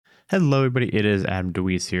Hello, everybody. It is Adam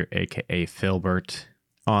DeWeese here, aka Philbert,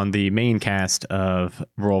 on the main cast of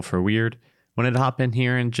Roll for Weird. Wanted to hop in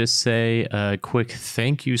here and just say a quick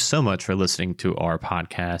thank you so much for listening to our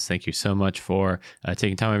podcast. Thank you so much for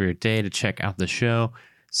taking time out of your day to check out the show.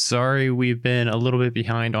 Sorry, we've been a little bit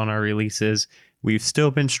behind on our releases. We've still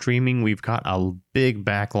been streaming. We've got a big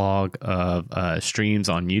backlog of streams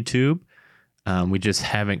on YouTube. We just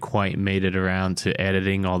haven't quite made it around to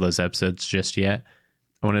editing all those episodes just yet.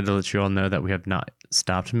 I wanted to let you all know that we have not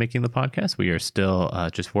stopped making the podcast. We are still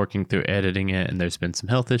just working through editing it, and there's been some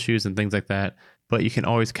health issues and things like that. But you can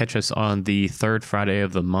always catch us on the third Friday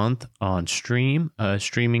of the month on stream,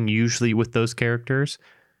 streaming usually with those characters.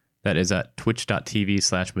 That is at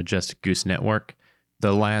twitch.tv/Majestic Goose Network.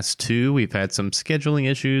 The last two, we've had some scheduling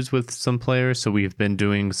issues with some players, so we've been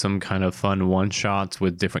doing some kind of fun one-shots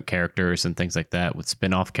with different characters and things like that, with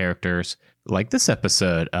spin-off characters. Like this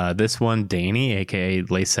episode, this one, Danny, aka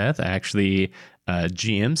Laceth, actually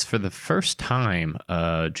GMs for the first time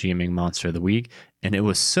GMing Monster of the Week, and it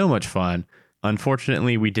was so much fun.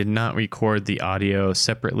 Unfortunately, we did not record the audio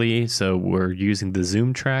separately, so we're using the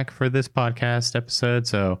Zoom track for this podcast episode,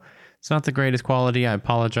 so it's not the greatest quality. I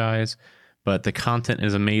apologize, but the content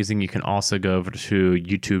is amazing. You can also go over to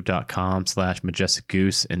youtube.com/Majestic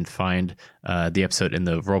Goose and find the episode in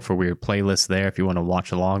the Roll for Weird playlist there if you want to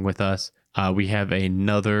watch along with us. We have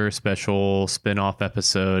another special spin-off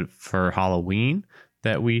episode for Halloween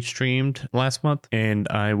that we streamed last month, and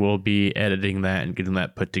I will be editing that and getting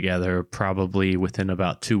that put together probably within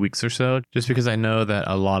about 2 weeks or so, just because I know that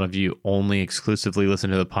a lot of you only exclusively listen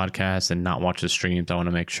to the podcast and not watch the streams. I want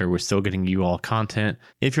to make sure we're still getting you all content.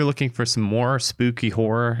 If you're looking for some more spooky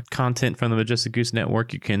horror content from the Majestic Goose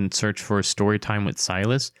Network, you can search for Storytime with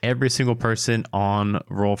Silas. Every single person on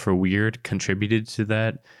Roll for Weird contributed to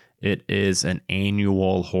that. It is an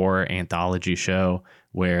annual horror anthology show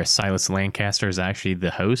where Silas Lancaster is actually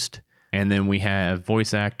the host. And then we have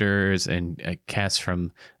voice actors and casts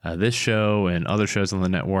from this show and other shows on the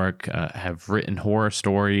network have written horror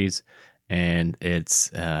stories. And it's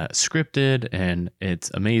scripted and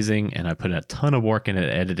it's amazing. And I put a ton of work into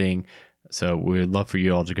editing. So we'd love for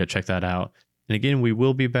you all to go check that out. And again, we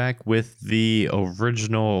will be back with the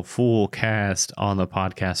original full cast on the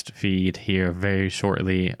podcast feed here very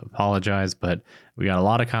shortly. Apologize, but we got a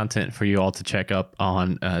lot of content for you all to check up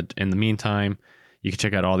on. In the meantime, you can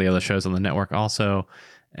check out all the other shows on the network also.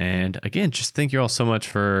 And again, just thank you all so much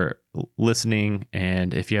for listening.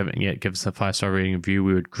 And if you haven't yet, give us a 5-star rating and review.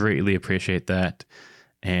 We would greatly appreciate that.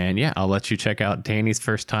 And yeah, I'll let you check out Danny's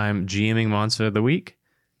first time GMing Monster of the Week.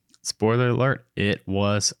 Spoiler alert, it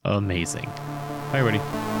was amazing. Hi, everybody.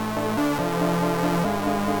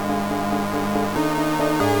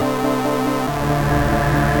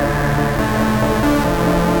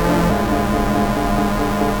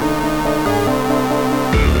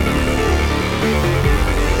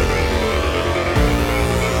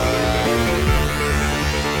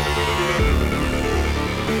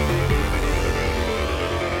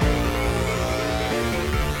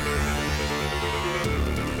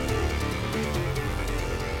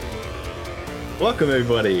 Welcome,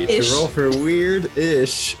 everybody, to Roll for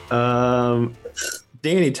Weird-ish.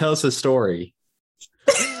 Danny, tell us a story.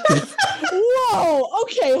 Whoa,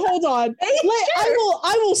 okay, hold on.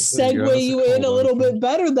 I will segue you in a little bit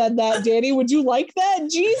better than that, Danny. Would you like that?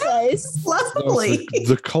 Jesus. Lovely.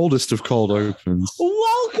 The coldest of cold opens.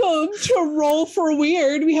 Welcome to Roll for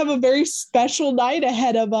Weird. We have a very special night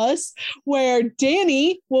ahead of us where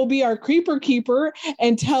Danny will be our creeper keeper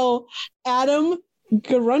and tell Adam,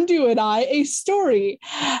 Garundu, and I a story.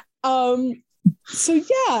 So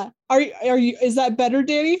yeah, are you? Is that better,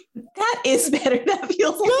 Danny? That is better. That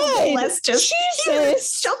feels a little bit less just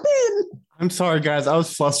Jesus. Jump in. I'm sorry, guys. I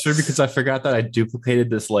was flustered because I forgot that I duplicated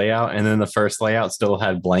this layout, and then the first layout still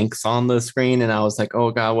had blanks on the screen, and I was like,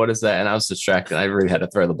 "Oh God, what is that?" And I was distracted. I really had to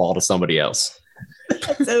throw the ball to somebody else.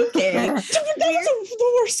 That's okay. That was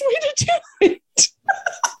the worst way to do it,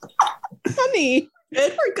 honey.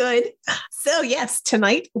 Good, we're good. So yes,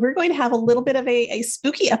 tonight we're going to have a little bit of a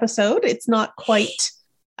spooky episode. It's not quite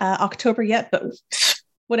October yet, but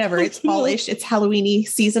whatever. It's fallish. It's Halloween-y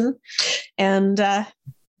season. And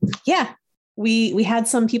yeah, we had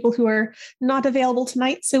some people who are not available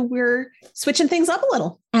tonight, so we're switching things up a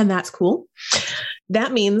little, and that's cool.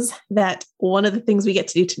 That means that one of the things we get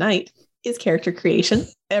to do tonight is character creation,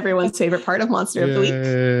 everyone's favorite part of Monster of the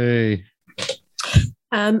Week.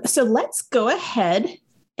 So let's go ahead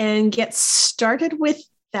and get started with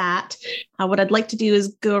that. What I'd like to do is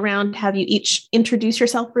go around, have you each introduce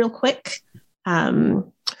yourself real quick,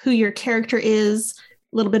 who your character is,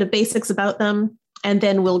 a little bit of basics about them, and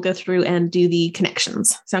then we'll go through and do the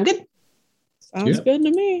connections. Sound good? Sounds good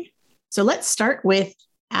to me. So let's start with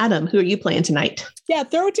Adam. Who are you playing tonight? Yeah,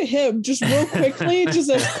 throw it to him just real quickly, just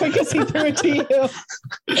as quick as he threw it to you.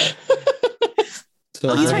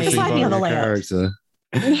 So he's right actually beside me on the my layout. character.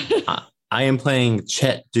 I am playing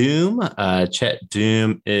Chet Doom. Chet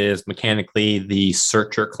Doom is mechanically the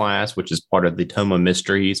Searcher class, which is part of the Tome of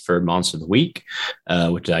Mysteries for Monster of the Week,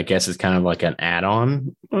 which I guess is kind of like an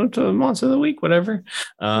add-on to Monster of the Week, whatever.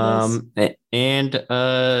 And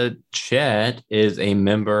Chet is a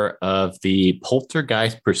member of the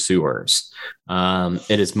Poltergeist Pursuers.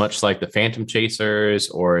 It is much like the Phantom Chasers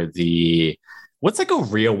or the... What's like a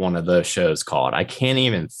real one of those shows called? I can't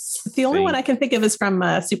even. The only one I can think of is from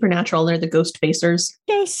Supernatural. They're the Ghost Facers.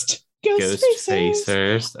 Ghost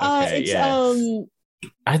Facers. Okay,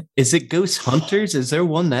 it's, is it Ghost Hunters? Is there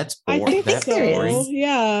one that's boring? I think that's so. boring?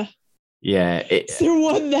 Yeah. Yeah. Is there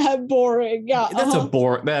one that boring? Yeah. That's a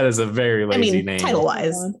bore. That is a very lazy name. Title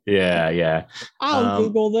wise. Yeah. I'll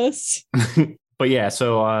Google this. But yeah,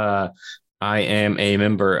 so I am a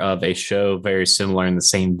member of a show very similar in the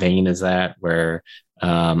same vein as that, where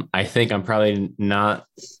I think I'm probably not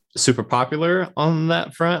super popular on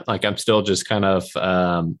that front. Like I'm still just kind of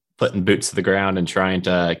putting boots to the ground and trying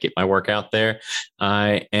to get my work out there.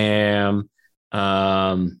 I am.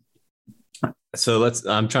 So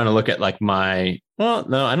I'm trying to look at like well,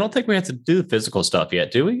 no, I don't think we have to do the physical stuff yet,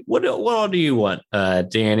 do we? What all do you want,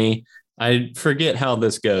 Danny? I forget how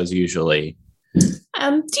this goes usually.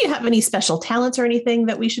 Do you have any special talents or anything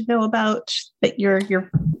that we should know about that your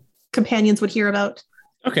companions would hear about?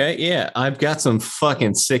 Okay, yeah, I've got some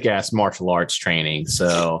fucking sick ass martial arts training,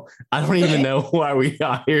 so I don't even know why we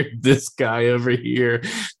hired this guy over here,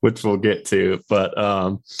 which we'll get to. But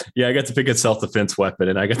yeah, I got to pick a self defense weapon,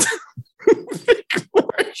 and I got to pick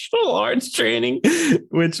martial arts training,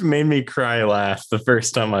 which made me cry laugh the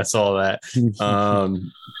first time I saw that.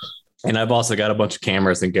 And I've also got a bunch of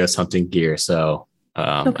cameras and ghost hunting gear, so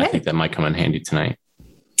I think that might come in handy tonight.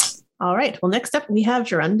 All right. Well, next up we have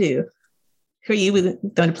Gerundu. Who are you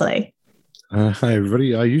going to play? Hi,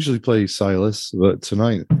 everybody. I usually play Silas, but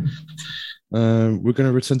tonight we're going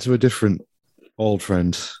to return to a different old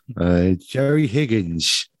friend, Jerry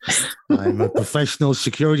Higgins. I'm a professional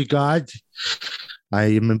security guard. I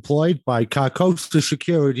am employed by Carcosa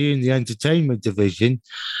Security in the entertainment division.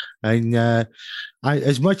 And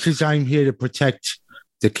as much as I'm here to protect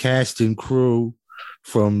the cast and crew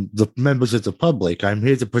from the members of the public, I'm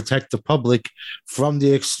here to protect the public from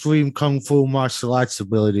the extreme kung fu martial arts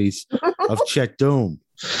abilities of Chet Doom.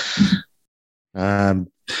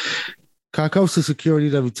 Carcosa Security,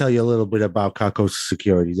 let me tell you a little bit about Carcosa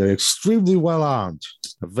Security. They're extremely well armed,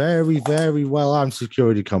 a very, very well armed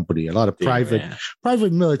security company, a lot of private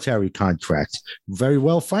military contracts, very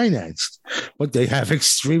well financed, but they have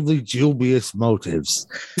extremely dubious motives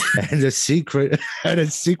and a secretive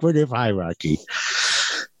hierarchy.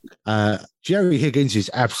 Jerry Higgins is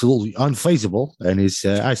absolutely unfazable and is,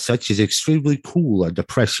 as such, is extremely cool under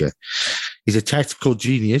pressure. He's a tactical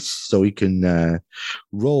genius, so he can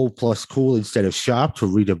roll plus cool instead of sharp to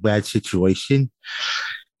read a bad situation.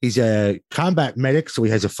 He's a combat medic, so he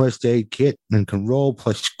has a first aid kit and can roll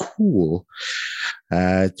plus cool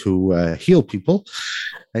to heal people.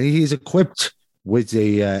 And he is equipped with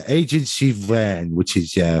a agency van, which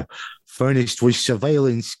is furnished with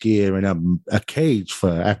surveillance gear and a cage for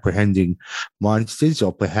apprehending monsters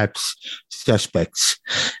or perhaps suspects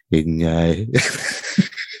in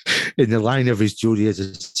in the line of his duty as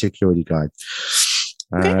a security guard.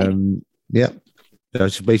 Yeah,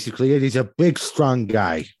 that's basically it. He's a big, strong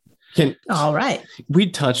guy. All right. We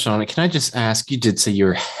touched on it. Can I just ask, you did say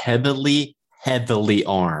you're heavily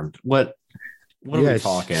armed. What are we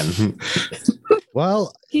talking?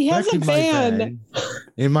 Well, he has a van.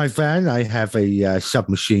 In my van, I have a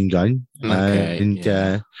submachine gun,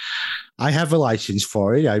 I have a license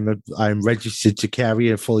for it. I'm registered to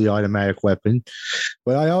carry a fully automatic weapon,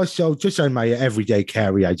 but I also, just on my everyday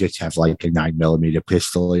carry, I just have like a 9mm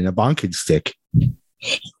pistol and a bonking stick.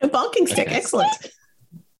 A bonking stick, excellent.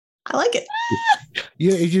 I like it.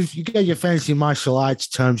 You get your fancy martial arts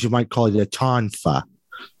terms, you might call it a tonfa.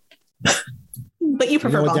 But you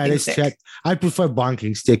prefer bonking stick. I prefer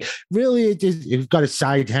bonking stick. Really, if you've got a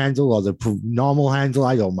side handle or the normal handle,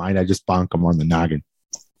 I don't mind. I just bonk them on the noggin.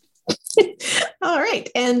 All right.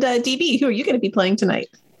 And DB, who are you going to be playing tonight?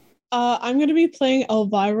 I'm going to be playing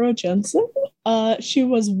Elvira Jensen. She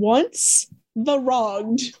was once the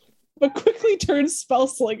wronged, but quickly turned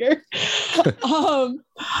spellslinger.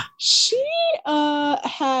 She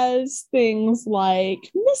has things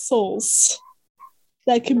like missiles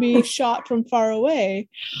that can be shot from far away.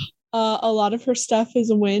 A lot of her stuff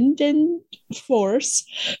is wind and force,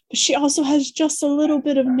 but she also has just a little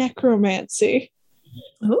bit of necromancy.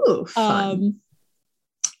 Ooh, fun.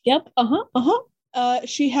 Yep.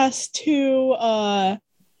 She has to.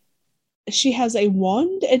 She has a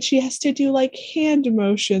wand, and she has to do like hand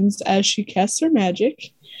motions as she casts her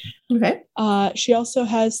magic. Okay. She also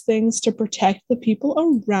has things to protect the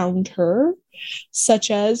people around her,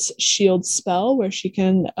 such as shield spell, where she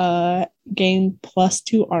can gain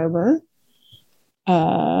 +2 armor.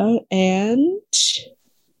 And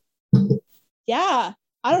yeah,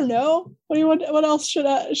 I don't know. What do you want? What else should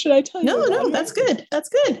I tell you? No, that's good. That's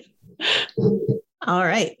good. All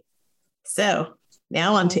right. So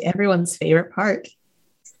now on to everyone's favorite part.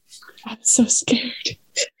 I'm so scared.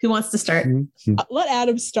 Who wants to start? Let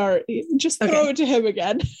Adam start. Just throw it to him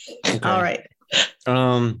again. Okay. All right.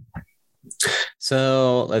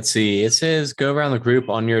 So let's see. It says go around the group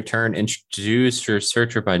on your turn, introduce your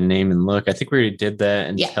searcher by name and look. I think we already did that,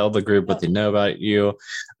 and tell the group what they know about you.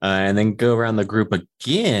 And then go around the group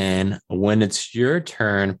again. When it's your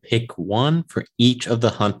turn, pick one for each of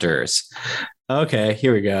the hunters. Okay,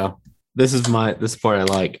 here we go. This part I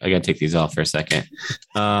like. I gotta take these off for a second.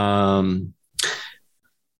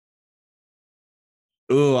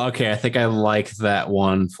 Ooh, okay. I think I like that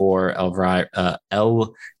one for Elvira.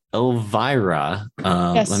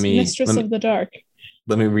 Yes, Mistress of the Dark.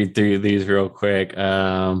 Let me read through these real quick.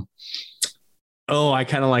 I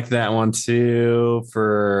kind of like that one too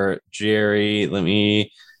for Jerry. They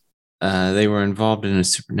were involved in a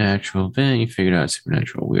supernatural event. You figured out a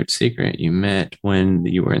supernatural weird secret. You met when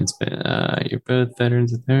you were in you're both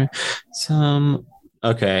veterans of there.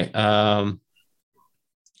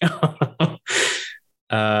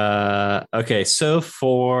 Okay, so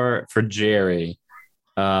for Jerry,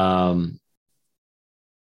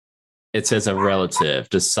 it says a relative.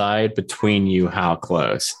 Decide between you how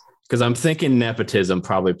close. Because I'm thinking nepotism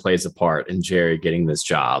probably plays a part in Jerry getting this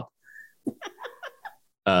job.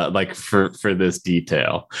 Like for this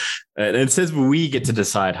detail. And it says we get to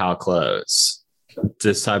decide how close.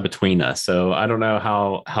 Decide between us. So I don't know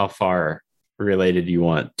how far related you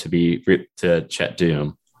want to be to Chet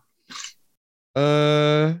Doom.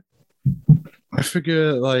 I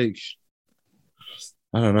figure I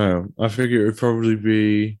don't know. I figure it would probably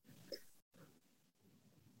be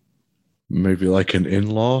maybe like an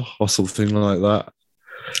in-law or something like that.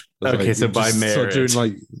 Okay, so by marriage, doing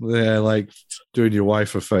doing your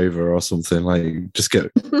wife a favor or something. Like just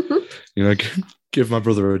get, give my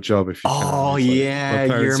brother a job if you can. Oh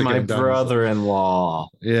yeah, you're my brother-in-law.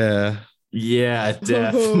 Yeah,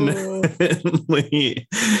 definitely.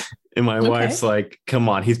 And my wife's like, come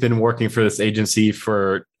on, he's been working for this agency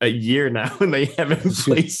for a year now and they haven't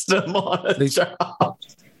placed him on a job.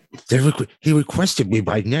 He requested me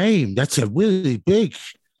by name. That's a big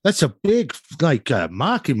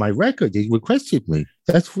mark in my record. He requested me.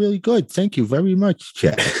 That's really good. Thank you very much,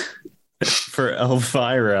 Chad. For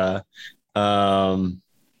Elvira,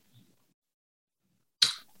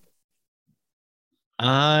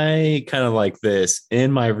 I kind of like this.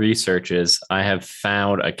 In my researches, I have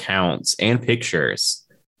found accounts and pictures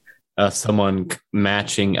of someone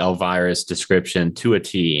matching Elvira's description to a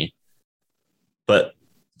T, but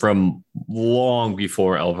from long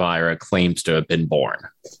before Elvira claims to have been born.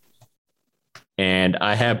 And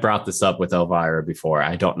I have brought this up with Elvira before.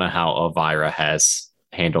 I don't know how Elvira has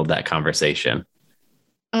handled that conversation.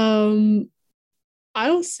 I'll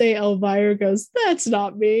say Elvira goes, that's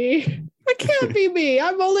not me. That can't be me.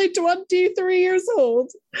 I'm only 23 years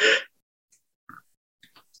old.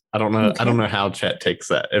 I don't know. Okay. I don't know how Chet takes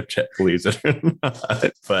that, if Chet believes it or not,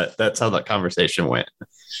 but that's how that conversation went.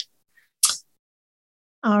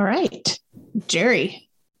 All right. Jerry.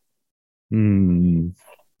 With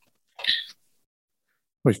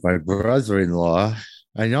my brother-in-law.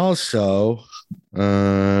 And also,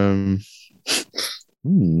 your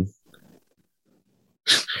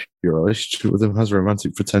relationship with him has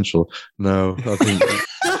romantic potential. No, I think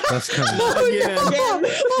that's kind of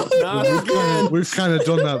we've kind of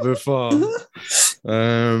done that before.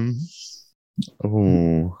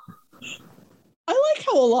 I like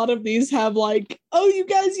how a lot of these have like, oh, you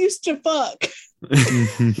guys used to fuck.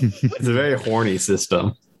 It's a very horny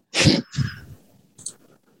system.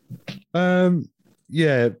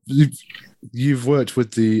 Yeah, you've worked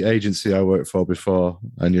with the agency I worked for before,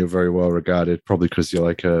 and you're very well regarded, probably because you're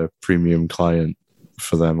like a premium client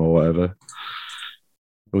for them or whatever.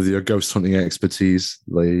 With your ghost hunting expertise,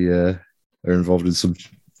 they are involved in some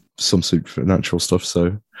supernatural stuff,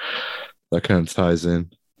 so that kind of ties in.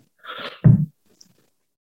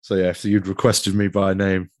 So yeah, if you'd requested me by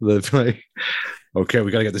name, they'd be like, okay,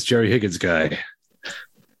 we got to get this Jerry Higgins guy.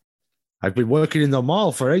 I've been working in the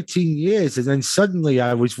mall for 18 years, and then suddenly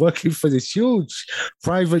I was working for this huge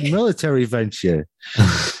private military venture.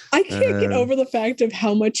 I can't get over the fact of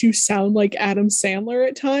how much you sound like Adam Sandler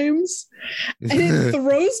at times, and it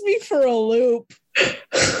throws me for a loop.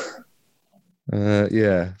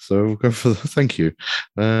 Yeah, so we'll go for the thank you.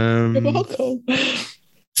 You're welcome.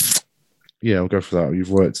 Yeah, we'll go for that.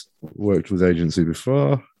 You've worked with agency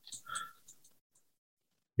before.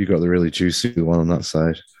 You got the really juicy one on that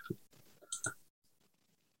side.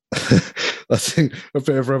 I think a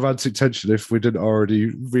bit of romantic tension if me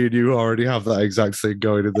and you already have that exact thing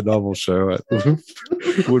going in the normal show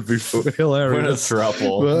would be hilarious. What a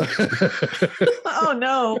throuple. Oh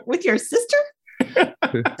no, with your sister?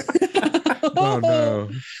 Oh no.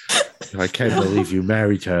 I can't believe you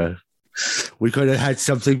married her. We could have had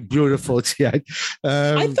something beautiful yet.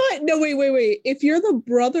 I thought, no, wait. If you're the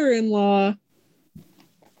brother-in-law,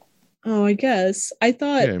 oh, I guess. I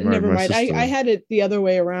thought, Yeah, never my mind. I sister. had it the other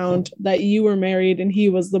way around, that you were married and he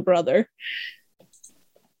was the brother.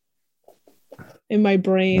 In my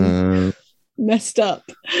brain, messed up.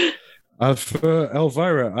 For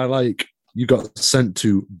Elvira, I like you got sent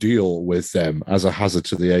to deal with them as a hazard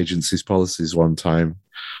to the agency's policies one time.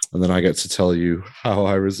 And then I get to tell you how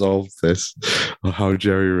I resolved this or how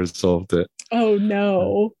Jerry resolved it. Oh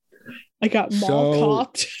no. I got mall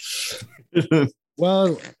copped.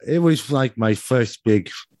 Well, it was like my first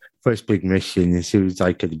big mission. It was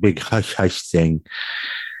like a big hush hush thing.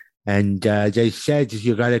 And they said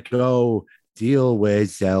you gotta go deal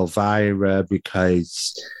with Elvira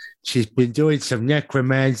because she's been doing some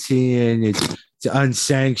necromancy and it's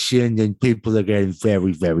unsanctioned and people are getting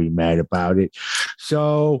very, very mad about it.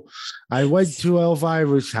 So I went to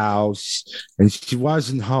Elvira's house and she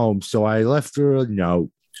wasn't home. So I left her a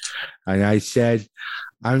note and I said,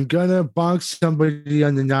 I'm going to bonk somebody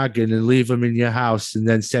on the noggin and leave them in your house and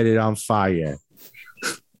then set it on fire.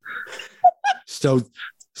 So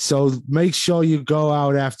make sure you go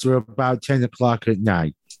out after about 10 o'clock at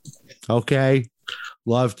night. Okay?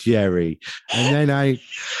 Love, Jerry. And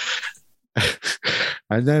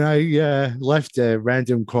then I left a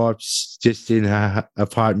random corpse just in her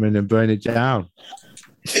apartment and burned it down.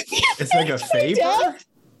 It's like a favor? Death?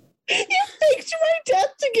 You faked my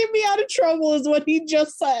death to get me out of trouble is what he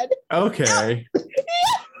just said. Okay.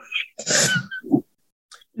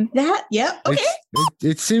 Okay.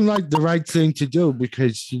 It seemed like the right thing to do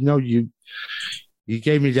because, you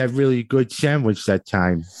gave me that really good sandwich that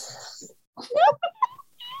time.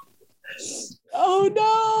 Oh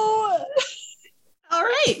no. All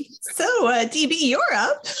right. So, DB, you're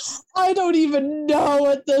up. I don't even know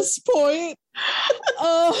at this point.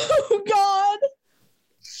 Oh God.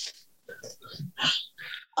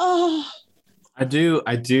 Oh, I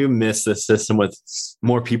do miss the system with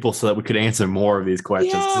more people so that we could answer more of these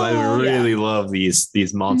questions because I really love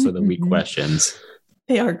these Monster of the Week questions.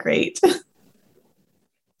 They are great.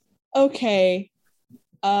 okay.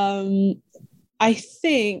 I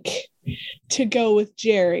think to go with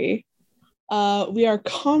Jerry, we are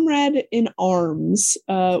comrade in arms.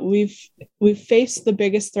 We've faced the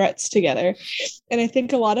biggest threats together, and I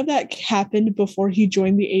think a lot of that happened before he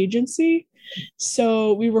joined the agency.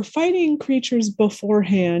 So we were fighting creatures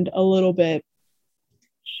beforehand a little bit.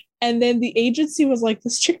 And then the agency was like,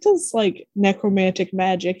 this chick does like necromantic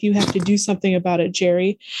magic. You have to do something about it,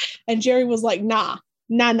 Jerry. And Jerry was like, nah.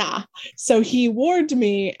 So he warned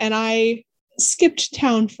me and I skipped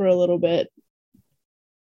town for a little bit.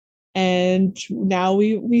 And now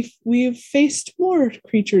we've faced more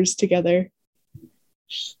creatures together.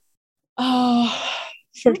 Oh,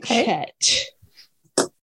 for Chet.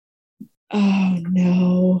 Oh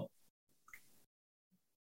no.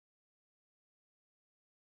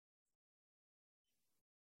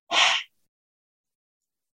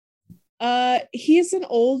 He's an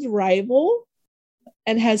old rival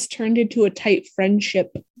and has turned into a tight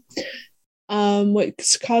friendship.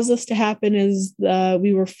 What's caused this to happen is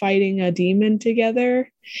we were fighting a demon together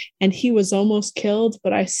and he was almost killed,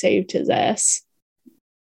 but I saved his ass.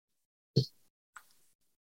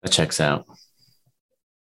 That checks out.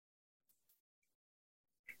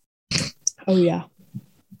 Oh, yeah.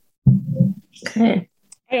 Okay.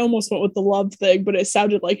 I almost went with the love thing, but it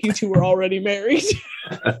sounded like you two were already married.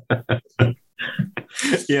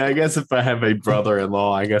 Yeah, I guess if I have a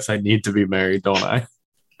brother-in-law, I guess I need to be married, don't I?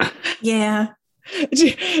 Yeah.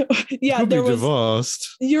 Yeah, Could there be was.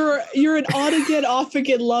 divorced. You're an on again, off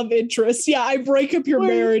again love interest. Yeah, I break up your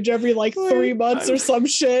marriage every like 3 months or some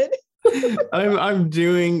shit. I'm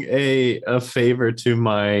doing a favor to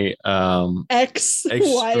my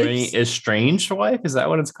Ex-wife. estranged wife. Is that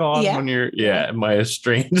what it's called? Yeah. When you're my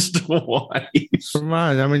estranged wife. Come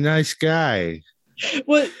on, I'm a nice guy.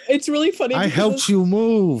 Well, it's really funny. I because helped you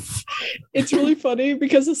move. It's really funny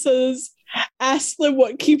because it says, ask them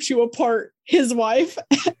what keeps you apart, his wife.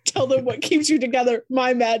 Tell them what keeps you together,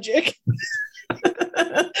 my magic.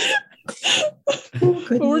 But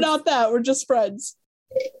we're not that. We're just friends.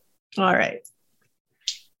 All right.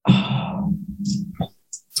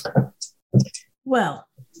 Well,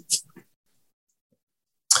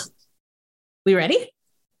 we ready?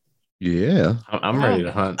 Yeah. I'm ready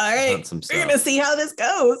to hunt. All right. Hunt some We're stuff. going to see how this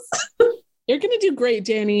goes. You're going to do great,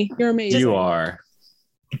 Danny. You're amazing. You are.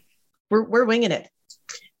 We're winging it.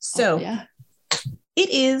 So Oh, yeah. it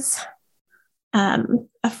is a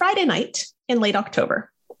Friday night in late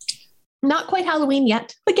October. Not quite Halloween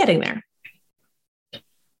yet, but getting there.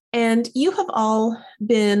 And you have all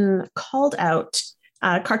been called out.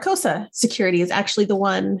 Carcosa Security is actually the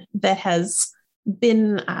one that has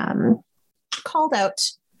been called out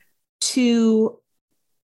to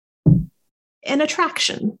an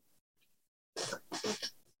attraction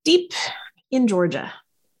deep in Georgia,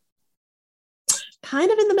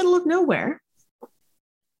 kind of in the middle of nowhere.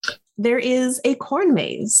 There is a corn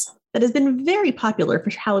maze that has been very popular for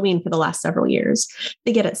Halloween for the last several years.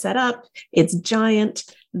 They get it set up. It's giant.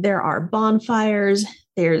 There are bonfires.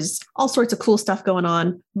 There's all sorts of cool stuff going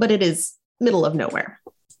on, but it is middle of nowhere.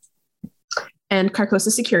 And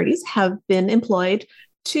Carcosa Securities have been employed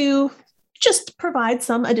to just provide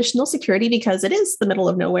some additional security because it is the middle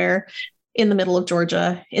of nowhere, in the middle of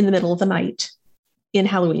Georgia, in the middle of the night, in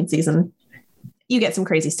Halloween season. You get some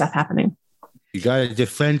crazy stuff happening. You got to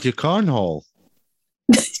defend your cornhole.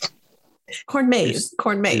 Corn maze.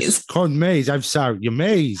 Corn maze. Corn maze. I'm sorry. Your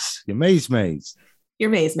maze. Your maze. Your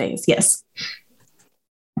maze, yes.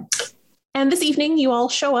 And this evening, you all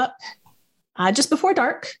show up just before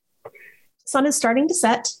dark. Sun is starting to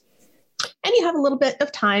set, and you have a little bit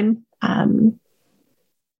of time.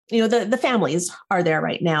 The families are there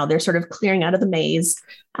right now. They're sort of clearing out of the maze.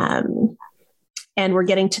 And we're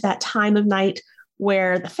getting to that time of night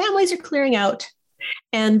where the families are clearing out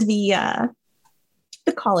and the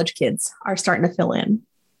college kids are starting to fill in.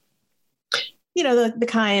 You know,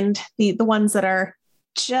 the ones that are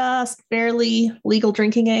just barely legal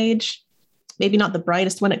drinking age, maybe not the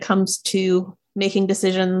brightest when it comes to making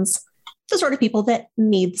decisions, the sort of people that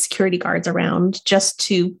need security guards around just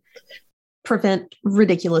to prevent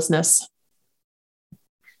ridiculousness.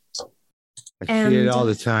 I see it all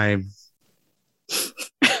the time.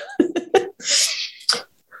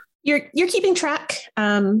 You're keeping track.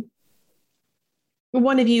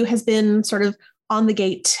 One of you has been sort of on the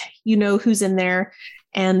gate. You know who's in there,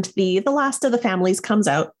 and the last of the families comes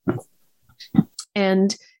out,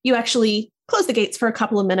 and you actually close the gates for a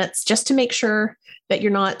couple of minutes just to make sure that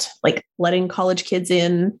you're not like letting college kids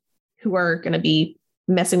in who are going to be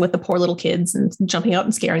messing with the poor little kids and jumping out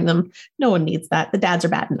and scaring them. No one needs that. The dads are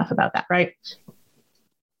bad enough about that, right?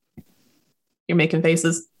 You're making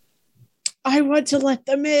faces. I want to let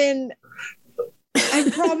them in.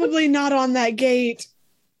 I'm probably not on that gate.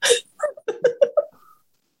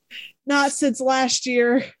 Not since last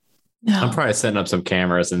year. No. I'm probably setting up some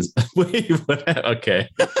cameras and wait, what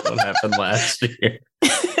happened last year?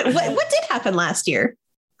 What did happen last year?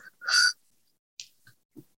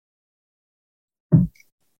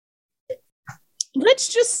 Let's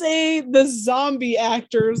just say the zombie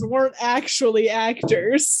actors weren't actually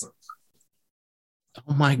actors.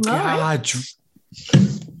 Oh my God.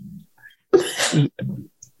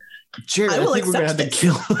 Jared, I think we're gonna have to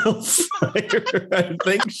kill Hellfire. I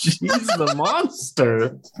think she's the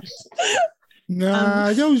monster.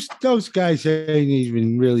 Nah, those guys ain't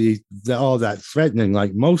even really all that threatening.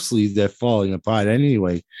 Like mostly they're falling apart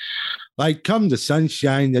anyway. Like come the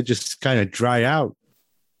sunshine, they just kind of dry out.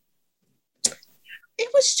 It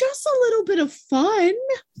was just a little bit of fun.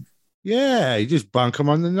 Yeah, you just bonk them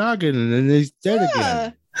on the noggin and then he's dead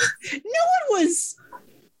again. No one was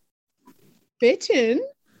bitten.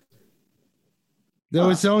 There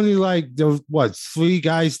was only what, 3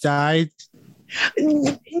 guys died?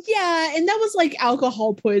 Yeah, and that was like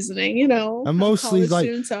alcohol poisoning, you know. And mostly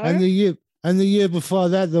and the year before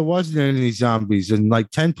that there wasn't any zombies and like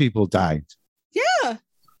 10 people died. Yeah.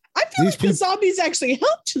 I feel like the zombies actually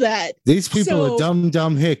helped that. These people are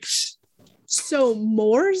dumb hicks. So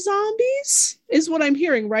more zombies is what I'm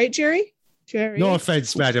hearing, right, Jerry? No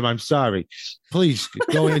offense, madam. I'm sorry. Please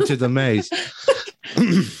go into the maze.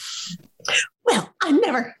 Well, I'm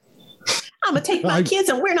going to take my kids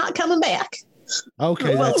and we're not coming back.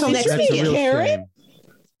 Okay, Well, that's next a week, real Karen. shame.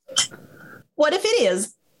 What if it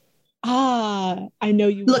is? I know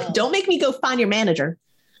you Look, will. don't make me go find your manager.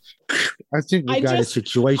 I think we got a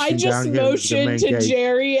situation I just down here. in the motioned main to gate.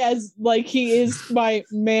 Jerry as like he is my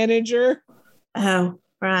manager. Oh,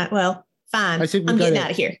 right. Well, fine. I think we I'm got getting it.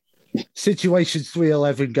 out of here. Situation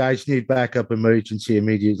 311, guys, need backup emergency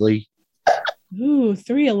immediately. Ooh,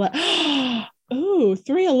 311. Ooh,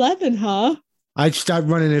 311, huh? I'd start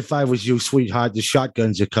running if I was you, sweetheart. The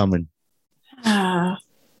shotguns are coming. Ah,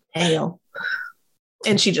 hail.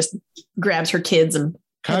 And she just grabs her kids and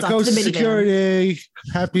heads off Kako to the minivan. security.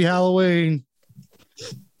 Happy Halloween.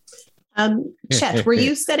 Chet, were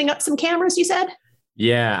you setting up some cameras, you said?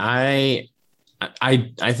 Yeah, I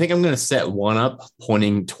think I'm gonna set one up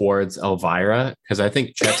pointing towards Elvira because I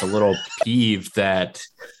think Chet's a little peeved that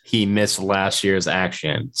he missed last year's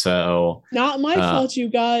action. So Not my fault you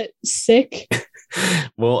got sick.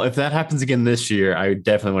 well, if that happens again this year, I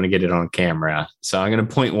definitely want to get it on camera. So I'm gonna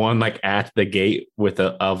point one like at the gate with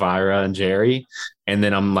Elvira and Jerry, and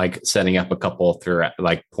then I'm like setting up a couple through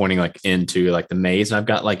like pointing like into like the maze. And I've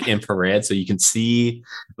got like infrared, so you can see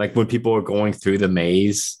like when people are going through the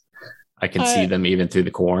maze, I can see them even through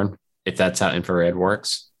the corn. If that's how infrared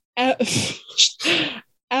works.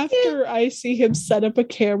 After I see him set up a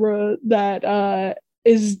camera that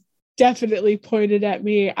is definitely pointed at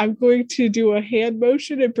me, I'm going to do a hand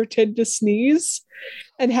motion and pretend to sneeze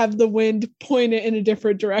and have the wind point it in a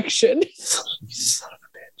different direction. You son of a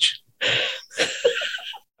bitch.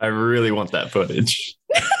 I really want that footage.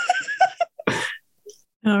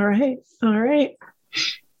 All right. All right.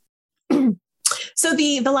 So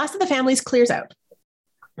the last of the families clears out,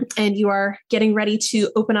 and you are getting ready to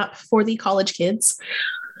open up for the college kids.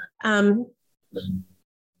 As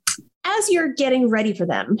you're getting ready for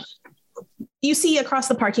them, you see across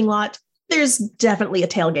the parking lot, there's definitely a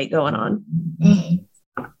tailgate going on.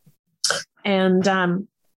 And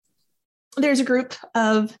there's a group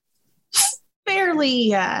of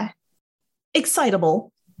fairly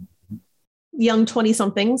excitable young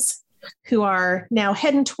 20-somethings who are now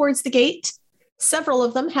heading towards the gate. Several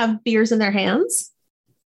of them have beers in their hands.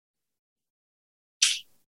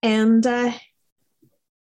 And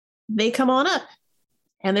they come on up,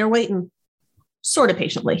 and they're waiting, sort of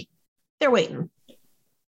patiently. They're waiting.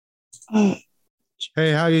 Hey,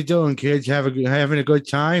 how you doing, kids? Having a good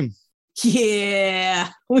time? Yeah,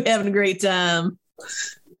 we're having a great time.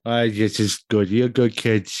 This is good. You're good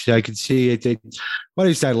kids. I can see it. What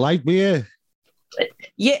is that, light beer?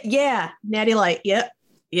 Yeah, Natty Light.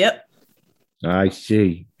 Yep. I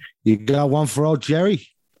see. You got one for old Jerry?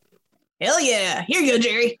 Hell yeah. Here you go,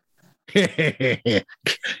 Jerry.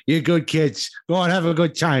 You're good kids. Go on, have a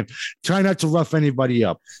good time. Try not to rough anybody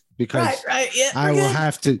up because Right. Yeah,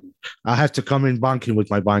 I'll have to come in bonking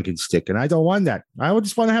with my bonking stick, and I don't want that. I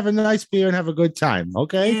just want to have a nice beer and have a good time.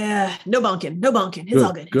 Okay? Yeah. No bonking. It's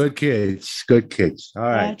all good. Good kids. Good kids. All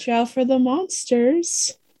right. Watch out for the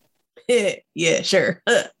monsters. Yeah, sure.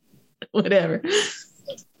 Whatever.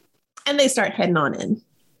 And they start heading on in.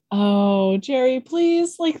 Oh, Jerry,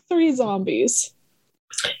 please, like 3 zombies.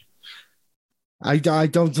 I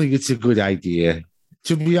don't think it's a good idea.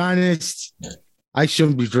 To be honest, I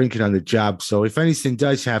shouldn't be drinking on the job. So if anything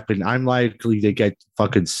does happen, I'm likely to get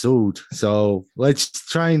fucking sued. So let's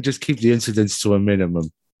try and just keep the incidents to a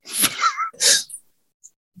minimum.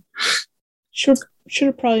 Should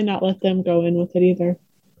have probably not let them go in with it either.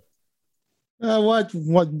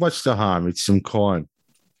 What's the harm? It's some corn.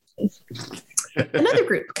 Another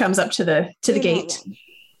group comes up to the gate.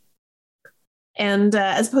 And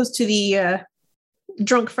as opposed to the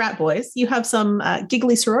drunk frat boys, you have some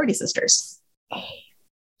giggly sorority sisters.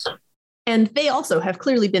 And they also have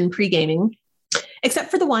clearly been pre-gaming,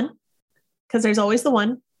 except for the one, because there's always the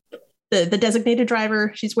one, the designated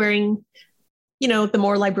driver. She's wearing, the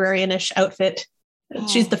more librarianish outfit.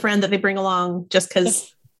 She's the friend that they bring along just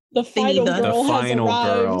because the final girl has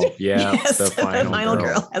arrived. Yeah, yes, the final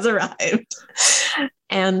girl has arrived.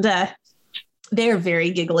 And they're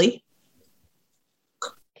very giggly.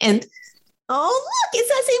 And oh, look, it's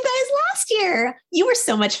that same guy as last year. You were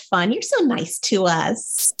so much fun. You're so nice to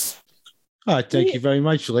us. Oh, thank you very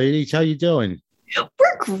much, ladies. How you doing?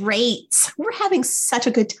 We're great. We're having such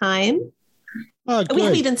a good time. Oh, We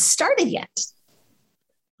haven't good. even started yet.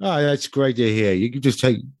 Oh, that's great to hear. You can just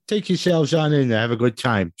take yourselves on in there. Have a good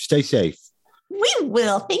time. Stay safe. We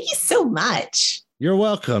will. Thank you so much. You're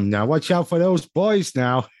welcome. Now, watch out for those boys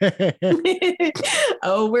now.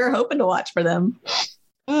 Oh, we're hoping to watch for them.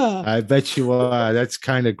 I bet you are. That's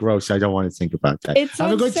kind of gross. I don't want to think about that. It's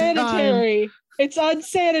Have a good time. unsanitary. It's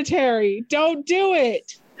unsanitary. Don't do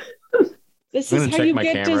it. This I'm is gonna how check you my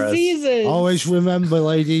get cameras. diseases. Always remember,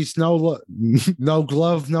 ladies, no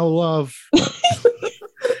glove, no love. I have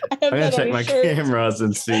I'm gonna that on check a my shirt. cameras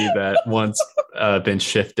and see that once been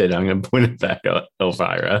shifted, I'm gonna point it back at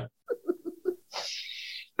Elvira.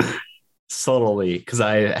 Subtly, because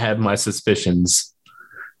I had my suspicions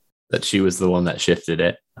that she was the one that shifted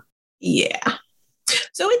it. Yeah.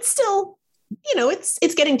 So it's still,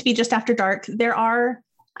 it's getting to be just after dark. There are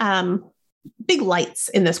big lights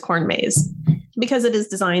in this corn maze because it is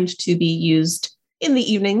designed to be used in the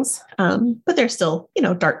evenings. But there's still,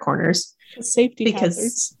 dark corners Safety because,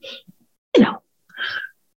 hazards.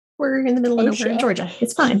 we're in the middle of nowhere in OSHA. Georgia.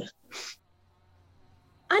 It's fine.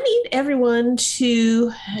 I need everyone to.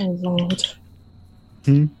 Oh Lord.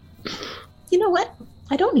 You know what?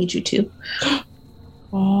 I don't need you to.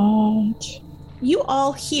 What? You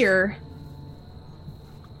all hear.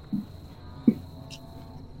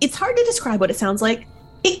 It's hard to describe what it sounds like.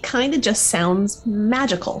 It kind of just sounds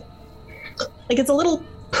magical. Like it's a little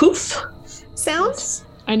poof sound.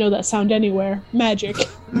 I know that sound anywhere. Magic.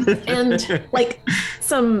 And like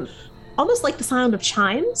almost like the sound of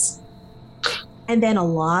chimes. And then a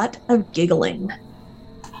lot of giggling.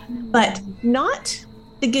 But not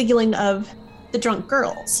the giggling of the drunk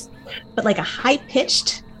girls, but like a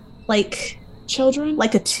high-pitched, like Children? a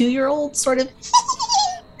 2-year-old sort of,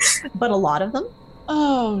 but a lot of them.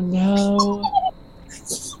 Oh no.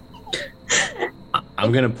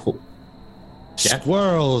 I'm gonna pull. Yeah.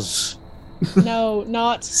 Squirrels. No,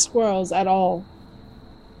 not squirrels at all.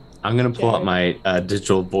 I'm gonna pull up my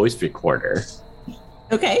digital voice recorder.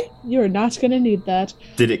 Okay, You're not gonna need that.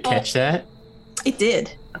 Did it catch that? it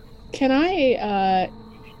did. Can I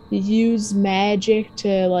use magic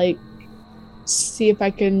to like see if I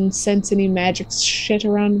can sense any magic shit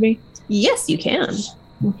around me? Yes, you can.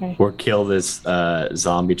 Okay. Or kill this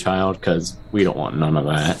zombie child because we don't want none of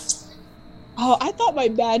that. Oh, I thought my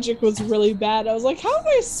magic was really bad. I was like, how am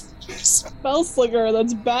I spell slinger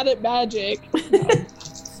that's bad at magic?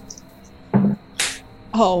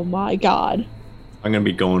 Oh my god. I'm gonna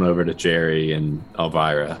be going over to Jerry and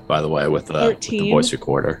Elvira, by the way, with the 13. voice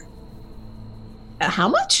recorder. How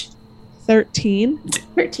much? 13.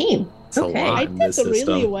 13. It's a Okay. lot. I in did this really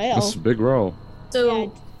system. well. That's a big roll. So, Yeah.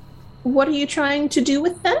 what are you trying to do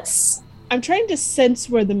with this? I'm trying to sense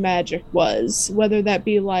where the magic was, whether that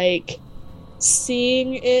be like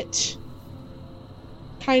seeing it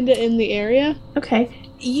kind of in the area. Okay.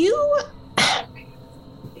 You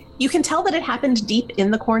can tell that it happened deep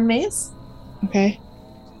in the corn maze. Okay.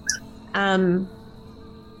 And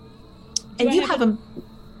I you have have a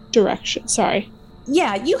Direction. Sorry.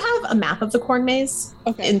 you have a map of the corn maze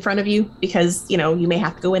Okay. in front of you because, you may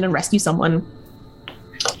have to go in and rescue someone.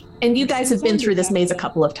 And you guys have been through this maze a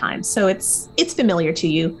couple of times, so it's familiar to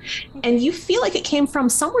you. And you feel like it came from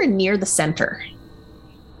somewhere near the center.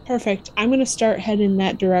 Perfect. I'm gonna start heading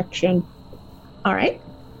that direction. All right.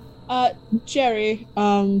 Jerry,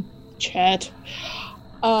 Chet.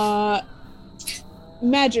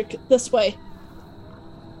 Magic this way.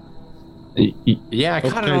 Yeah, I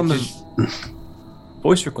got it Okay, on the just-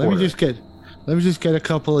 voice Let recorder. me just get a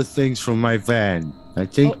couple of things from my van. I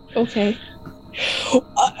think Oh, okay.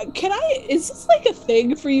 Is this like a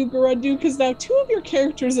thing for you, Garundu? Because now 2 of your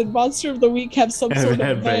characters in Monster of the Week have some Have sort of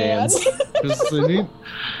headbands. van. 'Cause they need-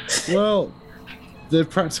 well, they're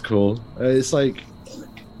practical. It's like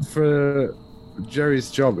for Jerry's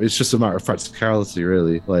job, it's just a matter of practicality,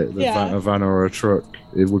 really. Like Yeah. a van or a truck,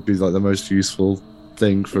 it would be like the most useful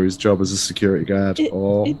thing for his job as a security guard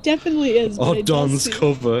or It definitely is. but it does Don's seem-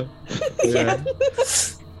 cover. Yeah.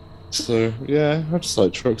 So yeah, I just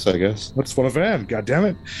like trucks, I guess. I just want a van. God damn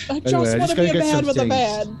it! I Anyway, just I want just to be gotta a get man some with a things.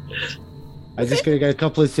 van. I just gotta get a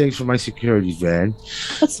couple of things from my security van.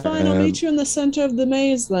 That's fine. I'll meet you in the center of the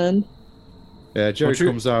maze then. Yeah, Jerry What's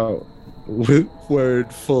your- comes out wearing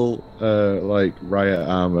full like riot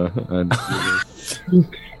armor and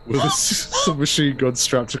with a submachine gun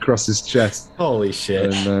strapped across his chest. Holy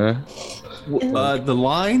shit. And The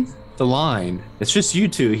line. It's just you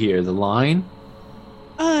two here. The line.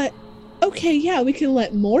 Okay, yeah, we can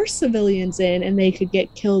let more civilians in and they could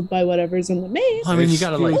get killed by whatever's in the maze. I mean, you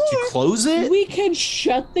gotta like Or close it. We can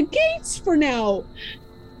shut the gates for now.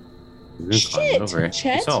 They climbed Shit, over it.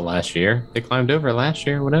 Chet. You saw it last year. They climbed over it last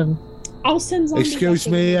year. Whatever. I'll send zombies Excuse after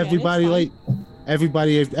them me, again, everybody. it's fine.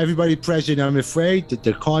 Everybody present. I'm afraid that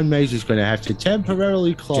the con maze is going to have to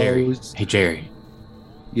temporarily close. Jerry. Hey Jerry.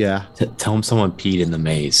 Yeah, Tell them someone peed in the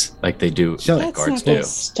maze, like they do. So- That's lifeguards not gonna do.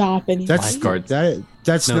 stop anything. that's Lifeguards.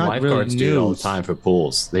 that's No, not really lifeguards do it all the news. time for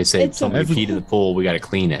pools. They say It's somebody every- peed in the pool. We got to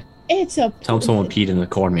clean it. It's a Tell them someone peed in the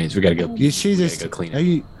corn maze. We got to go. You see we this? gotta go clean Are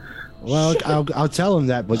it. Well, I'll tell them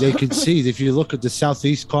that, but they can see if you look at the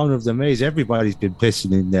southeast corner of the maze, everybody's been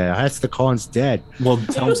pissing in there. Half the corn's dead. Well,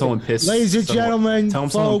 tell them someone pissed. Ladies and gentlemen, tell them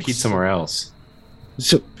someone folks, peed somewhere else.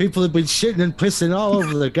 So people have been shitting and pissing all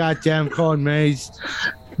over the goddamn corn maze.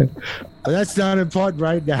 But that's not important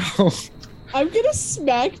right now. I'm gonna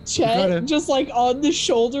smack Chet just like on the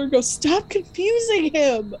shoulder. Go, stop confusing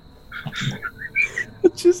him.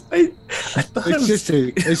 It's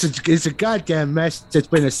a goddamn mess. There's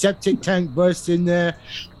been a septic tank burst in there.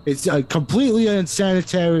 It's completely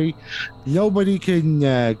unsanitary. Nobody can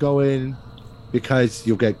go in because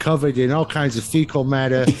you'll get covered in all kinds of fecal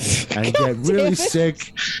matter and get really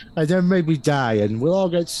sick and then maybe die, and we'll all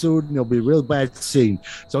get sued and it'll be a real bad scene.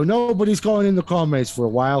 So nobody's going in the corn maze for a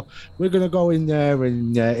while. We're going to go in there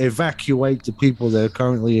and evacuate the people that are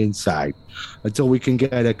currently inside until we can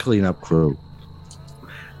get a cleanup crew.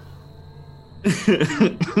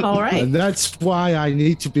 All right. And that's why I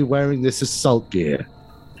need to be wearing this assault gear.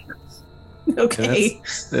 Okay.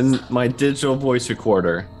 And my digital voice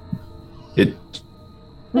recorder.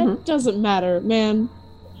 That doesn't matter, man.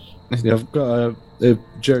 Yeah, I've got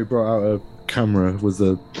Jerry brought out a camera with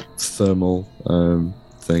a thermal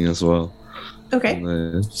thing as well. Okay. And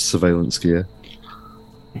the surveillance gear.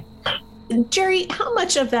 Jerry, how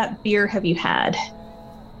much of that beer have you had?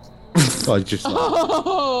 I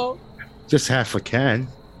just half a can.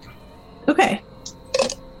 Okay.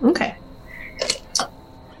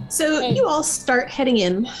 So you all start heading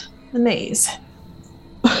in the maze.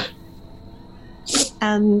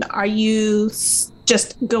 And are you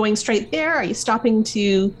just going straight there? Are you stopping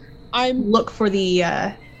to look for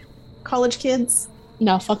the college kids?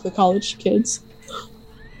 No, fuck the college kids.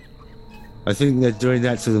 I think they're doing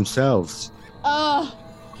that to themselves. Well,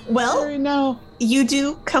 no. You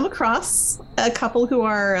do come across a couple who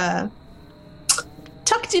are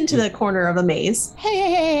tucked into the corner of a maze.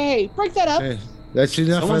 Hey, break that up. Hey, that's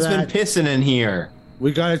enough Someone's of that. been pissing in here.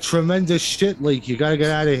 We got a tremendous shit leak. You gotta get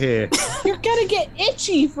out of here. You're gonna get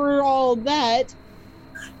itchy for all that.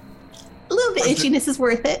 A little bit itchiness is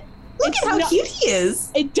worth it. Look at how cute he is.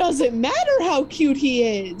 It doesn't matter how cute he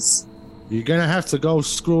is. You're gonna have to go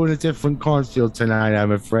screw in a different cornfield tonight,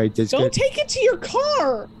 I'm afraid. Don't take it to your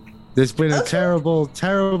car. There's been a terrible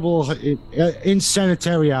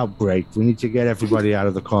insanitary outbreak. We need to get everybody out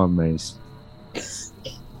of the corn maze.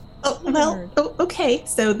 Okay.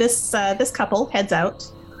 So this couple heads out.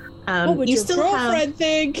 What would your girlfriend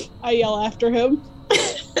think? I yell after him.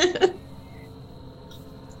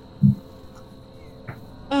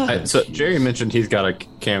 So Jerry mentioned he's got a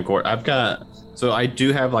camcorder. I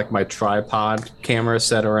do have like my tripod camera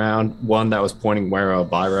set around, one that was pointing where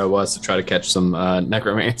Elvira was to try to catch some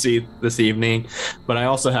necromancy this evening. But I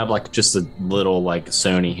also have like just a little like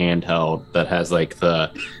Sony handheld that has like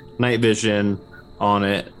the night vision on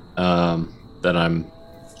it that I'm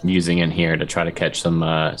using in here to try to catch some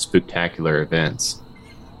spooktacular events.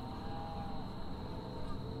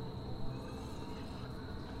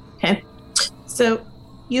 Okay. So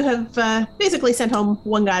you have basically sent home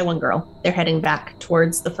one guy, one girl. They're heading back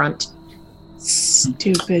towards the front.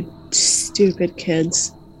 Stupid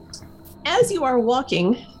kids. As you are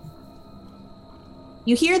walking,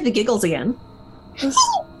 you hear the giggles again.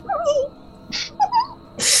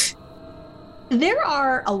 There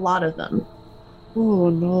are a lot of them. Oh,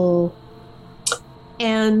 no.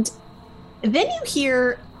 And then you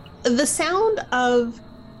hear the sound of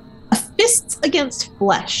fists against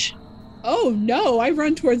flesh. Oh, no. I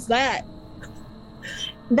run towards that.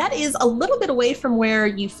 That is a little bit away from where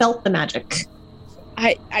you felt the magic.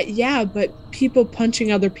 Yeah, but people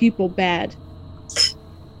punching other people bad.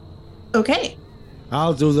 Okay.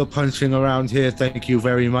 I'll do the punching around here. Thank you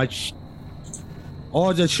very much.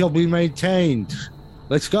 Order shall be maintained.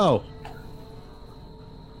 Let's go.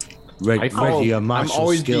 Ready your martial I'm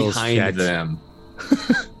always skills, behind Chet. them.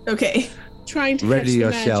 Okay. Trying to Ready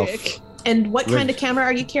catch the yourself. magic. And what kind of camera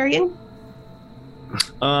are you carrying?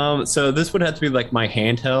 So this would have to be like my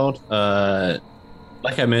handheld.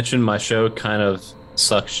 Like I mentioned, my show kind of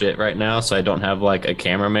sucks shit right now, so I don't have like a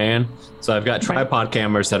cameraman. So I've got tripod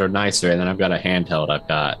cameras that are nicer, and then I've got a handheld I've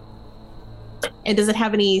got. And does it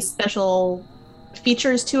have any special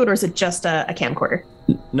features to it, or is it just a camcorder?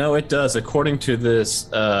 No, it does. According to this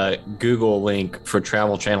Google link for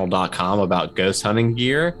travelchannel.com about ghost hunting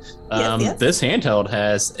gear, yes. This handheld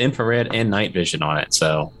has infrared and night vision on it.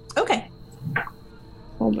 So Okay.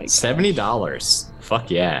 Oh my god. $70.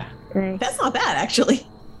 Fuck yeah. That's not bad, actually.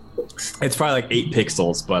 It's probably like 8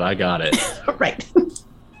 pixels, but I got it. Right.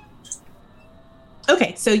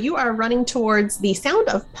 Okay, so you are running towards the sound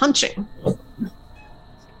of punching.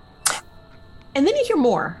 And then you hear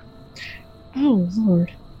more. Oh,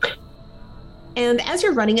 Lord. And as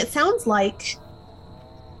you're running, it sounds like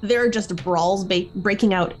there are just brawls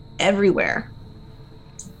breaking out everywhere.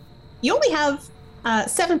 You only have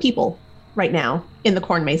 7 people right now in the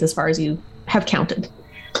corn maze as far as you have counted.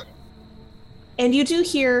 And you do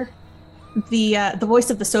hear the voice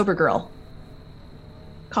of the sober girl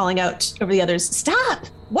calling out over the others, "Stop!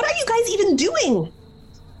 What are you guys even doing?"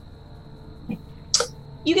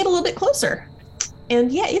 You get a little bit closer.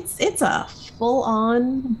 And yeah, it's a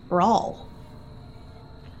full-on brawl.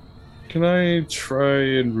 Can I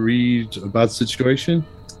try and read a bad situation?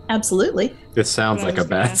 Absolutely. This sounds I like a was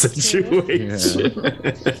gonna bad ask too. situation.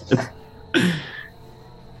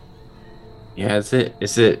 Yeah, is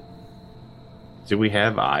it do we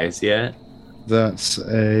have eyes yet? That's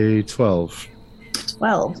a 12.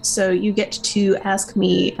 12. So you get to ask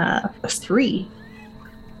me 3.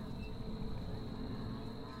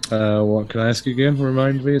 What can I ask again?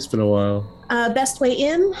 Remind me, it's been a while. Best way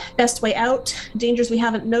in, best way out, dangers we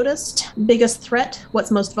haven't noticed, biggest threat,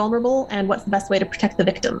 what's most vulnerable, and what's the best way to protect the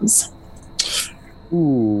victims.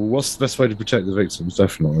 Ooh, what's the best way to protect the victims?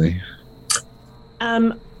 Definitely.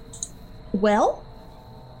 Well,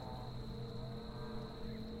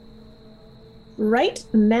 right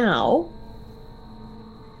now,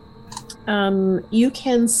 you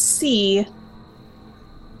can see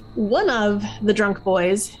one of the drunk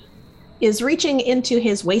boys is reaching into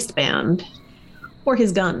his waistband for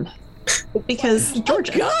his gun. Because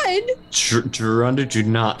Georgia. Gun? Gerunda, do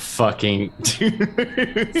not fucking So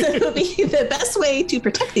the best way to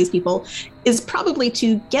protect these people is probably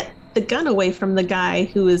to get the gun away from the guy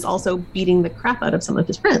who is also beating the crap out of some of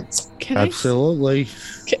his friends. Can Absolutely.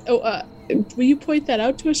 will you point that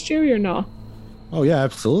out to us, Jerry, or no? Oh yeah,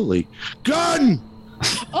 absolutely. Gun!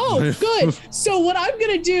 Oh, good. So what I'm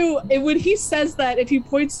gonna do, and when he says that, if he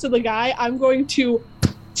points to the guy, I'm going to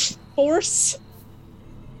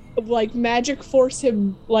magic force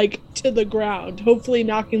him to the ground, hopefully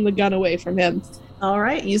knocking the gun away from him. All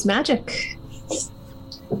right, use magic.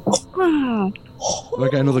 Wow. I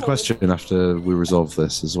get another question after we resolve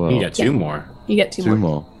this as well. you got 2 more. You get 2 Two more.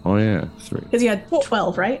 more. Oh yeah, 3. Because you had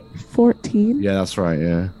 12, right? 14. Yeah, that's right.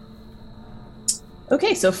 Yeah.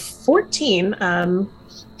 Okay, so 14.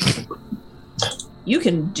 You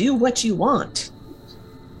can do what you want.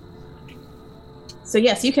 So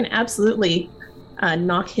yes, you can absolutely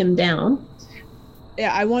knock him down.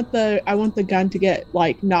 Yeah, I want the gun to get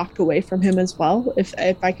knocked away from him as well. If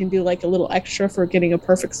I can do a little extra for getting a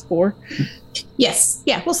perfect score. Yes,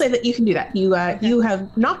 yeah, we'll say that you can do that. You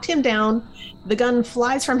have knocked him down. The gun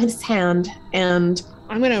flies from his hand and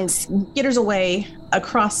I'm gonna skitters away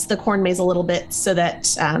across the corn maze a little bit so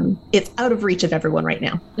that it's out of reach of everyone right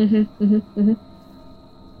now. I'm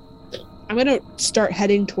gonna start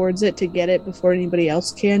heading towards it to get it before anybody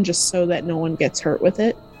else can, just so that no one gets hurt with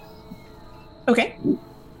it. Okay.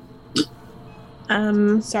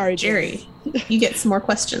 Sorry, Jerry, you get some more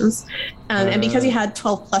questions. And because you had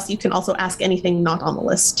 12 plus, you can also ask anything not on the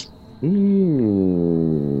list.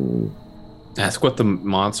 Ooh. Ask what the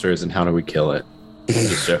monster is and how do we kill it. I'm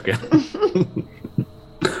just joking.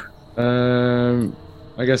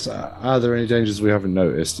 I guess are there any dangers we haven't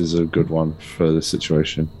noticed is a good one for this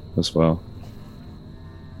situation as well.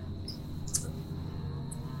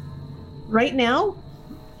 Right now,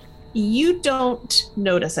 you don't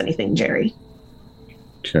notice anything, Jerry.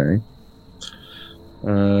 Okay.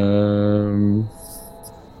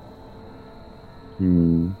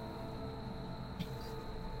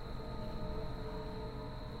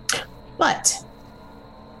 But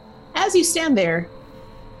as you stand there,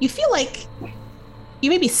 you feel like you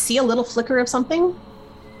maybe see a little flicker of something,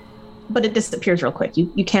 but it disappears real quick.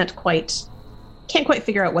 You can't quite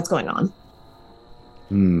figure out what's going on.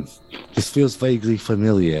 This feels vaguely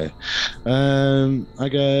familiar. I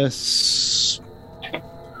guess.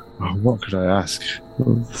 Oh, what could I ask?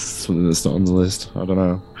 Something that's not on the list. I don't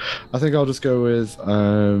know. I think I'll just go with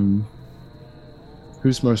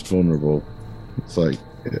who's most vulnerable. It's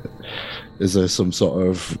is there some sort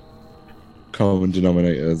of common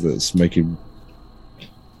denominator that's making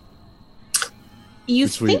You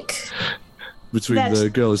between think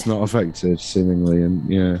the girl is not affected, seemingly, and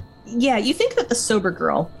yeah. Yeah, you think that the sober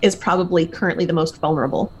girl is probably currently the most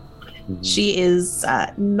vulnerable. Mhm. She is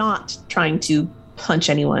not trying to punch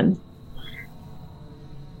anyone.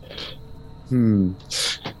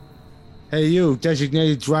 Hey, you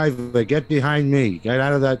designated driver, get behind me. Get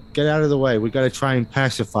out of the way. We got to try and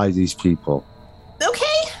pacify these people.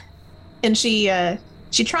 Okay. And she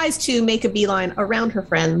tries to make a beeline around her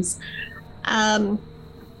friends.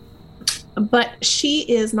 But she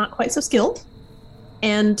is not quite so skilled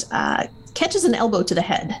and catches an elbow to the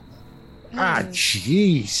head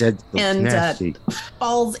jeez, that looks And, nasty.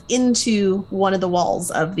 falls into one of the walls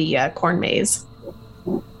of the corn maze.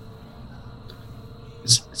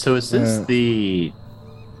 So is this the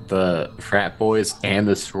frat boys and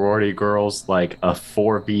the sorority girls like a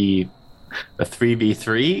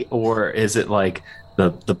 3v3, or is it like the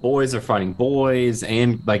boys are fighting boys,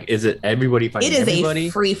 and like is it everybody fighting It is everybody?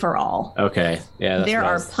 a free for all. Okay, yeah. That's There what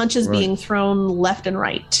I are was- punches right. being thrown left and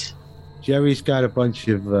right. Jerry's got a bunch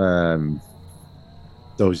of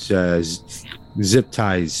those zip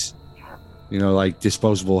ties, like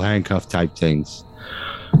disposable handcuff type things.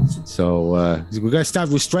 So we got to start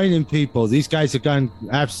restraining people. These guys have gone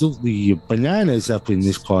absolutely bananas up in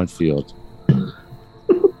this cornfield.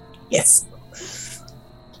 Yes.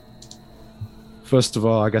 First of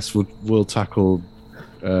all, I guess we'll tackle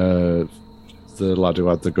the lad who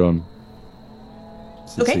had the gun.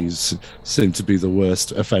 Since Okay. he's seemed to be the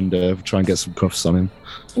worst offender. Try and get some cuffs on him.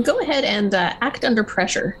 Go ahead and act under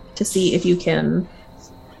pressure to see if you can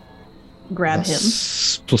grab him.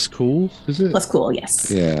 That's plus cool, is it? Plus cool,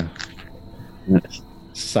 yes. Yeah.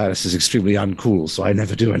 Silas is extremely uncool, so I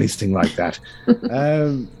never do anything like that.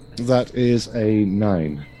 That is a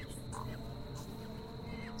 9.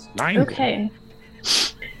 9. Okay.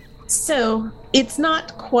 So it's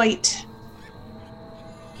not quite.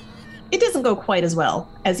 It doesn't go quite as well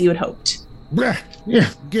as you had hoped. Yeah,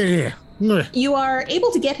 get here. Bleh. You are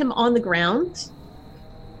able to get him on the ground.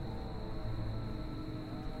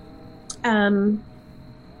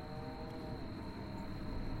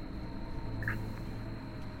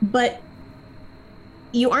 But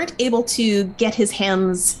you aren't able to get his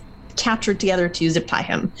hands captured together to zip tie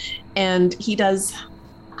him. And he does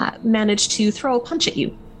manage to throw a punch at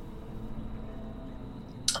you.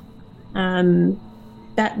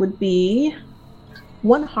 That would be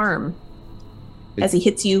 1 harm as he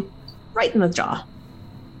hits you right in the jaw.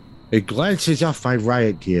 It glances off my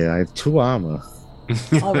riot gear. I have 2 armor.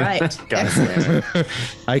 All right. God Excellent. damn it.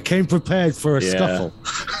 I came prepared for a Yeah. scuffle.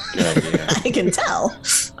 Good idea. I can tell.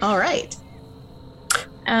 All right.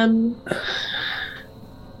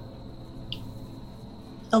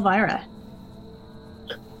 Elvira,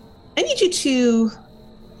 I need you to.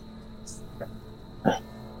 I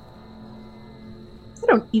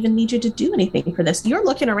don't even need you to do anything for this. You're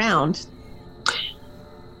looking around,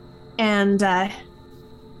 and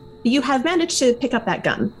you have managed to pick up that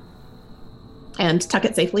gun and tuck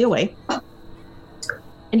it safely away.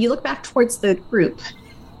 And you look back towards the group,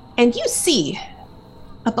 and you see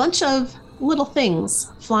a bunch of little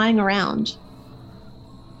things flying around.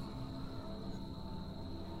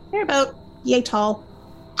 They're about yay tall,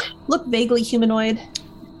 look vaguely humanoid.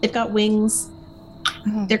 They've got wings.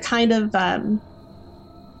 They're kind of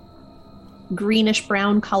greenish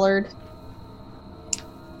brown colored.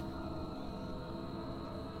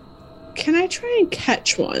 Can I try and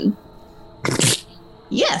catch one?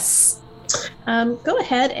 Yes. Go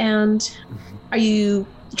ahead and are you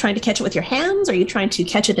trying to catch it with your hands? Are you trying to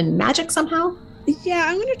catch it in magic somehow? Yeah,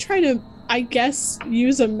 I'm gonna try to, I guess,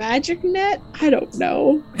 use a magic net. I don't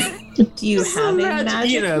know. Do you have a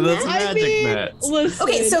magic those net? magic nets. Listen.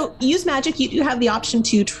 Okay, so use magic. You do have the option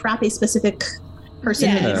to trap a specific person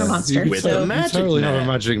Yes. or monster. With So a magic totally have net. a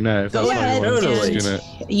magic net. If go that's how ahead you want to Totally. skin it.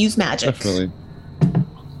 and use magic. Definitely.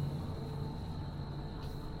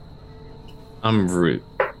 I'm rude.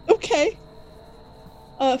 Okay.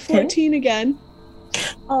 14 again.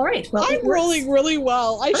 All right. Well, I'm it works. rolling really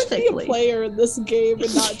well. I should be perfectly. a player in this game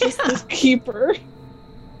and not just Yeah. the keeper.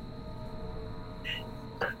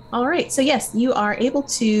 All right. So yes, you are able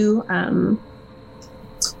to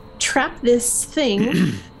trap this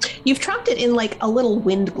thing. You've trapped it in like a little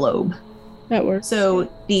wind globe. That works. So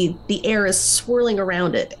the air is swirling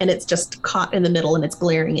around it, and it's just caught in the middle, and it's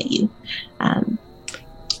glaring at you. And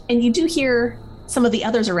you do hear some of the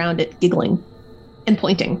others around it giggling and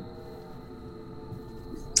pointing.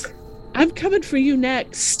 I'm coming for you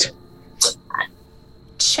next.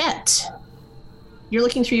 Chet, you're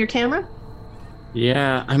looking through your camera?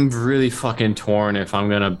 Yeah, I'm really fucking torn if I'm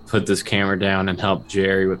gonna put this camera down and help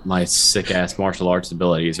Jerry with my sick ass martial arts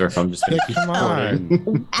abilities, or if I'm just gonna keep Come recording.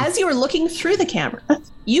 on. As you are looking through the camera,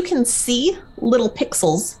 you can see little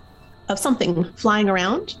pixels of something flying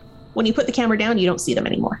around. When you put the camera down, you don't see them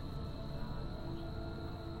anymore.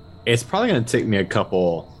 It's probably gonna take me a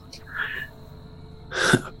couple.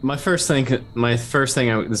 My first thing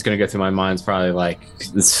that's gonna go through my mind is probably like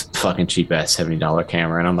this fucking cheap ass $70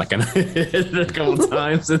 camera, and I'm not gonna hit it a couple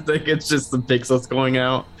times and think it's just the pixels going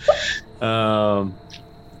out.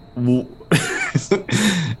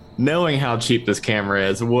 Knowing how cheap this camera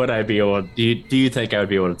is, would I be able? Do you think I would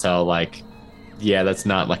be able to tell? Like, yeah, that's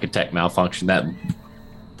not like a tech malfunction. That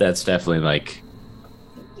that's definitely like.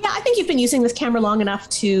 Yeah, I think you've been using this camera long enough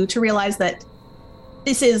to realize that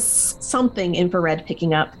this is something infrared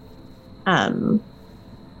picking up.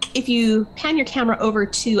 If you pan your camera over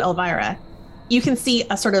to Elvira, you can see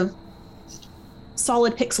a sort of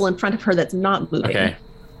solid pixel in front of her that's not moving. Okay,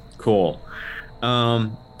 cool.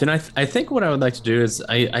 Then I think what I would like to do is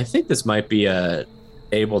I think this might be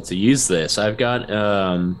able to use this. I've got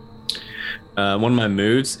one of my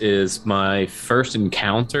moves is my first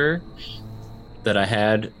encounter that I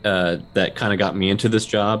had that kind of got me into this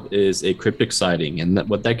job is a cryptic sighting, and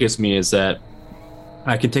what that gives me is that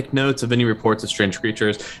I can take notes of any reports of strange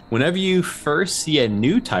creatures. Whenever you first see a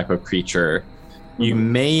new type of creature, you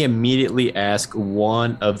may immediately ask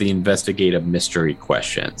one of the investigative mystery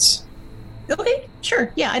questions. Okay,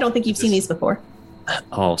 sure. Yeah, I don't think you've seen these before.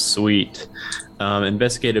 Oh, sweet.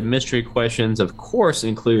 Investigative mystery questions, of course,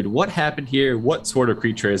 include what happened here, what sort of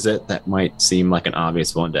creature is it? That might seem like an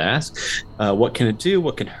obvious one to ask. What can it do?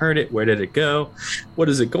 What can hurt it? Where did it go? What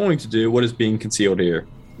is it going to do? What is being concealed here?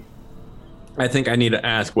 I think I need to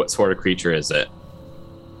ask what sort of creature is it?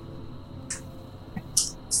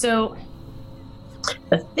 So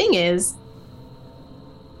the thing is,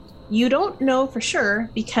 you don't know for sure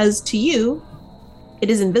because to you, it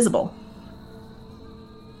is invisible.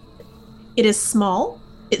 It is small.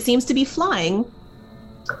 It seems to be flying.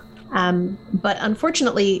 But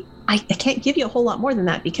unfortunately, I can't give you a whole lot more than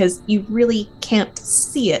that because you really can't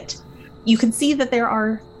see it. You can see that there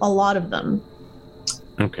are a lot of them.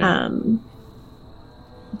 Okay.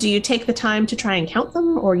 Do you take the time to try and count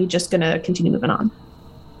them, or are you just going to continue moving on?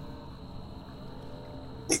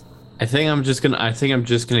 I think I'm just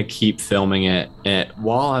gonna keep filming it. And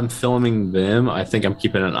while I'm filming them, I think I'm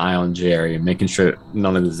keeping an eye on Jerry and making sure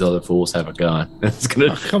none of these other fools have a gun. It's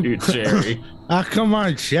gonna shoot Jerry. Come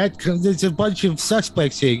on, Chet. There's a bunch of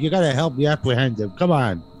suspects here. You gotta help me apprehend them. Come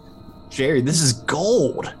on. Jerry, this is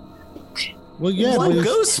gold. Well, yeah, what but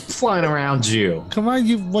ghosts flying around you? come on,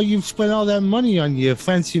 you've spent all that money on your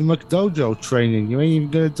fancy McDojo training. You ain't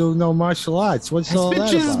even gonna do no martial arts. What's all I spent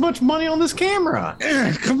that just as about? much money on this camera.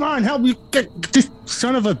 Come on, help me. This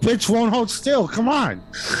son of a bitch won't hold still. Come on.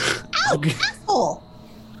 Ow, asshole!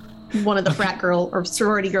 One of the frat girl or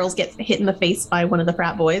sorority girls gets hit in the face by one of the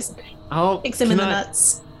frat boys. Oh, Kicks him in the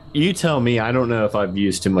nuts. You tell me. I don't know if I've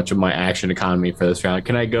used too much of my action economy for this round.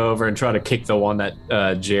 Can I go over and try to kick the one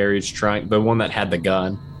that Jerry's trying, the one that had the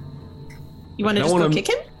gun? You want to just go kick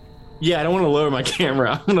him? Yeah, I don't want to lower my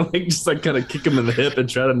camera. I'm gonna just kind of kick him in the hip and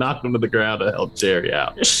try to knock him to the ground to help Jerry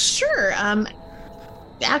out. Sure.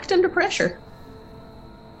 Act under pressure.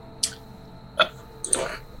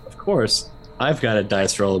 Of course, I've got a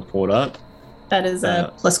dice roll pulled up. That is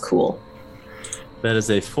plus cool. That is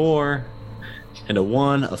a 4 and a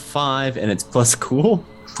 1, a 5, and it's plus cool.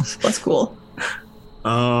 Plus cool.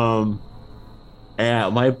 Yeah,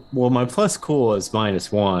 my plus cool is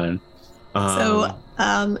 -1.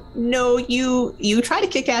 No, you try to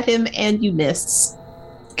kick at him and you miss.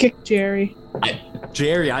 Kick Jerry.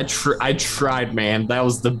 Jerry, I tried, man. That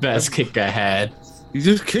was the best kick I had. You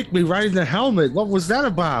just kicked me right in the helmet. What was that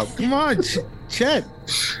about? Come on, Chet.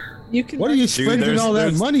 You can. What are you spending all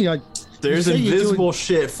that money on? There's You say you're invisible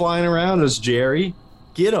shit flying around us, Jerry.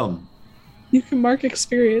 Get them. You can mark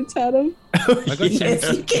experience, Adam. I got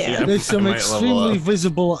Yes, you can. There's some extremely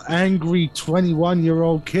visible, angry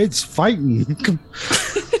 21-year-old kids fighting.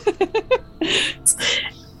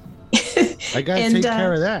 I gotta take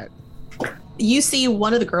care of that. You see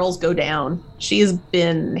one of the girls go down. She has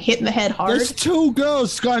been hit in the head hard. There's 2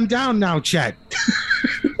 girls gone down now, Chet.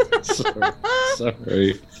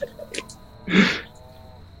 Sorry.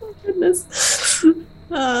 Oh, goodness.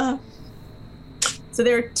 So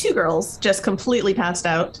there are 2 girls just completely passed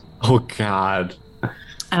out. Oh, God.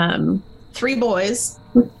 3 boys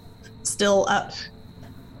still up,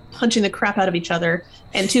 punching the crap out of each other,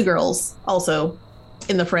 and 2 girls also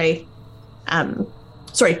in the fray.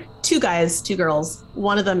 Sorry, 2 guys, 2 girls.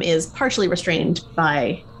 One of them is partially restrained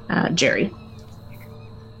by Jerry.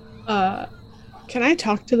 Can I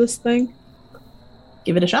talk to this thing?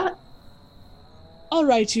 Give it a shot. All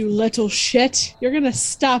right, you little shit. You're gonna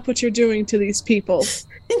stop what you're doing to these people.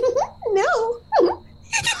 No.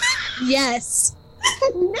 Yes.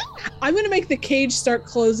 No. I'm gonna make the cage start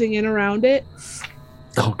closing in around it.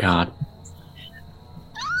 Oh, God.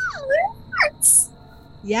 It hurts.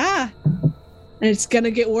 Yeah. And it's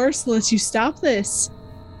gonna get worse unless you stop this.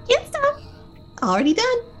 Can't stop. Already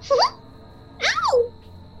done. Ow.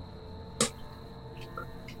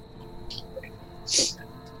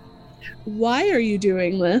 Why are you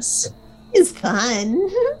doing this? It's fun.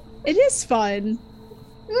 It is fun.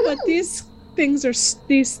 But these things are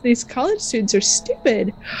these college students are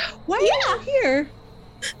stupid. Why are you here?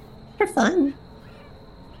 For fun.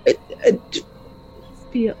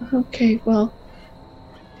 Okay, well,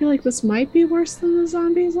 I feel like this might be worse than the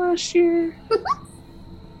zombies last year.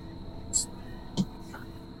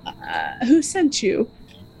 Who sent you?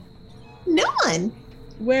 No one.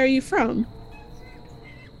 Where are you from?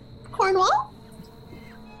 Cornwall?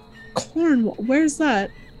 Cornwall. Where's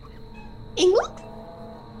that? England?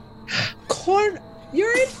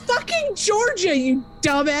 You're in fucking Georgia, you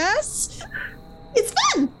dumbass! It's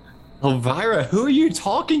fun. Elvira, who are you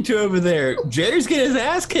talking to over there? Jerry's getting his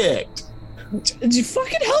ass kicked. Did you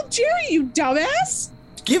fucking help Jerry, you dumbass?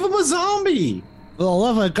 Give him a zombie. For the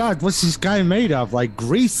love of God, what's this guy made of? Like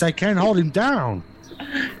grease? I can't hold him down.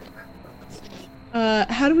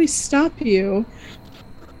 How do we stop you?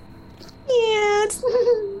 Yeah.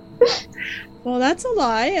 Well, that's a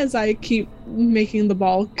lie, as I keep making the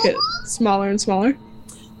ball get smaller and smaller.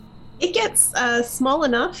 It gets small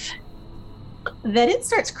enough that it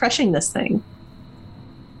starts crushing this thing.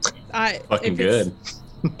 Fucking good.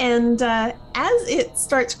 And as it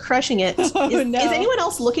starts crushing it, is anyone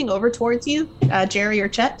else looking over towards you, Jerry or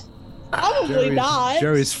Chet? Probably not.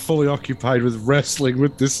 Jerry's fully occupied with wrestling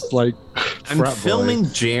with this, like, I'm frat boy.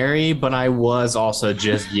 filming Jerry, but I was also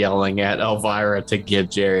just yelling at Elvira to give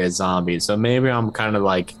Jerry a zombie. So maybe I'm kind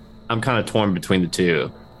of torn between the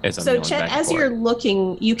two. So Chet, as you're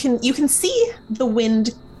looking, you can see the wind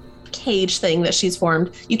cage thing that she's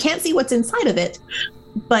formed. You can't see what's inside of it,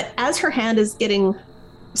 but as her hand is getting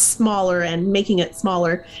smaller and making it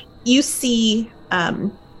smaller, you see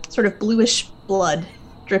sort of bluish blood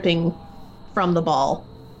dripping from the ball.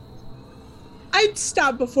 I'd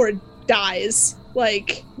stop before it dies.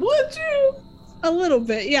 Like, would you? A little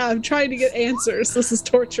bit. Yeah, I'm trying to get answers. This is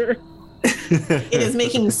torture. It is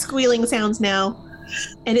making squealing sounds now,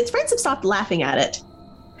 and its friends have stopped laughing at it.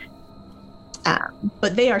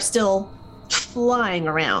 But they are still flying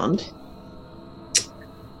around.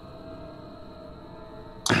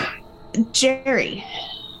 Jerry.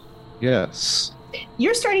 Yes.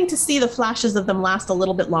 You're starting to see the flashes of them last a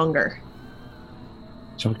little bit longer.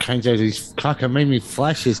 Some kinds of these cockamamie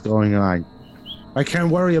flashes going on. I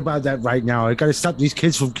can't worry about that right now. I gotta stop these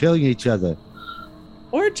kids from killing each other.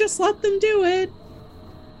 Or just let them do it.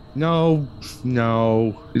 No.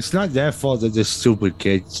 It's not their fault that they're stupid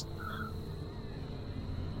kids.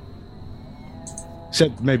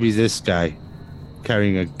 Except maybe this guy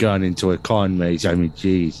carrying a gun into a corn maze. I mean,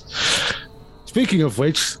 jeez. Speaking of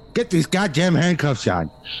which, get these goddamn handcuffs on.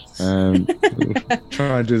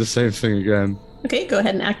 Try and do the same thing again. Okay, go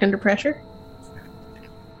ahead and act under pressure.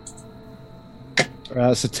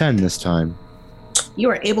 It's a 10 this time. You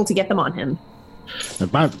are able to get them on him.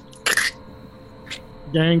 About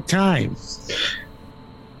dang time.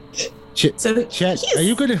 So Chet, are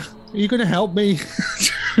you gonna help me?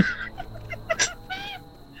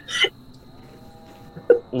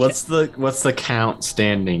 What's the count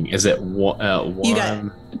standing? Is it one? You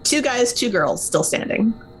got 2 guys, 2 girls still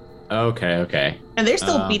standing. Okay. And they're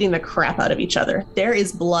still beating the crap out of each other. There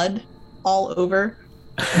is blood all over.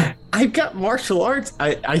 I've got martial arts.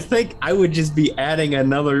 I think I would just be adding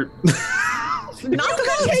another. Knock them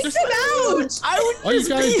out! Take them out! I would just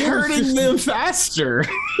be hurting them faster.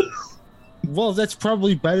 Well, that's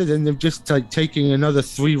probably better than them just like taking another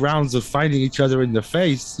 3 rounds of fighting each other in the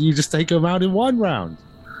face. You just take them out in 1 round.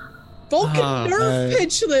 Vulcan nerve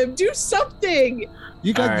pitch them. Do something.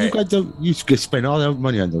 You could spend all that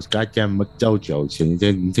money on those goddamn McDojos, and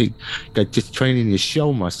then you got just training your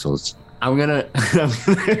show muscles. I'm gonna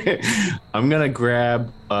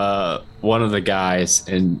grab one of the guys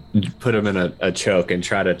and put him in a choke and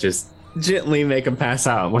try to just gently make him pass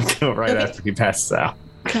out. I'm gonna go right after he passes out.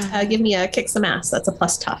 Give me a kick some ass. That's a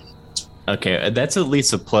plus tough. Okay, that's at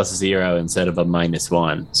least a +0 instead of a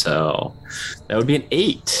 -1. So that would be an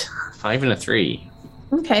 8, 5 and a 3.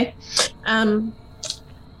 Okay.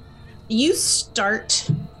 You start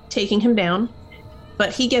taking him down,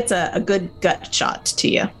 but he gets a good gut shot to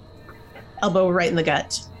you. Elbow right in the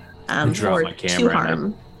gut. Drop my camera. 2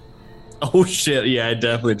 harm. Oh shit! Yeah, I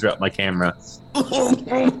definitely dropped my camera. But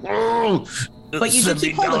you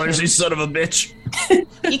keep hold of him. You son of a bitch.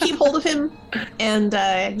 You keep hold of him, and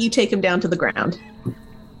you take him down to the ground.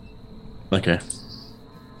 Okay.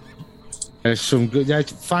 That's some good.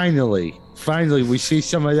 That's finally we see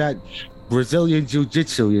some of that Brazilian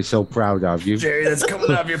jiu-jitsu you're so proud of. You, Jerry, that's coming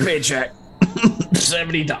out of your paycheck.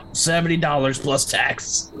 $70 plus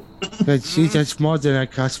tax. That's more than I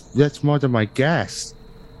cost. That's more than my gas.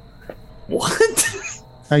 What?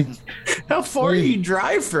 How far do you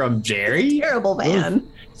drive from, Jerry? Terrible van.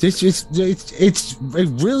 It's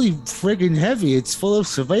really friggin' heavy. It's full of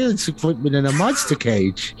surveillance equipment and a monster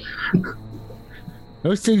cage.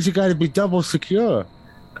 Those things have got to be double secure.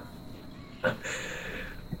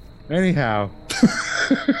 Anyhow,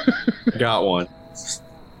 Got one.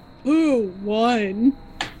 Ooh, one.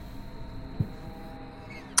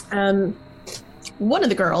 One of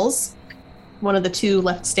the girls, one of the two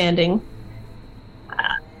left standing,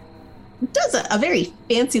 does a very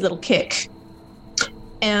fancy little kick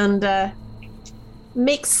and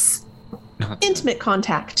makes intimate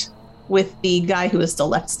contact with the guy who is still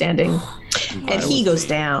left standing, and he goes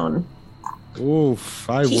down. oof,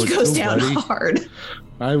 I He would goes too, down buddy. hard.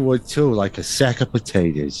 I would too, like a sack of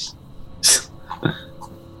potatoes.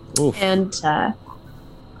 Oof. And a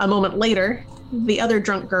moment later, the other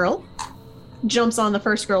drunk girl jumps on the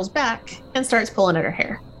first girl's back and starts pulling at her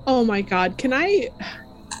hair. Oh my god, can I?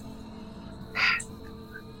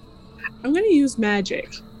 I'm gonna use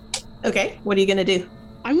magic. Okay, what are you gonna do?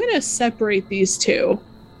 I'm gonna separate these two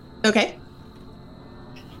Okay,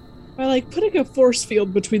 by like putting a force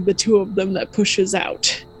field between the two of them that pushes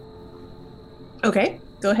out. okay,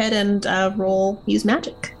 go ahead and use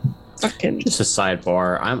magic. Fucking Just a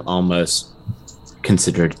sidebar. I'm almost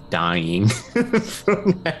considered dying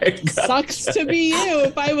from that. sucks to be you.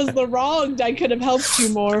 If I was the wronged, I could have helped you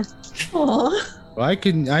more. Aw. Well, I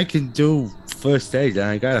can do first aid, and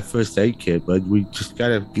I got a first aid kit, but we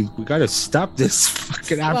gotta stop this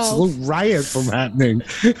fucking absolute riot from happening.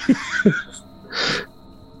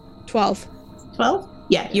 12. 12?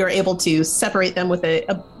 Yeah, you're able to separate them with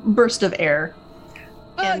a burst of air.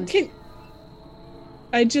 And- Can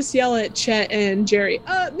I just yell at Chet and Jerry?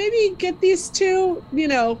 Maybe get these two,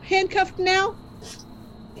 handcuffed now.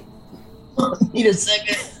 Need a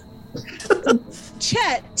second.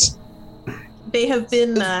 Chet. They have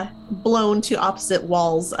been blown to opposite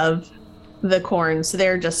walls of the corn, so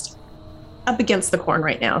they're just up against the corn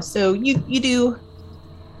right now. So you do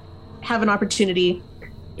have an opportunity,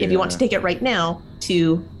 if you want to take it right now,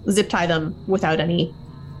 to zip tie them without any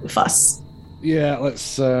fuss. Yeah, let's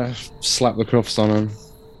slap the cuffs on him.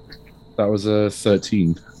 That was a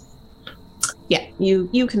 13. Yeah,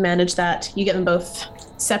 you can manage that. You get them both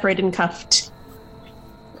separated and cuffed.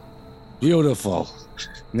 Beautiful.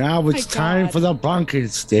 Now it's My time God. for the bonking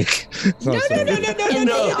stick. No. And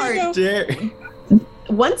they are Dare-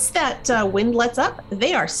 once that wind lets up,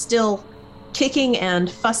 they are still kicking and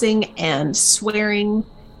fussing and swearing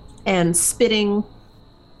and spitting.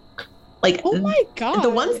 Like Oh my god. the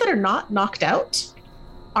ones that are not knocked out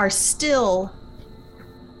are still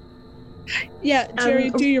Yeah, Jerry,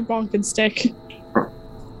 do your bonking stick.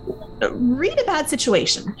 read a bad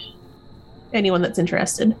situation. Anyone that's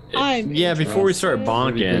interested. I'm Yeah, before we start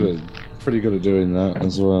bonking, Pretty good at doing that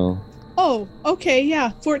as well. Oh, okay, yeah,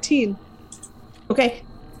 14. Okay,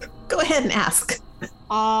 go ahead and ask.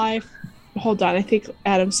 Hold on, I think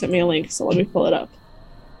Adam sent me a link, so let me pull it up.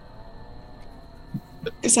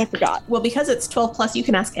 Because I forgot. Well, because it's 12 plus, you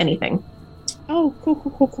can ask anything. Oh, cool.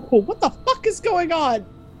 What the fuck is going on?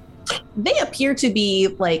 They appear to be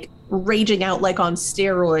like raging out like on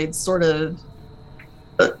steroids, sort of.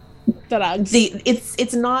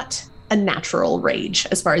 It's not a natural rage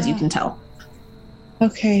as far as you can tell.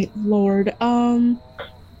 Okay, Lord.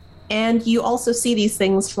 And you also see these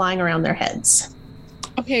things flying around their heads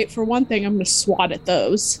Okay, for one thing, I'm gonna swat at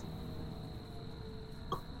those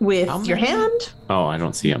with How your many? hand. oh, I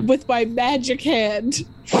don't see him. with my magic hand.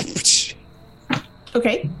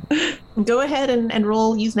 Okay, go ahead and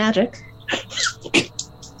roll use magic.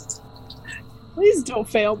 Please don't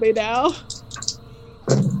fail me now.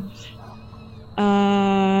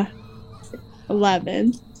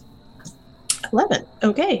 11. 11.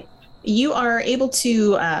 Okay. You are able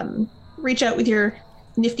to reach out with your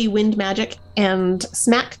nifty wind magic and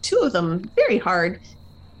smack two of them very hard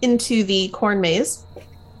into the corn maze.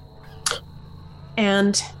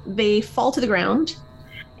 And they fall to the ground,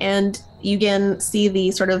 and you again see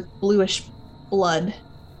the sort of bluish blood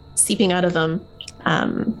seeping out of them.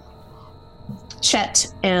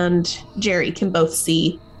 Chet and Jerry can both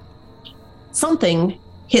see something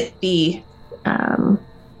hit the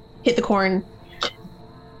corn,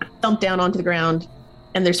 thump down onto the ground,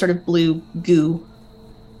 and there's sort of blue goo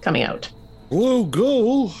coming out. Blue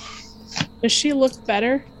ghoul. Does she look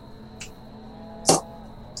better?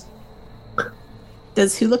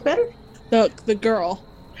 Does who look better? The girl.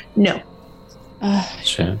 No.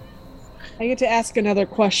 Shit. I get to ask another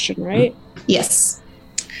question, right? Yes.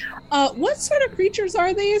 What sort of creatures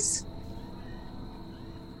are these?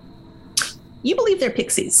 You believe they're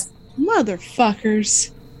pixies.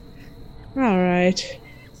 Motherfuckers. All right.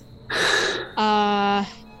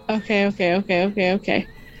 Okay.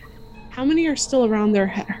 How many are still around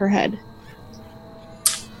her head?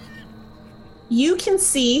 You can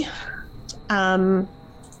see about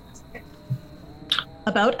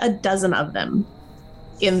a dozen of them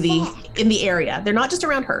in the area. They're not just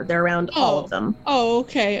around her, they're around all of them. Oh,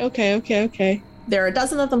 okay. There are a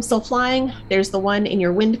dozen of them still flying. There's the one in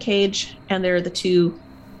your wind cage, and there are the two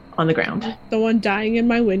on the ground. The one dying in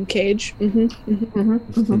my wind cage.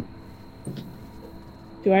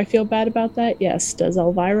 Do I feel bad about that? Yes. Does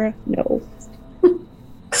Elvira? No.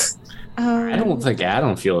 I don't think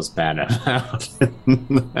Adam feels bad about it.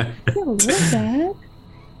 I feel bad.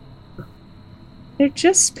 They're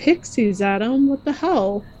just pixies, Adam. What the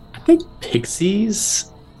hell? I think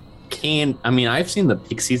pixies can. I mean, I've seen the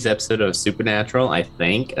Pixies episode of Supernatural, I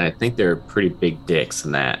think, and I think they're pretty big dicks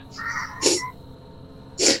in that.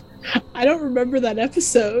 I don't remember that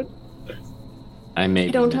episode. I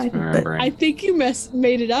may don't be either, misremembering. I think you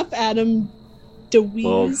made it up, Adam DeWeese.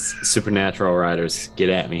 Well, Supernatural writers, get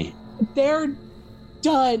at me. They're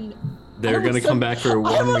done. They're almost going to come back for I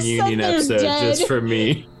one almost said reunion they're episode dead. just for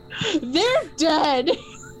me. They're dead.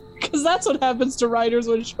 Because that's what happens to writers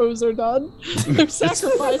when shows are done. They're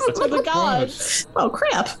sacrificed to the gods. Oh,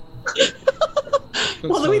 crap.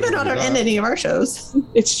 Well, then we better not end any of our shows.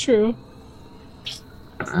 It's true.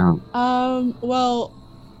 Oh. Well,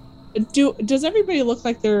 does everybody look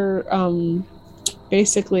like they're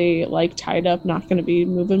basically like tied up, not going to be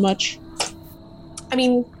moving much? I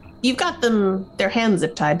mean, you've got their hands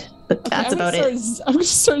zip tied, but that's about it. I'm going to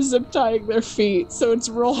start zip tying their feet, so it's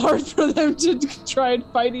real hard for them to try and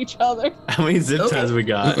fight each other. How many zip ties we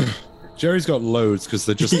got? Jerry's got loads because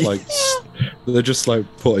they're just like they're just like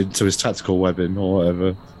put into his tactical webbing or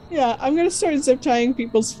whatever. Yeah, I'm going to start zip tying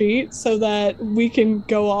people's feet so that we can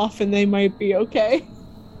go off and they might be okay.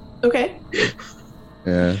 Okay.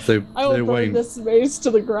 Yeah, I will they burn weigh this mace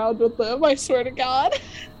to the ground with them, I swear to God.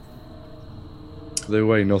 they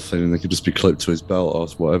weigh nothing and they could just be clipped to his belt or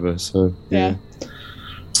whatever. So Yeah.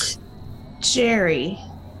 Jerry,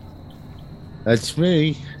 That's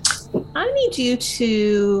me. I need you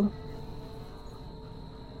to.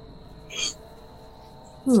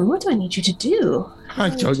 What do I need you to do? I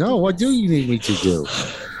don't know. What do you need me to do?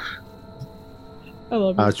 I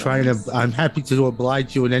love you. I'm happy to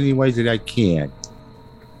oblige you in any way that I can.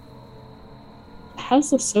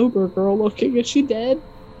 How's the sober girl looking? Is she dead?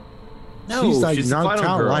 No, she's like the knocked final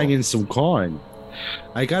out girl. lying in some corn.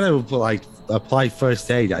 I gotta like apply first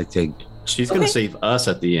aid, I think. She's going to Okay. save us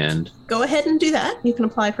at the end. Go ahead and do that. You can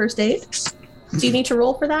apply first aid. Do you need to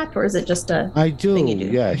roll for that, or is it just a I do, thing you do?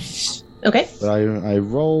 yes. Okay? But I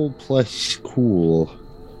roll plus cool.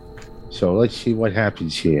 So let's see what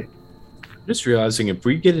happens here. Just realizing if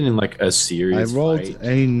we get in like a I serious rolled fight,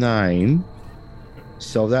 a 9.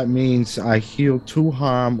 So that means I heal 2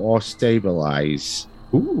 harm or stabilize.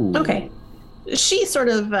 ooh, Okay. She sort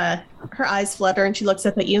of, her eyes flutter and she looks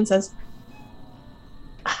up at you and says,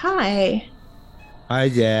 "Hi." Hi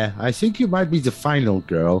there. I think you might be the final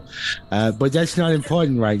girl, but that's not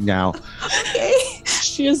important right now. Okay.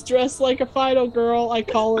 She is dressed like a final girl. I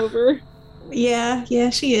call over. Yeah,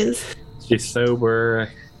 she is. she's sober,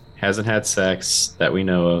 hasn't had sex that we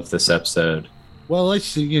know of this episode. Well, let's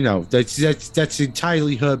see, that's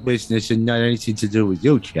entirely her business and not anything to do with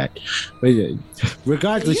you, Chet. But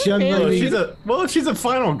regardless, young okay? lady, She's a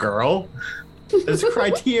final girl. There's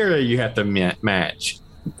criteria you have to match. match.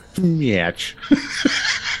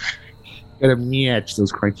 Gotta match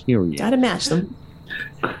those criteria. Gotta match them.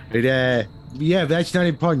 But, yeah, that's not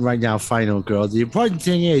important right now, final girl. The important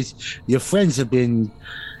thing is your friends have been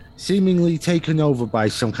seemingly taken over by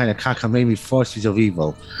some kind of cockamamie forces of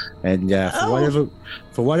evil, and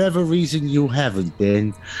for whatever reason you haven't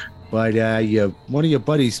been, but one of your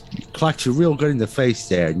buddies clocked you real good in the face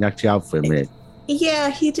there, and knocked you out for a minute. Yeah,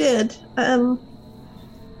 he did.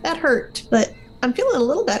 That hurt, but I'm feeling a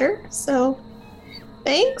little better, so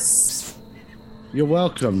thanks. You're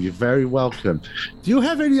welcome. You're very welcome. Do you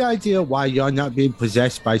have any idea why you're not being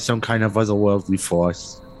possessed by some kind of otherworldly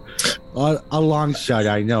force? A long shot,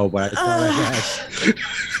 I know, but I thought I'd ask.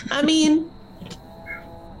 I mean,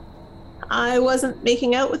 I wasn't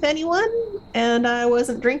making out with anyone, and I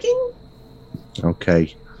wasn't drinking.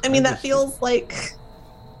 Okay. I mean, that feels like...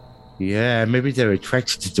 Yeah, maybe they're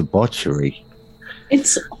attracted to debauchery.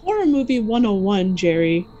 It's horror movie 101,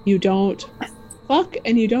 Jerry. You don't fuck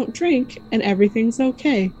and you don't drink, and everything's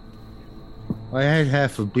okay. I had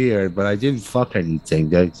half a beer, but I didn't fuck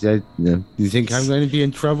anything. You think I'm going to be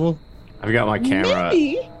in trouble? I've got my camera.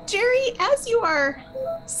 Maybe. Jerry, as you are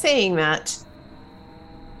saying that,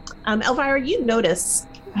 Elvira, you notice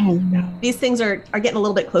Oh no. these things are getting a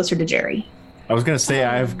little bit closer to Jerry. I was gonna say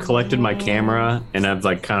I've collected my camera and I've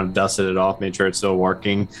like kind of dusted it off, made sure it's still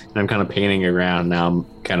working, and I'm kind of painting it around. Now I'm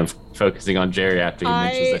kind of focusing on Jerry after he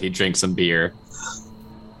mentions that he drinks some beer.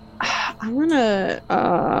 I'm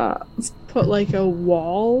gonna put like a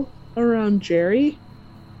wall around Jerry.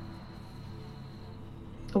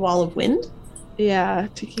 A wall of wind? Yeah,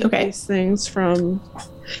 to keep these things from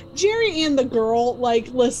Jerry and the girl. Like,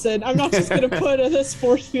 listen, I'm not just gonna put this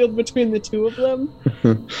force field between the two of them.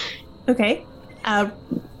 Okay.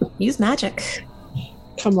 Use magic.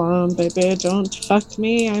 Come on, baby, don't fuck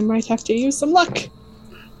me. I might have to use some luck.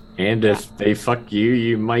 And if they fuck you,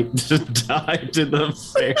 you might die to the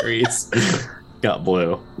fairies. Got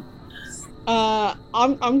blue.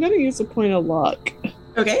 I'm gonna use a point of luck.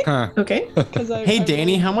 Okay. Huh. Okay. Hey,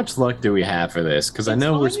 Danny, how much luck do we have for this? Because I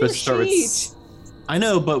know we're supposed to start with. I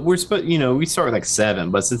know, but we're supposed, we start with like 7.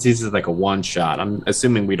 But since this is like a one shot, I'm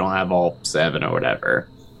assuming we don't have all 7 or whatever.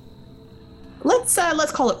 Let's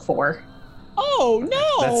call it 4. Oh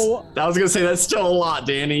no! I was gonna say that's still a lot,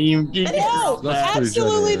 Danny. No,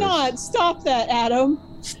 absolutely not. Stop that, Adam.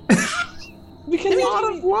 Because a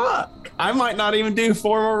lot of luck. I might not even do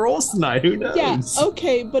 4 more rolls tonight. Who knows? Yeah.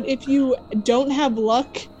 Okay, but if you don't have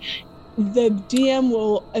luck, the DM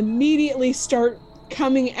will immediately start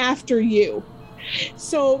coming after you.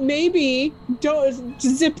 So maybe don't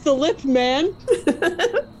zip the lip, man.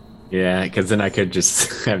 Yeah, because then I could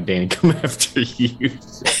just have Danny come after you.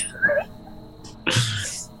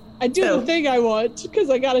 I do the thing I want because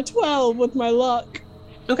I got a 12 with my luck.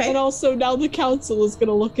 Okay. And also now the council is going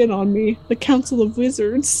to look in on me. The Council of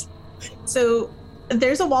Wizards. So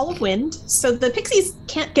there's a wall of wind, so the pixies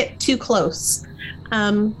can't get too close.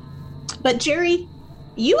 But Jerry,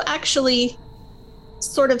 you actually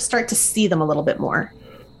sort of start to see them a little bit more.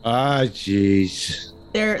 Ah, jeez.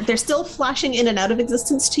 They're still flashing in and out of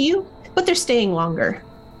existence to you, but they're staying longer.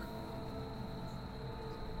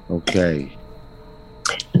 Okay.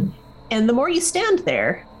 And the more you stand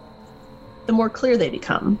there, the more clear they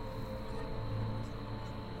become.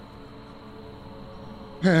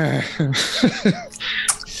 Sucks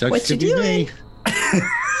What to you be doing?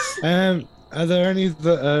 me. Are there any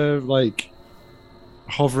that are like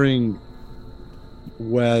hovering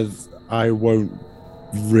where I won't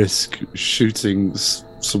risk shooting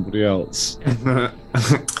somebody else?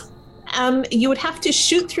 You would have to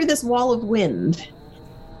shoot through this wall of wind,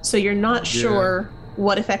 so you're not sure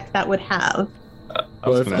what effect that would have.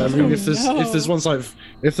 But if there's ones like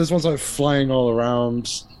flying all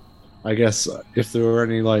around, I guess if there were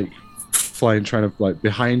any like flying trying to like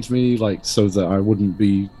behind me, like so that I wouldn't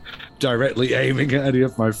be directly aiming at any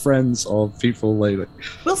of my friends or people later.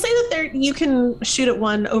 We'll say that you can shoot at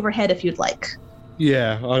one overhead if you'd like.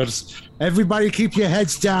 Yeah, everybody keep your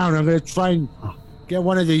heads down. I'm gonna try and get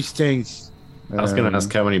one of these things. I was gonna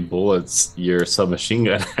ask how many bullets your submachine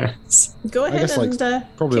gun has. Go ahead guess, and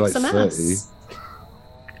probably kick like some 30. ass.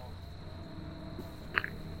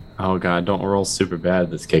 Oh god, don't roll super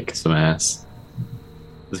bad. This kick some ass.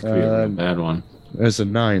 This could be a really bad one. There's a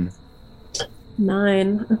 9.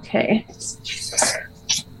 9. Okay.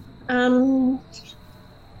 All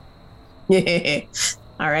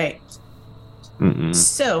right. Mm-mm.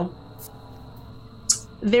 So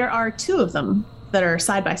there are 2 of them that are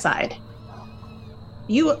side by side.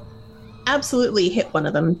 You absolutely hit one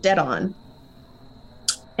of them dead on,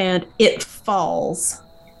 and it falls.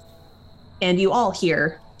 And you all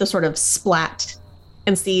hear the sort of splat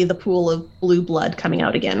and see the pool of blue blood coming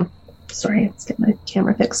out again. Sorry, let's get my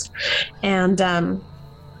camera fixed. And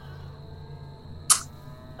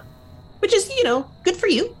which is, good for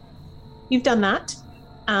you. You've done that.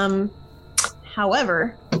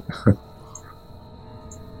 However,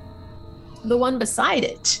 the one beside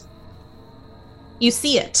it, you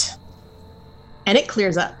see it, and it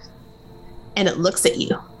clears up, and it looks at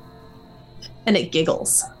you, and it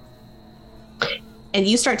giggles. And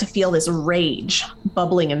you start to feel this rage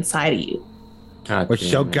bubbling inside of you. God What's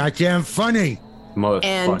so goddamn funny?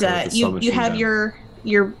 And you have your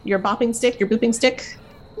bopping stick, your booping stick.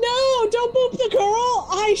 No, don't boop the girl.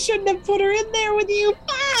 I shouldn't have put her in there with you.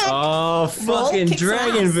 Fuck. Oh, fucking kick some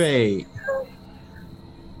dragon ass. bait.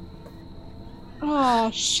 Oh,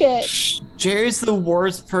 shit. Jerry's the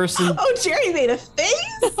worst person. Oh, Jerry made a face.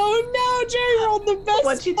 Oh, no. Jerry rolled the best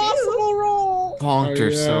What'd you do? possible roll. Bonked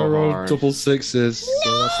her so I rolled hard. double 6s. So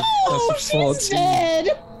No, that's a she's 14.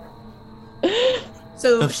 dead.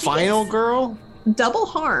 So The she final gets girl? double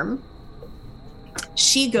harm.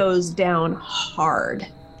 She goes down hard.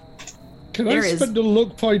 Can There I is- spend a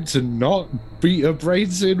luck point to not beat her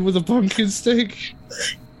brains in with a pumpkin stick?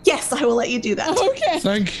 Yes, I will let you do that. Okay.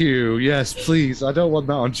 Thank you. Yes, please. I don't want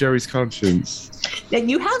that on Jerry's conscience. And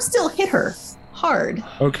you have still hit her. hard.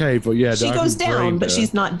 Okay, but yeah, She I goes haven't down, brained but her.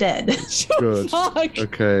 she's not dead. Good. Fuck.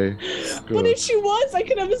 Okay. What Good. if she was? I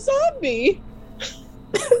could have a zombie.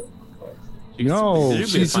 No, She'd be the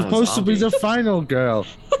she's final supposed to be zombie. the final girl.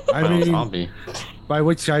 I Final mean, zombie. by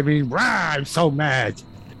which I mean, rah, I'm so mad.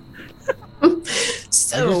 I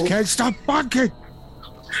So, just can't stop barking.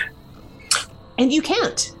 and you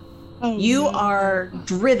can't. Oh, You no. are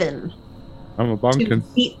driven I'm a to bonkin.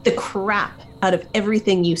 beat the crap out of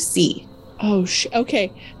everything you see. Oh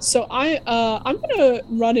okay. So I'm gonna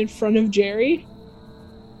run in front of Jerry.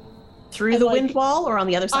 Through And, the like, wind wall or on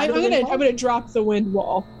the other side of the wind wall? I'm gonna drop the wind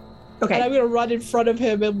wall. And Okay. I'm gonna run in front of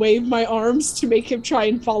him and wave my arms to make him try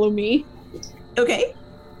and follow me. Okay.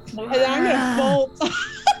 And then I'm gonna bolt.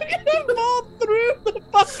 I'm gonna bolt through the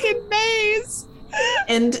fucking maze.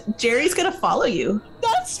 And Jerry's gonna follow you.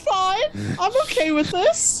 That's fine. I'm okay with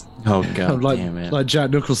this. Oh god like, damn it. like Jack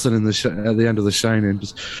Nicholson in at the end of The Shining,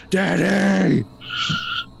 just Daddy,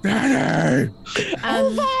 Daddy.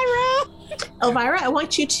 Elvira! Elvira, I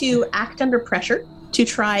want you to act under pressure to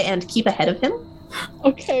try and keep ahead of him.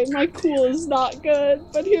 Okay, my cool is not good,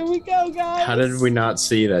 but here we go, guys. How did we not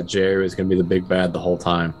see that Jerry was going to be the big bad the whole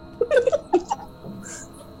time?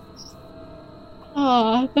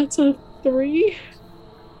 That's a 3.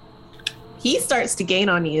 He starts to gain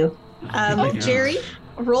on you. my Jerry,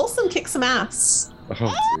 roll kick some ass.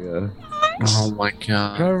 Oh dear. Oh my Can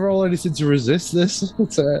I god. roll anything to resist this?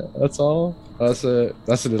 That's it. That's all. That's an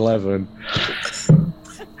 11.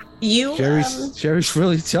 You Jerry's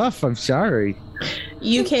really tough. I'm sorry.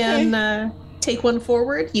 you can take one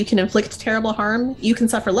forward. You can inflict terrible harm. You can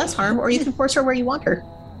suffer less harm, or you can force her where you want her.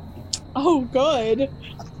 Oh, good.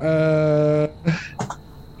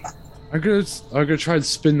 I'm gonna try and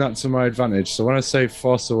spin that to my advantage. So when I say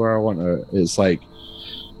force her where I want her, it's like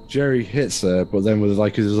Jerry hits her, but then with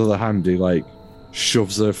like his other hand, he like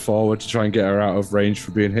shoves her forward to try and get her out of range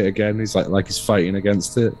for being hit again. He's like he's fighting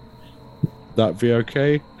against it. That be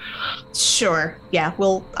okay? Sure. Yeah.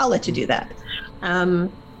 I'll let you do that.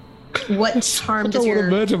 What harm I does don't want to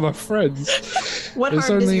your murder my friends. what It's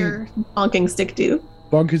harm does only- your bonking stick do?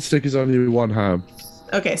 Bonking stick is only one harm.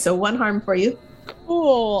 Okay, so one harm for you.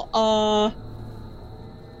 Cool.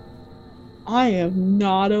 I am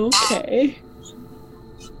not okay.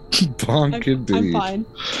 Bonk I'm indeed. fine.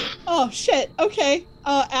 Oh shit. Okay.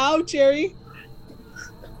 Ow, Jerry.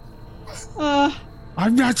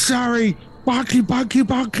 I'm not sorry. Bonky, bonky,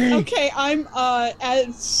 bonky. Okay,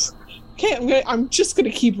 I'm just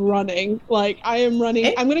gonna keep running. Like I am running.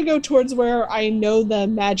 Okay. I'm gonna go towards where I know the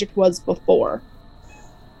magic was before.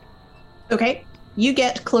 Okay. You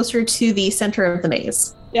get closer to the center of the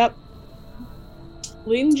maze. Yep.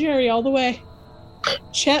 Leading Jerry all the way.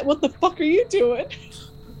 Chet, what the fuck are you doing?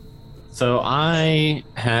 So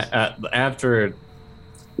after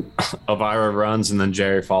Elvira runs and then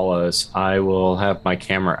Jerry follows, I will have my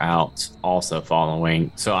camera out also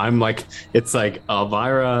following. So I'm like, it's like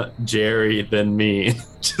Elvira, Jerry, then me.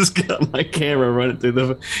 Just got my camera running through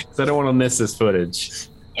because I don't want to miss this footage.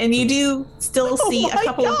 And you do still Oh see a my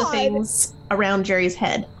couple of the God. things around Jerry's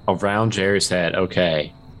head. Around Jerry's head,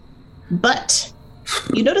 okay. But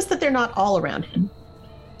you notice that they're not all around him.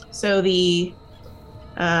 So the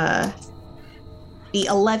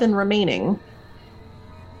 11 remaining,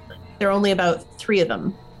 there are only about 3 of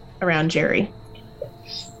them around Jerry.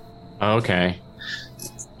 Okay.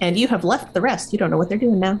 And you have left the rest. You don't know what they're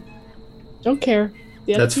doing now. Don't care.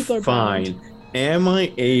 The other That's people are bound. fine. Am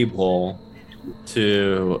I able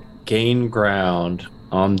to gain ground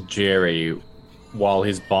on Jerry while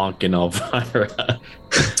he's bonking Elvira?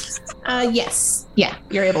 Yes. Yeah,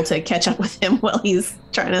 you're able to catch up with him while he's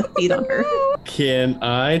trying to feed on her. Can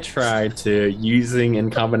I try to, using in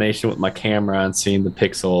combination with my camera and seeing the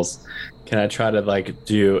pixels, can I try to like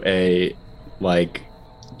do a like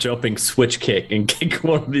jumping switch kick and kick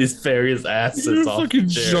one of these fairies' asses You're off fucking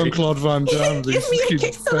Jerry? Jean-Claude Van Damme. Give me a Fucking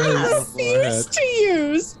kick some fairies ass. off my head. Refused to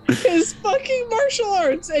use his fucking martial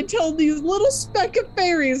arts until these little speck of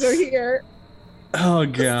fairies are here. Oh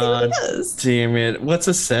Let's see what god. he does. Damn it. What's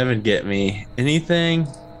a 7 get me? Anything?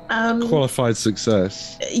 Qualified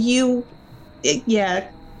success. Yeah,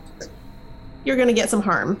 you're gonna get some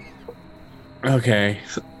harm. Okay.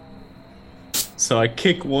 So I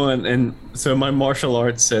kick one, and so my martial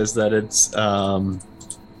arts says that it's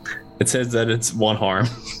one harm.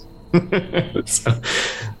 So,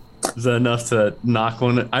 is that enough to knock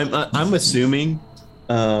one? I'm assuming.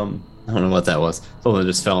 I don't know what that was. Someone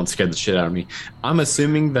just fell and scared the shit out of me. I'm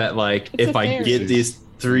assuming that like It's if a I fairy. get these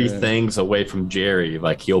 3 Yeah. things away from Jerry,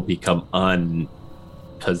 like he'll become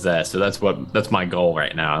unpossessed. So that's my goal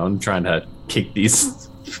right now. I'm trying to kick these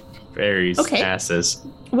fairies' Okay. asses.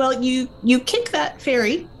 Well, you kick that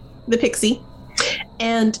fairy, the pixie,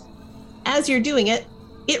 and as you're doing it,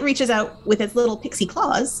 it reaches out with its little pixie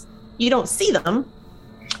claws. You don't see them,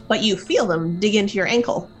 but you feel them dig into your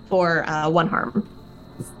ankle for 1 harm.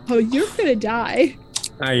 Oh, you're gonna die.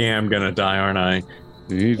 I am gonna die, aren't I?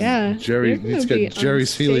 Yeah, Jerry you're needs to gonna get be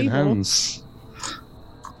Jerry's healing unstable. hands.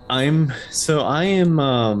 I am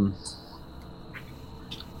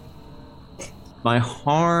my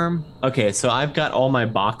harm. Okay, so I've got all my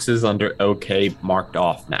boxes under okay marked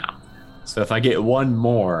off now. So if I get one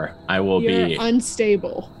more, I will You're be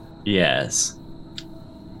unstable. yes.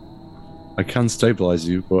 I can stabilize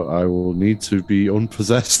you, but I will need to be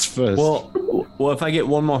unpossessed first. Well, if I get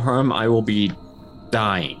one more harm, I will be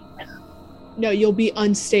dying. No, you'll be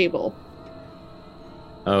unstable.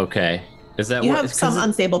 Okay. Is that You what? have it's 'cause some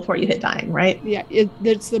unstable before you hit dying, right? Yeah,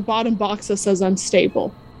 it's the bottom box that says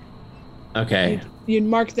unstable. okay. You'd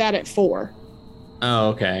mark that at 4. Oh,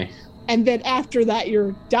 okay. And then after that,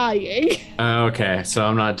 you're dying. Oh, okay. So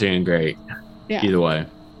I'm not doing great. Yeah. Either way.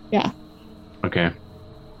 Yeah. Okay.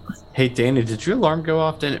 Hey, Danny, did your alarm go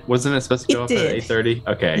off? Wasn't it supposed to go It off did. at 8:30?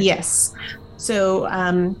 Okay. Yes.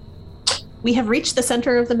 So we have reached the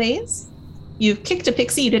center of the maze. You've kicked a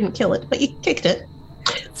pixie. You didn't kill it, but you kicked it.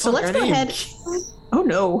 So let's go ahead. Oh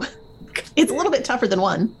no. It's a little bit tougher than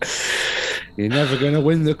 1. You're never going to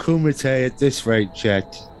win the Kumite at this rate,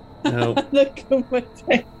 Chet. No. The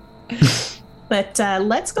Kumite. But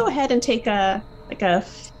let's go ahead and take a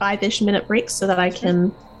 5-ish minute break so that I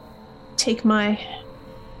can take my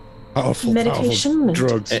Powerful medication and-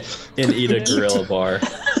 drugs. And eat a gorilla bar.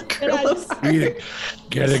 And I just-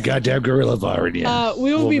 Get a goddamn gorilla bar in you.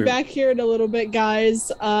 we will We'll be be- back here in a little bit,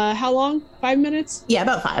 guys. How long? 5 minutes? Yeah,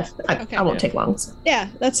 about 5. Okay. I won't take long. So. Yeah,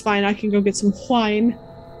 that's fine. I can go get some wine.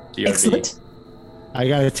 DRD. Excellent. I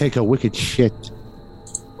got to take a wicked shit.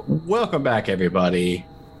 Welcome back, everybody.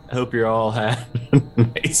 I hope you're all had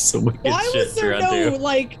nice wicked Why shit was there to no, undo.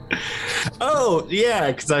 like, Oh,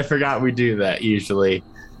 yeah, because I forgot we do that usually.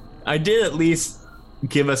 I did at least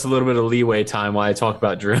give us a little bit of leeway time while I talk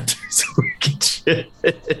about Durant's wicked shit.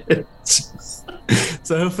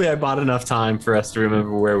 So hopefully I bought enough time for us to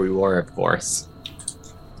remember where we were, of course.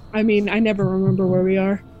 I mean, I never remember where we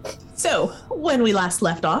are. So, when we last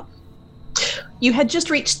left off, you had just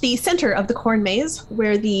reached the center of the corn maze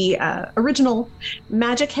where the original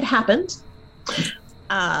magic had happened.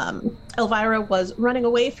 Elvira was running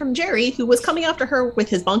away from Jerry, who was coming after her with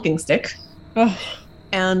his bonking stick. Oh,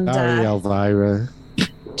 And Sorry, Elvira.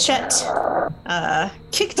 Chet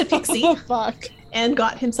kicked a pixie oh fuck. and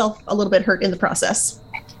got himself a little bit hurt in the process.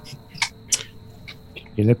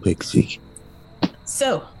 In a pixie.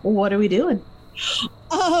 So, what are we doing?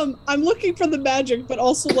 I'm looking for the magic, but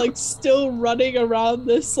also like still running around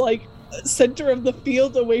this like center of the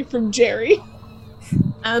field away from Jerry.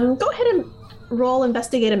 Go ahead and roll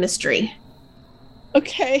investigate a mystery.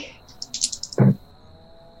 Okay.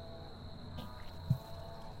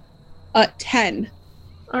 10.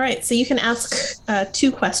 All right, so you can ask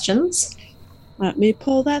 2 questions. Let me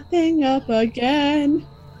pull that thing up again.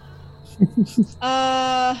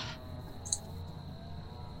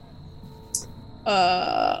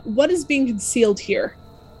 What is being concealed here?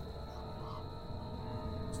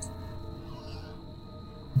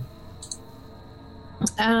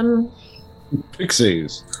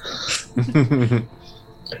 Pixies.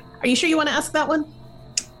 Are you sure you want to ask that one?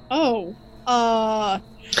 Oh,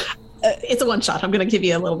 It's a one shot. I'm going to give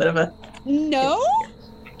you a little bit of a. no.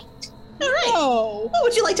 All right. No. What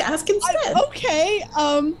would you like to ask instead? Okay.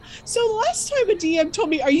 So last time a DM told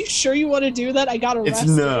me, "Are you sure you want to do that?" I got arrested.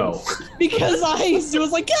 It's no. Because I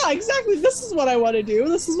was like, "Yeah, exactly. This is what I want to do.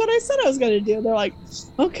 This is what I said I was going to do." They're like,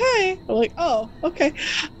 "Okay." I'm like, "Oh, okay."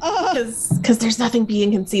 Because there's nothing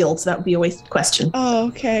being concealed, so that would be a wasted question. Oh,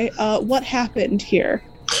 okay. What happened here?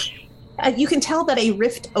 You can tell that a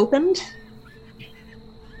rift opened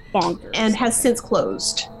Bonkers. and has since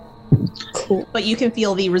closed, Cool. but you can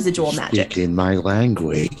feel the residual magic. Speak in my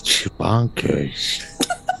language. Bonkers.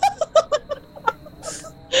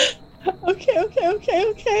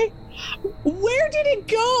 Okay. Where did it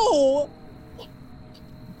go?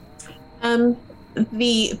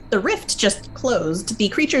 The rift just closed. The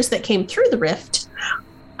creatures that came through the rift,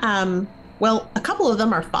 well, a couple of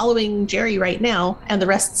them are following Jerry right now, and the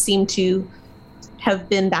rest seem to have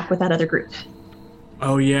been back with that other group.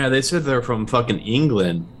 Oh, yeah, they said they're from fucking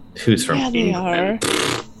England. Who's from Yeah, they England?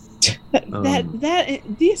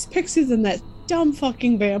 These pixies and that dumb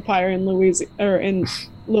fucking vampire in in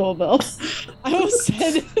Louisville. I almost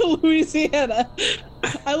said Louisiana.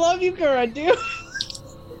 I love you, Karandu.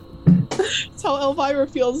 That's how Elvira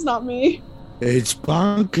feels, not me. It's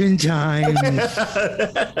bonking time.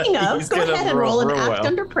 Speaking of, go ahead and roll an act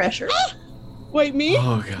under pressure. Wait, me?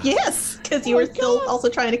 Oh god. Yes, because you Oh were my still God. also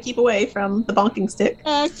trying to keep away from the bonking stick.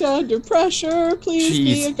 Act under pressure. Please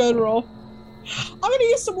be Jeez. a good roll. I'm gonna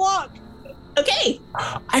use some luck. Okay.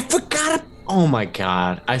 I forgot. Oh my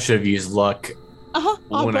god. I should have used luck. Uh-huh.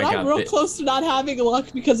 When But I I'm got real bit. close to not having luck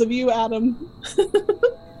because of you, Adam.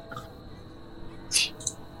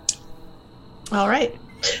 All right.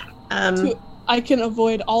 I can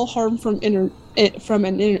avoid all harm from injury. From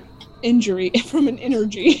an energy.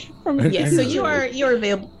 Yeah, so you are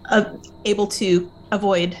able to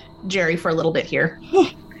avoid Jerry for a little bit here.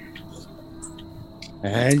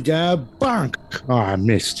 And bonk. Oh, I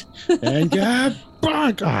missed. And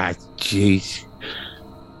bonk. Ah, jeez.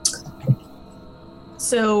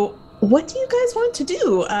 So what do you guys want to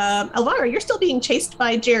do? Elvira, you're still being chased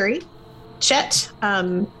by Jerry. Chet,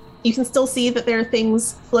 you can still see that there are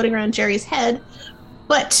things floating around Jerry's head,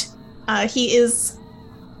 but he is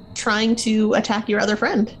trying to attack your other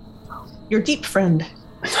friend, your deep friend.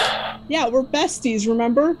 Yeah, we're besties,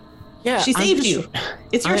 remember? Yeah. She saved you.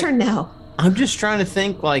 It's your turn now. I'm just trying to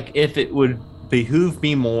think like if it would behoove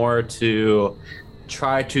me more to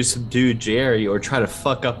try to subdue Jerry or try to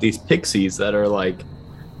fuck up these pixies that are like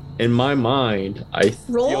in my mind. I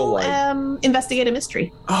feel Roll like investigate a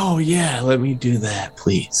mystery. oh yeah, let me do that,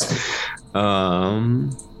 please.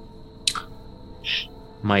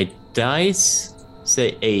 My dice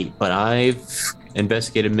say 8, but I've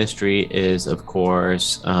investigated mystery is of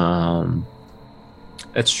course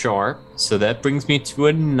that's sharp, so that brings me to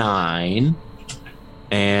a 9,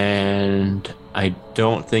 and I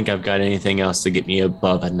don't think I've got anything else to get me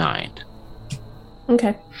above a 9.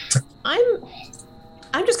 Okay.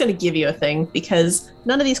 I'm just going to give you a thing because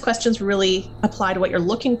none of these questions really apply to what you're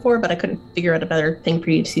looking for, but I couldn't figure out a better thing for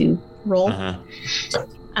you to roll.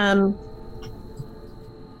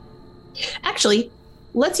 Actually,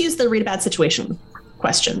 let's use the read a bad situation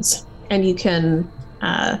questions, and you can.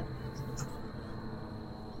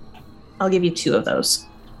 I'll give you 2 of those.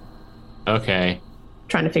 Okay.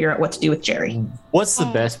 Trying to figure out what to do with Jerry. What's the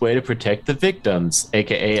Oh. best way to protect the victims,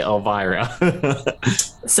 aka Elvira?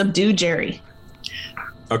 Subdue Jerry.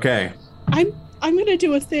 Okay. I'm gonna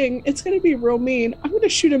do a thing. It's gonna be real mean. I'm gonna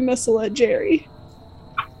shoot a missile at Jerry.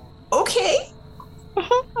 Okay.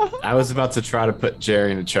 I was about to try to put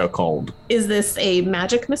Jerry in a chokehold. Is this a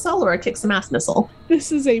magic missile or a kick some ass missile?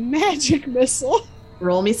 This is a magic missile.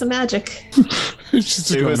 Roll me some magic. It's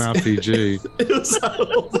just It got was- an RPG. It was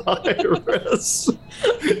Elvira's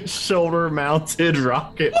shoulder-mounted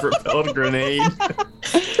rocket-propelled grenade.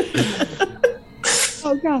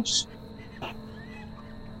 Oh gosh. I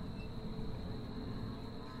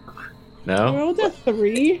No? rolled a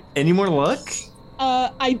 3. Any more luck?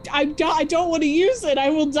 I don't want to use it. I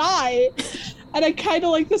will die. And I kind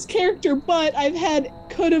of like this character, but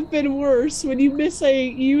could have been worse. When you miss a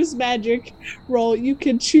use magic roll, you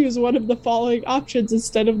can choose one of the following options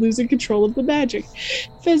instead of losing control of the magic.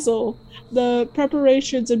 Fizzle. The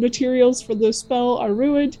preparations and materials for the spell are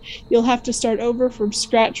ruined. You'll have to start over from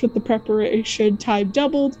scratch with the preparation time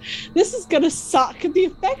doubled. This is gonna suck. The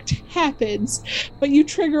effect happens, but you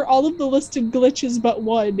trigger all of the listed glitches but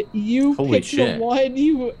one. You Holy pick shit. the one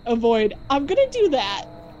you avoid. I'm gonna do that.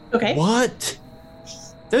 Okay. What?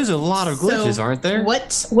 There's a lot of glitches, So, aren't there? What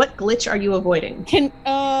glitch are you avoiding?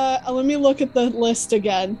 Let me look at the list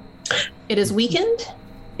again. It is weakened.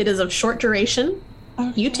 It is of short duration.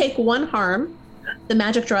 You take 1 harm. The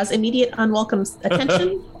magic draws immediate unwelcome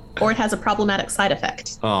attention, or it has a problematic side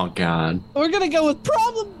effect. Oh, God. We're gonna go with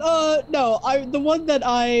problem. No, the one that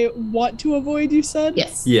I want to avoid. You said.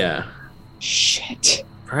 Yes. Yeah. Shit.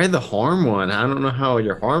 Probably the harm one. I don't know how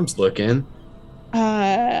your harm's looking.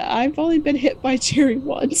 I've only been hit by Jerry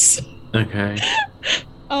once. Okay.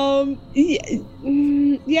 Yeah,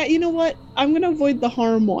 you know what? I'm gonna avoid the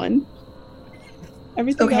harm one.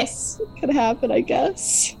 Everything Okay. else could happen, I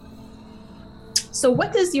guess. So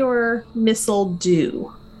what does your missile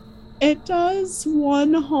do? It does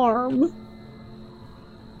 1 harm.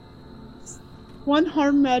 1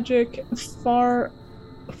 harm magic, far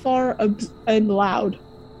and loud.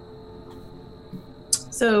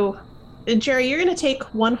 So, Jerry, you're going to take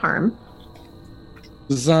 1 harm.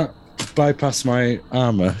 Does that bypass my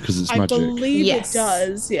armor because it's I magic? believe Yes. it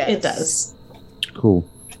does. Yes, It does. Cool.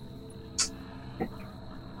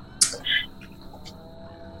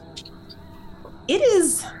 It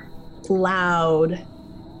is loud.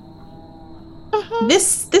 Uh-huh.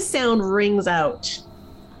 This sound rings out.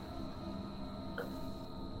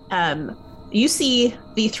 You see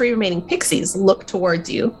the 3 remaining pixies look towards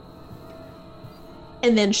you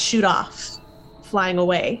and then shoot off, flying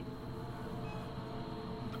away.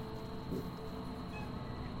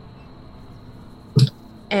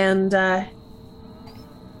 and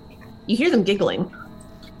you hear them giggling.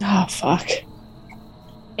 Oh, fuck.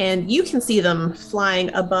 And you can see them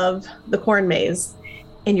flying above the corn maze,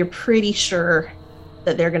 and you're pretty sure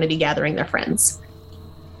that they're going to be gathering their friends.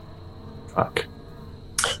 Fuck.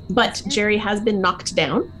 But Jerry has been knocked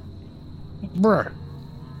down. Bruh.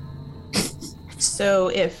 So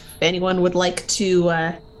if anyone would like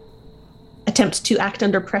to attempt to act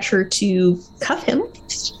under pressure to cuff him.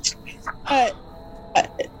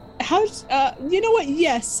 You know what?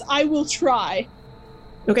 Yes, I will try.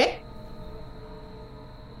 Okay.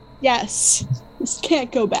 Yes. This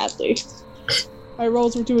can't go badly. My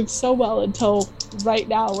rolls were doing so well until right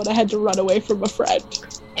now when I had to run away from a friend.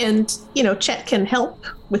 And, Chet can help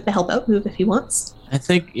with the help out move if he wants. I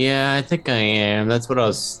think I am. That's what I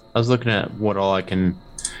was looking at. What all I can.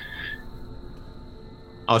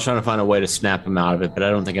 I was trying to find a way to snap him out of it, but I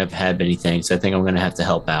don't think I've had anything, so I think I'm going to have to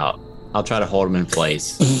help out. I'll try to hold him in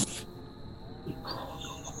place.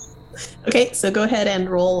 Okay, so go ahead and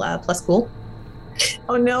roll plus cool.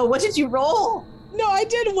 Oh no, what did you roll? No, I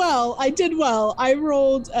did well. I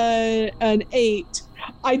rolled an 8.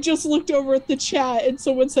 I just looked over at the chat and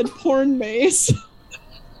someone said porn maze.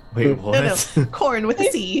 Wait, what? No. Corn with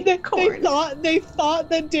a C. Corn. They thought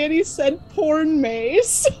that Danny said porn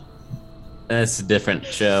maze. That's a different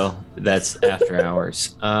show. That's after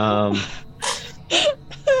hours. Help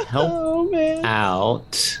Oh man.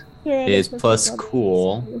 out They're is at a plus perfect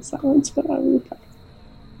cool. silence, but I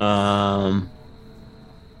will-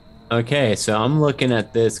 Okay, so I'm looking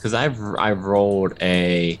at this because I rolled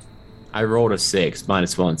a 6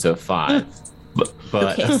 -1, so 5.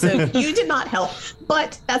 But Okay, so you did not help,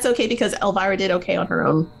 but that's okay because Elvira did okay on her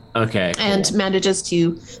own okay, cool. and manages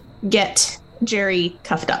to get Jerry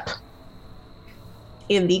cuffed up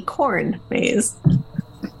in the corn maze.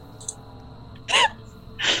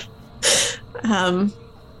 I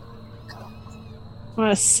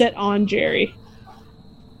want to sit on Jerry.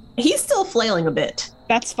 He's still flailing a bit.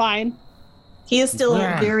 That's fine. He is still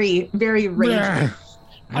Yeah. very, very raging. Bruh.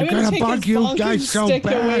 I'm I'm gonna gonna take bug his you bonking guys so stick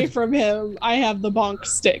away bad. from him. I have the bonk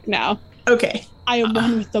stick now. Okay. I am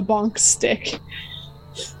one with the bonk stick.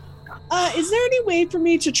 Is there any way for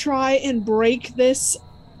me to try and break this,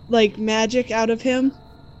 magic out of him?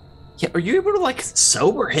 Yeah, are you able to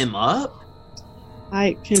sober him up?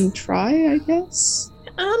 I can try, I guess.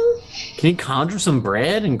 Can you conjure some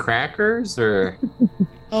bread and crackers or?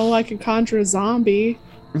 Oh, I can conjure a zombie.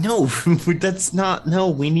 No, that's not. No,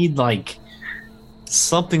 we need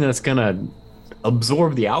something that's gonna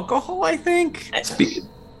absorb the alcohol. I think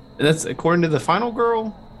that's according to the final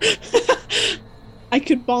girl. I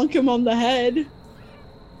could bonk him on the head.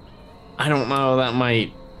 I don't know. That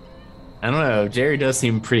might. I don't know. Jerry does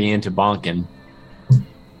seem pretty into bonking.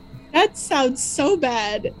 That sounds so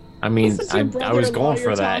bad. I mean, Listen to your I was brother-in-law going for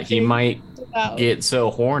you're that. He talking might about. get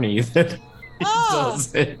so horny that he Oh,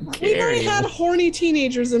 doesn't we've care. already had horny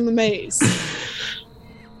teenagers in the maze.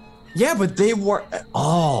 Yeah, but they were.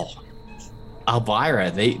 Oh,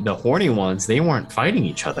 Elvira, the horny ones, they weren't fighting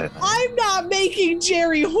each other. Then. I'm not making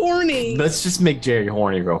Jerry horny. Let's just make Jerry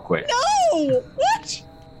horny real quick. No! What?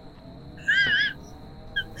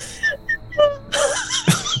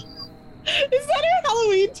 Is that our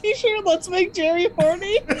Halloween t-shirt? Let's make Jerry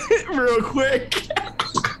horny? Real quick.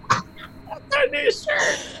 Our new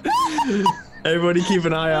shirt. Everybody keep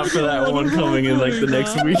an eye out for that one coming in the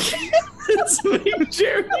next week. Let's make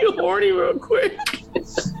Jerry horny real quick.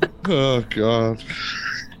 Oh god!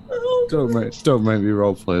 Don't make me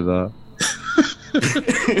roleplay that.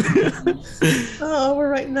 Oh, we're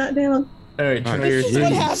writing that down. All right, try your This is what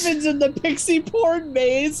thing. happens in the pixie porn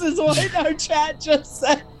maze, is what our chat just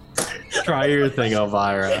said. Try your thing,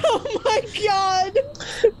 Elvira. Oh my god!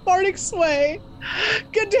 Bardic Sway.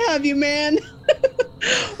 Good to have you, man.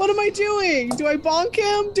 What am I doing? Do I bonk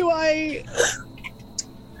him? Do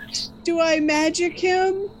I magic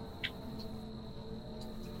him?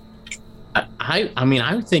 I mean,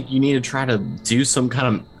 I would think you need to try to do some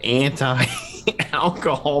kind of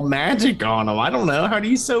anti-alcohol magic on him. I don't know. How do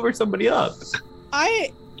you sober somebody up?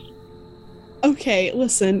 Okay,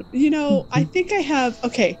 listen, I think I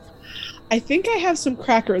have some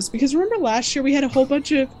crackers because remember last year we had a whole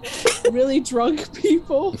bunch of really drunk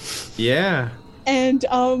people Yeah. and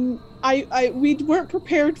we weren't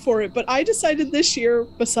prepared for it, but I decided this year,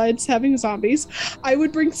 besides having zombies, I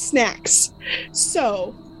would bring snacks.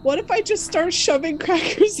 So, what if I just start shoving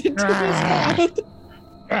crackers into his mouth?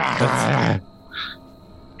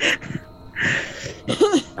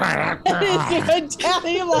 And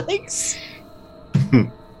Daddy likes.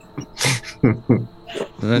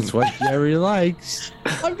 That's what Jerry likes.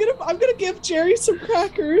 I'm gonna give Jerry some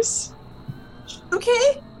crackers.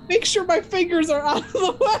 Okay. Make sure my fingers are out of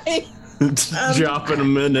the way. Drop in a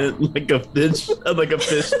minute like a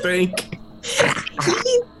fish tank.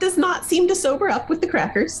 He does not seem to sober up with the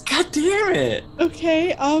crackers. God damn it.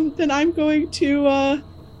 Okay, then I'm going to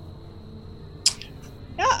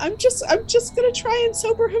I'm just gonna try and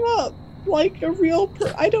sober him up like a real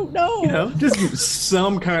I don't know. You know, just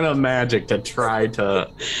some kind of magic to try to.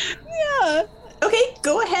 Yeah. Okay,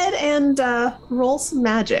 go ahead and roll some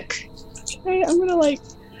magic. Okay, I'm gonna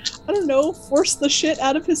I don't know, force the shit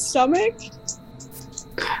out of his stomach.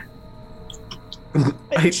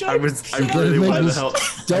 I really wanted to help.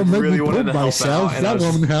 Don't make me put myself. That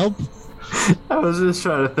won't help. I was just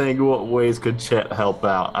trying to think what ways could Chet help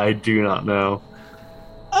out. I do not know.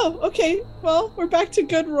 Oh, okay. Well, we're back to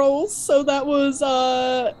good rolls. So that was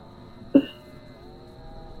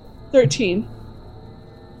 13.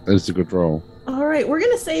 That's a good roll. All right, we're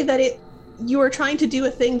gonna say that you are trying to do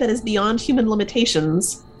a thing that is beyond human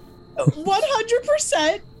limitations.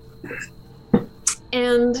 100%.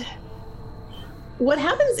 And what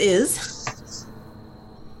happens is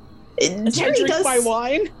As I Jerry drink does my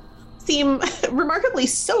wine. seem remarkably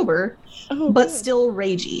sober, Oh, but good. still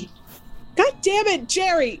ragey. God damn it,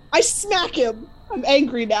 Jerry! I smack him. I'm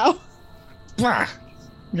angry now.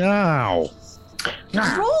 No.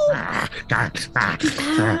 Roll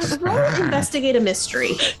investigate a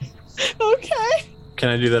mystery. Okay. Can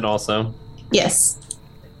I do that also? Yes.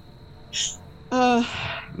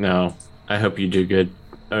 No. I hope you do good.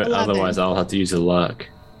 11. Otherwise, I'll have to use the luck.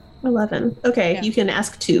 11. Okay, Yeah. you can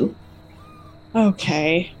ask 2.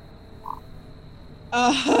 Okay.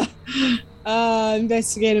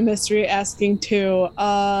 Investigate a mystery, asking 2.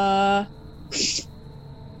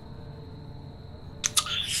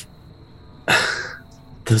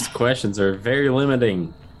 Those questions are very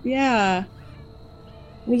limiting. Yeah.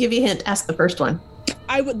 Let me give you a hint. Ask the first one.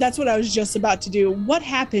 That's what I was just about to do. What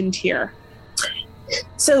happened here?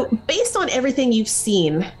 So, based on everything you've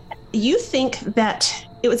seen, you think that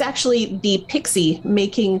it was actually the pixie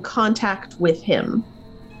making contact with him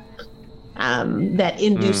that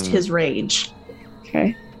induced his rage.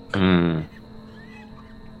 Okay. Mm.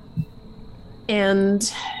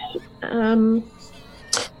 And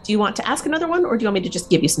do you want to ask another one, or do you want me to just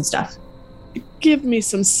give you some stuff? Give me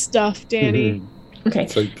some stuff, Danny. Okay.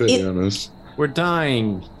 Take pity on us. We're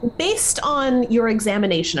dying. Based on your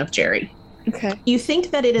examination of Jerry, Okay. you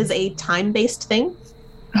think that it is a time-based thing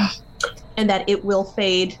and that it will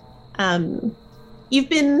fade. You've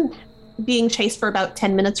been being chased for about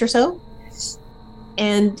 10 minutes or so,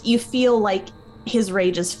 and you feel like his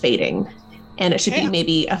rage is fading, and it should be Yeah.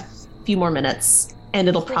 maybe a few more minutes, and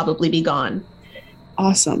it'll probably be gone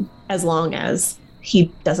Awesome. as long as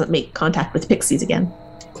he doesn't make contact with pixies again.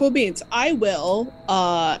 Cool beans. I will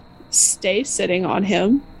stay sitting on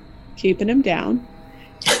him, keeping him down.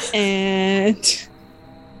 And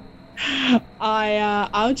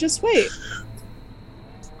I'll just wait.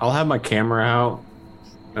 I'll have my camera out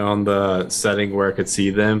on the setting where I could see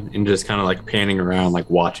them and just kind of like panning around, like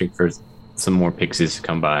watching for some more pixies to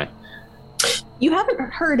come by. You haven't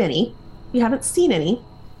heard any. You haven't seen any.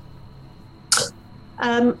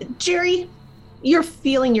 Jerry, you're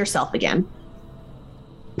feeling yourself again.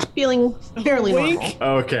 Feeling fairly Wink.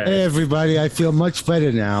 normal. Okay. Hey, everybody, I feel much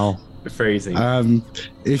better now. Phrasing.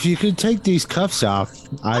 If you could take these cuffs off,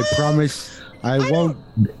 I promise I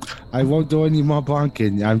won't do any more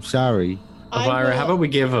bonking. I'm sorry. Elvira, how about we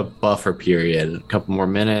give a buffer period? A couple more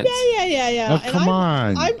minutes? Yeah. Oh, And come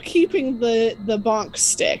on. I'm keeping the bonk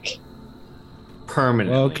stick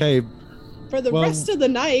Permanently. Okay, for the Well- rest of the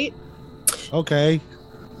night. okay.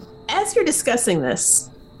 As you're discussing this,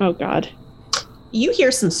 Oh God. you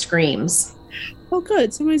hear some screams. Oh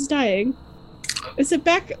good. Somebody's dying. Is it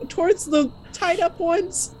back towards the tied up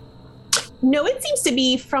ones? No, it seems to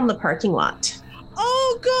be from the parking lot.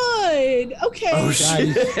 Oh good. Okay. Oh, Guys,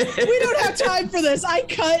 shit. We don't have time for this. I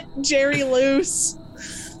cut Jerry loose.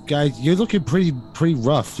 Guys, you're looking pretty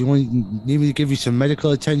rough. You need me to give you some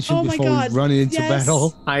medical attention Oh my before God, we run into yes.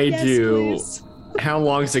 battle? I Yes, do. please. How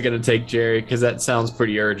long is it going to take, Jerry? Because that sounds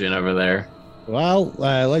pretty urgent over there. Well,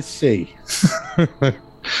 let's see.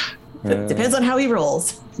 Depends on how he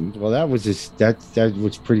rolls. Well, that was that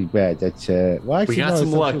was pretty bad. That's well, actually, We got no, some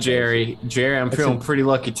it's not luck, too bad. Jerry. Jerry, I'm That's feeling a- pretty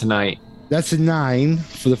lucky tonight. That's a 9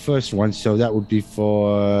 for the first one, so that would be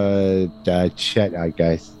for Chet, I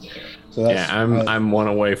guess. So that's, Yeah, I'm one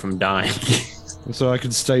away from dying. So I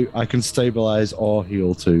can stabilize or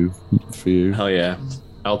heal 2 for you. Hell yeah.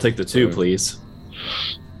 I'll take the 2, Right. please.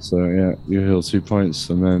 So yeah, you heal 2 points,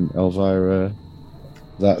 and then Elvira,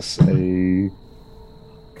 that's a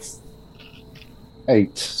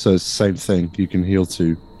 8. So it's the same thing. You can heal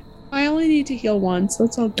 2. I only need to heal one, so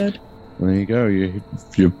it's all good. There you go.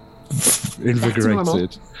 You're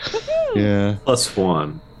invigorated. Yeah.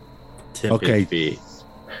 +1. Tip Okay. HP.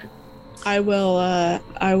 I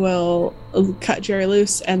will cut Jerry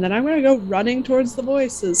loose, and then I'm gonna go running towards the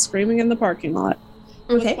voices, screaming in the parking lot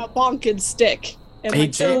Okay. with my bonking stick and Hey, my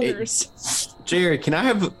Jay- fingers. Jerry, can I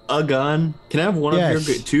have a gun? Can I have one Yes. of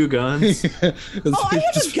your 2 guns? Oh, I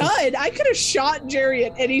have a gun. I could have shot Jerry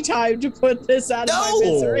at any time to put this out of my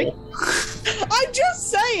misery. I'm just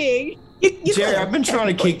saying. You Jerry, could, I've been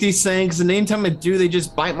trying to kick these things, and anytime I do, they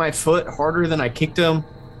just bite my foot harder than I kicked them.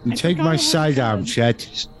 You I take forgot I my had sidearm, one.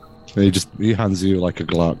 Chet. He hands you like a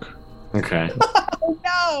Glock. Okay. Oh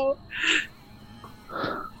no.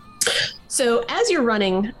 So as you're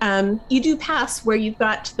running, you do pass where you've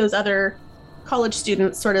got those other college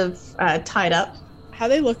students sort of tied up. How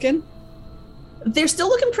they looking? They're still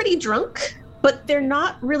looking pretty drunk, but they're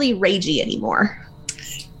not really ragey anymore.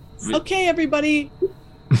 Okay, everybody,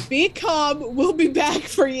 be calm. We'll be back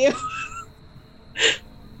for you.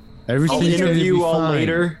 I'll Everything's gonna interview be you all fine.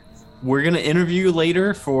 later. We're gonna interview you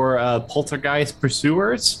later for Poltergeist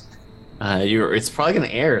Pursuers. It's probably gonna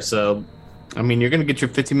air, so I mean, you're gonna get your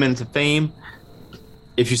 15 minutes of fame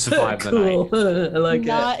if you survive the night. I like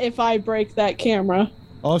Not if I break that camera.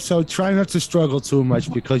 Also, try not to struggle too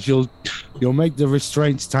much because you'll make the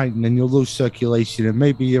restraints tighten and you'll lose circulation and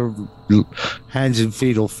maybe your hands and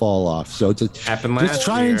feet will fall off. So Happened last just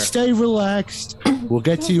try year. and stay relaxed. We'll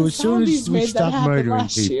get to you as soon Zombies as we made that stop happen murdering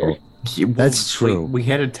last year. people. That's true. We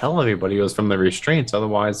had to tell everybody it was from the restraints,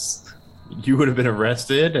 otherwise you would have been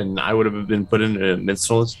arrested and I would have been put in a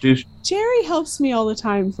mental institution. Jerry helps me all the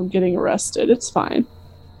time from getting arrested. It's fine.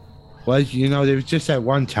 Well, you know, there was just that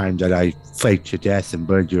one time that I faked your death and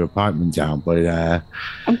burned your apartment down, but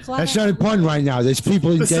I'm glad. that's not important right now. There's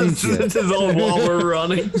people in This danger. is all while we're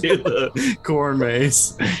running to the corn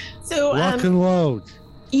maze. So Lock and load.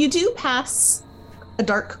 you do pass a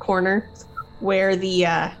dark corner where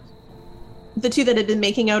the two that had been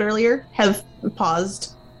making out earlier have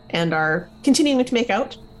paused and are continuing to make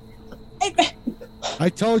out. I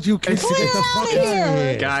told you kids to get the fuck out of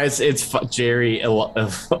here. Guys, it's Jerry.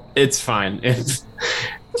 It's fine. It's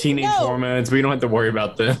teenage No. hormones. We don't have to worry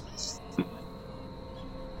about them.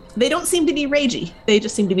 They don't seem to be ragey. They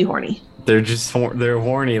just seem to be horny. They're just they're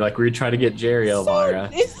horny. Like we try to get Jerry, Elvira.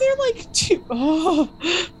 So, is there like two? Oh,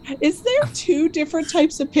 is there 2 different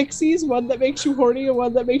types of pixies? One that makes you horny and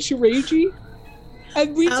one that makes you ragey?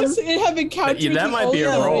 And we just have encountered Yeah, that the might be a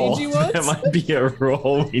only role. ragey ones? That might be a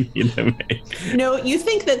role we need to make. No, you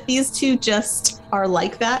think that these two just are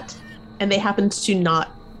like that, and they happened to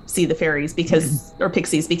not see the fairies because or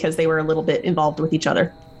pixies because they were a little bit involved with each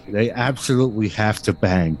other. They absolutely have to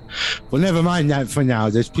bang. Well, never mind that for now.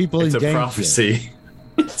 There's people It's in a danger. prophecy.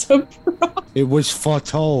 It's a It was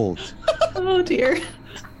foretold. Oh dear.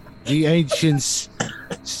 The ancients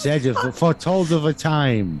said foretold of a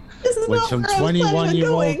time This is when not some where I was planning on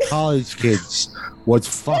 21-year-old going. college kids would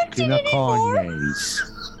fuck in a corn maze.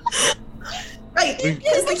 Right,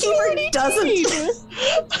 because the keeper doesn't.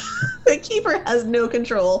 The keeper has no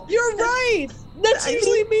control. You're right. That's I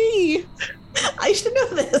usually me. I should know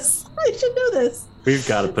this. I should know this. We've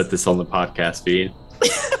got to put this on the podcast feed.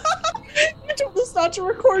 You told us not to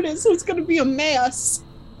record it, so it's going to be a mess.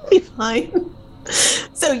 Be fine.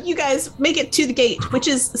 So you guys make it to the gate, which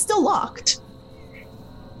is still locked,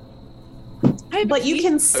 but you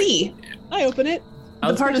can see I open it. I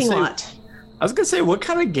the was gonna parking say- lot. I was gonna say, what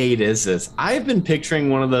kind of gate is this? I've been picturing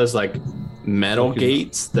one of those like metal Like a-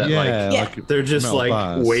 gates that Yeah. like they're just metal like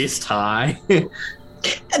bars. waist high.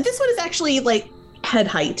 And this one is actually like head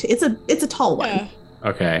height. It's a tall one. Yeah,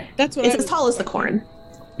 Okay. that's what It's I as was tall as the expecting. corn.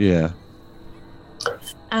 Yeah.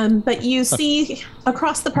 But you see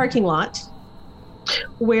across the parking lot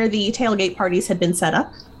where the tailgate parties had been set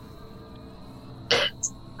up,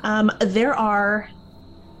 there are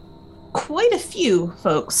quite a few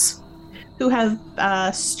folks who have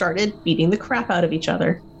started beating the crap out of each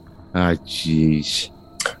other. Ah, jeez.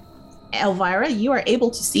 Elvira, you are able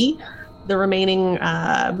to see the remaining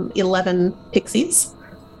 11 pixies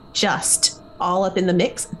just all up in the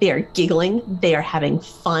mix. They are giggling. They are having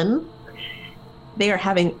fun. They are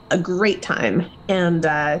having a great time. And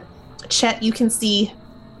Chet, you can see.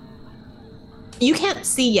 You can't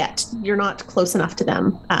see yet. You're not close enough to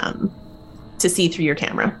them to see through your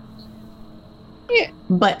camera. Yeah.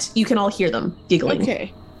 But you can all hear them giggling.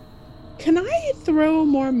 Okay. Can I throw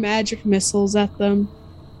more magic missiles at them?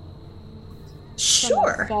 From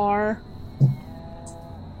Sure. afar?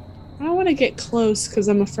 I don't want to get close because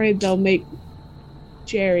I'm afraid they'll make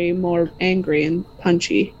Jerry more angry and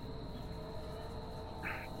punchy.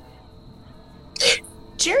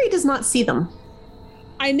 Jerry does does not see them.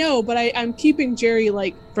 I know, but I'm keeping Jerry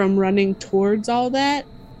like from running towards all that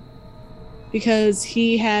because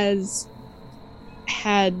he has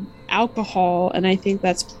had alcohol, and I think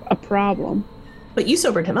that's a problem. But you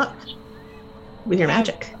sobered him up with your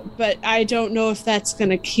magic. But I don't know if that's going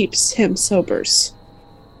to keep him sobers.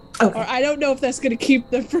 Okay. Or I don't know if that's going to keep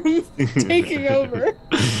them from taking over.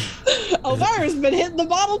 Elvira's been hitting the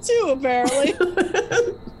bottle too, apparently.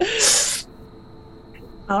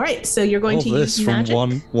 All right, so you're going All to this use from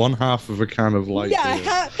magic. one half of a can of light beer.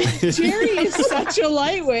 Yeah, Jerry is such a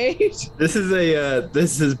lightweight. This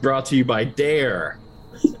is brought to you by Dare.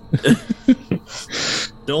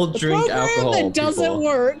 Don't The drink program alcohol. that doesn't people.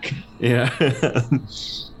 work. Yeah.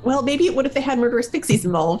 Well, maybe what if they had murderous pixies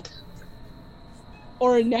involved?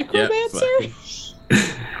 Or a necromancer.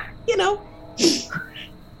 You know.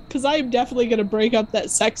 Because I am definitely going to break up that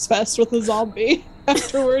sex fest with a zombie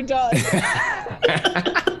after we're done.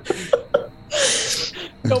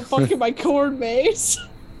 Don't fuck in my corn maze.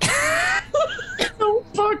 Don't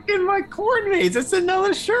fucking my corn maze. It's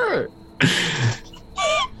another shirt.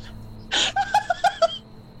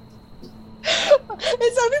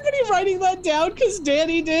 Is everybody writing that down? Because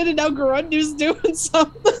Danny did, and now Garundu's doing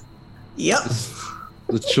something. Yep.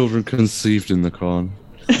 The children conceived in the corn.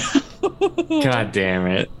 God damn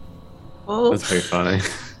it. Oh. That's very funny.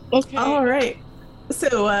 Okay. All right.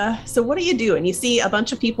 So what are you doing? You see a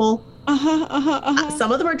bunch of people.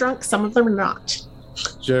 Some of them are drunk. Some of them are not.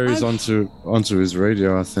 Jerry's I'm- onto his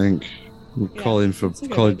radio, I think. We're Yeah, calling that's a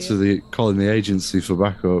good calling the agency for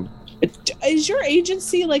backup. Is your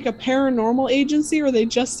agency like a paranormal agency, or are they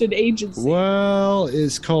just an agency? Well,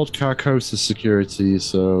 it's called Carcosa Security,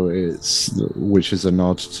 so which is a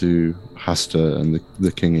nod to Hasta and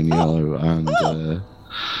the King in Yellow, and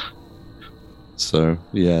so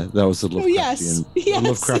yeah, that was a Lovecraftian, yes.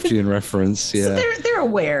 Lovecraftian reference. So Yeah, they're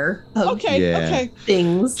aware of Okay, Yeah. okay.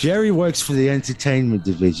 things. Jerry works for the entertainment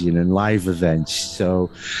division and live events, so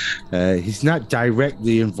he's not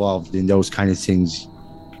directly involved in those kind of things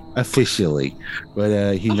officially,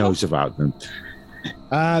 but he knows about them.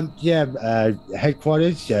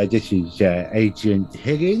 Headquarters, this is Agent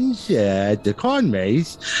Higgins at the Corn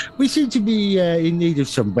Maze. We seem to be in need of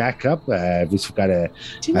some backup. We've got a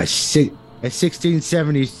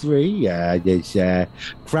 1673.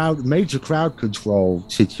 There's major crowd control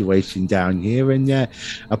situation down here, and a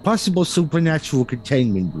possible supernatural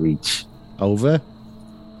containment breach. Over.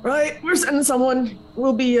 Right, we're sending someone.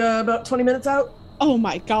 We'll be about 20 minutes out. Oh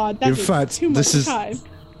my god, that In is fact, too much this is- time.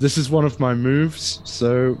 this is one of my moves.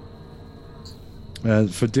 So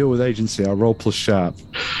for deal with agency, I roll plus sharp.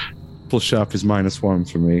 Plus sharp is -1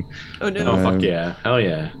 for me. Oh no. Oh, fuck Um, yeah. Hell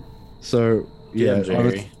yeah. So Yeah, yeah,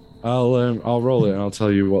 Jerry. I'll roll it and I'll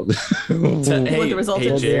tell you what. What the result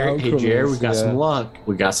is. Hey, Jerry, we got Yeah. some luck.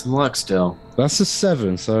 We got some luck still. That's a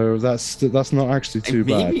 7, so that's not actually too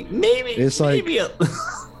bad. Maybe It's like- maybe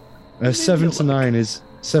A 7 to 9 is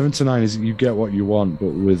you get what you want, but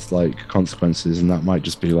with like consequences, and that might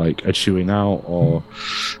just be like a chewing out or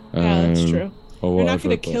Yeah, that's true. or They're not whatever,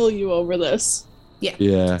 going to but- kill you over this.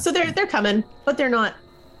 Yeah, So they're coming, but they're not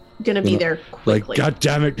gonna be there like quickly. God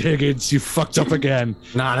damn it, Higgins, you fucked up again.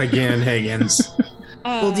 not again, Higgins.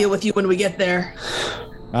 We'll deal with you when we get there.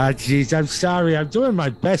 Jeez, I'm sorry. I'm doing my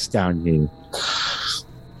best down here.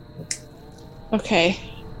 Okay.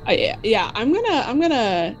 I'm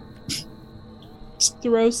gonna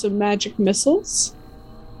throw some magic missiles,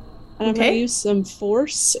 and I'm gonna Okay. use some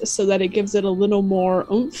force so that it gives it a little more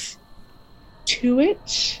oomph to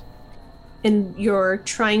it. And you're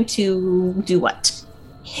trying to do what?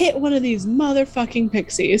 Hit one of these motherfucking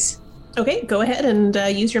pixies. Okay, go ahead and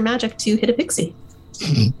use your magic to hit a pixie.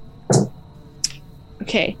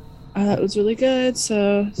 Okay, that was really good.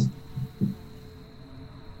 So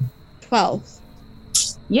 12.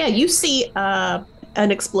 Yeah, you see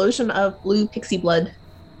an explosion of blue pixie blood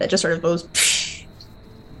that just sort of goes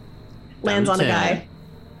lands on a guy.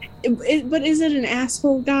 But is it an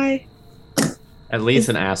asshole guy? At least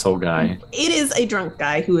an asshole guy. It is a drunk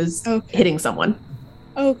guy who is Okay. hitting someone.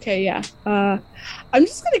 Okay, yeah. I'm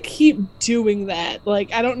just gonna keep doing that.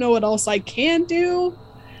 Like, I don't know what else I can do.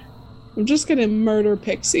 I'm just gonna murder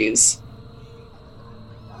pixies.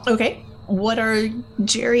 Okay. What are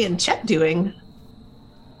Jerry and Chet doing?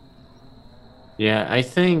 Yeah, I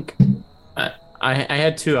think I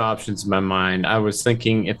had two options in my mind. I was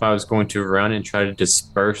thinking if I was going to run and try to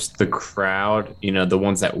disperse the crowd, the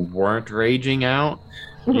ones that weren't raging out,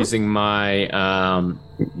 Mhm. using my,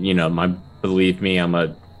 my believe me,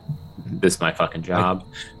 this is my fucking job.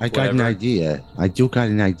 I got an Whatever. idea. I do got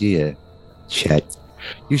an idea, Chet.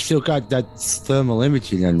 You still got that thermal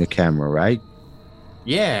imaging on the camera, right?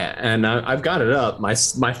 Yeah, and I've got it up. My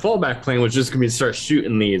fallback plan was just gonna be to start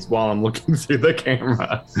shooting these while I'm looking through the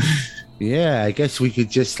camera. Yeah, I guess we could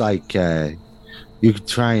just like you could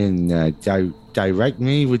try and direct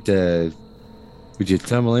me with your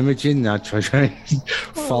thermal imaging. And I'll try and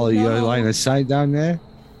follow your no. line of sight down there.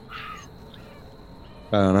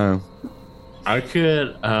 I don't know. I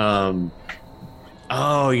could.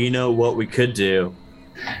 Oh, you know what we could do?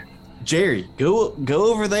 Jerry, go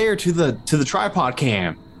over there to the tripod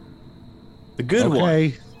cam. The good one.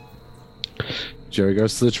 Okay. Jerry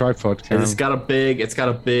goes to the tripod cam. And it's got a big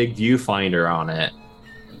viewfinder on it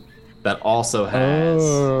that also has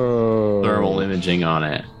thermal imaging on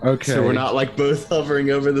it. Okay. So we're not like both hovering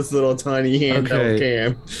over this little tiny handheld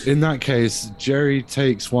cam. In that case, Jerry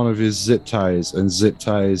takes one of his zip ties and zip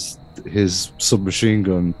ties his submachine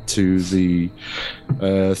gun to the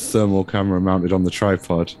thermal camera mounted on the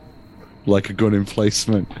tripod, like a gun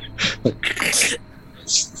emplacement.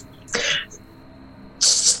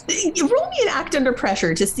 Roll me an act under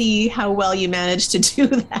pressure to see how well you manage to do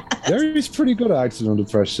that. Jerry's pretty good at acting under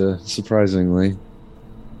pressure, surprisingly.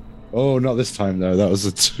 Oh, not this time though. That was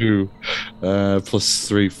a 2 plus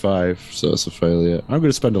 3, 5. So that's a failure. I'm going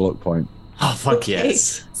to spend a luck point. Oh fuck Okay.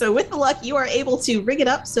 yes! So with the luck, you are able to rig it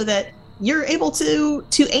up so that you're able to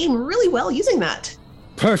aim really well using that.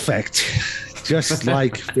 Perfect. Just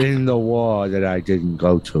like in the war that I didn't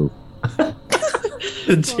go to.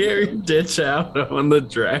 Did Jerry ditch out on the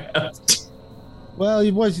draft? Well,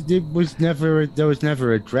 there was never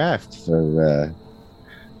a draft for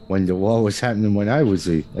when the war was happening when I was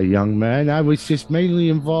a young man. I was just mainly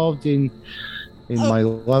involved in my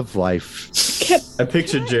love life. I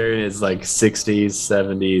pictured Jerry in his like 60s,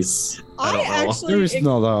 70s. I don't know. actually Jerry's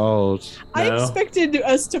not that old. I No. expected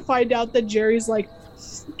us to find out that Jerry's like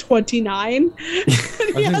 29.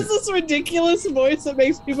 He has this ridiculous voice that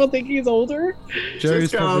makes people think he's older.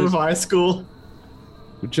 Jerry's Just got out of probably, high school.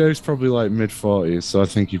 Jerry's probably like mid-40s, so I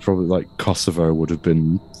think he probably like Kosovo would have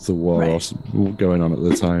been the war Right. or something going on at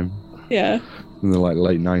the time. Yeah. In the like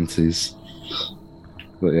late 90s.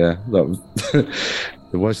 But yeah, that was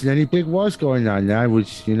There wasn't any big wars going on. I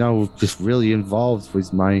was, just really involved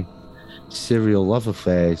with my serial love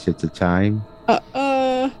affairs at the time.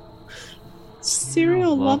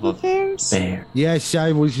 Serial love affairs? There. Yes,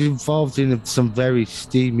 I was involved in some very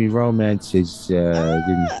steamy romances.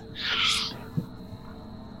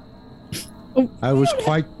 I was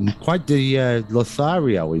quite the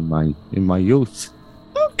Lothario in my youth.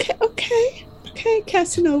 Okay,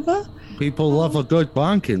 Casanova. People love a good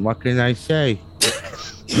bonking. What can I say?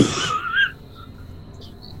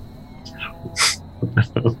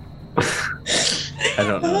 I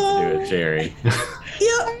don't know what to do with Jerry.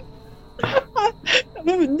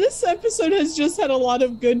 This episode has just had a lot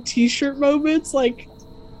of good t-shirt moments. Like,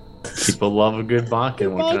 People love a good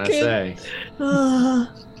bonkin. What can I Bonkin.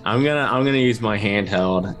 say? I'm gonna use my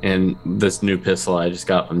handheld and this new pistol I just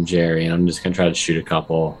got from Jerry, and I'm just gonna try to shoot a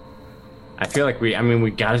couple. I feel like we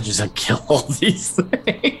gotta just like, kill all these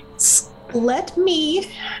things. Let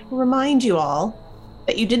me remind you all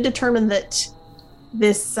that you did determine that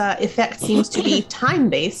this effect seems to be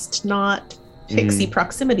time-based, not pixie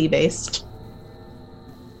proximity-based.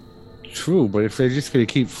 True, but if they're just going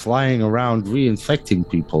to keep flying around reinfecting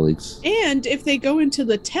people, and if they go into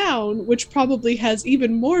the town, which probably has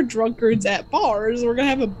even more drunkards at bars, we're gonna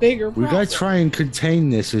have a bigger we problem. got to try and contain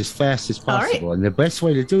this as fast as All right. possible. And the best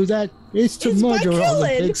way to do that is to Is by murder all the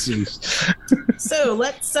killing. pixies. So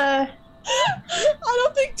let's I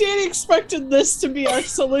don't think Danny expected this to be our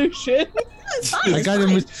solution. it's fine, I it's got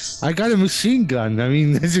fine. I got a machine gun. I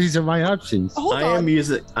mean, these are my options. Hold I on. am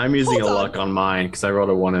using Hold a on. luck on mine because I rolled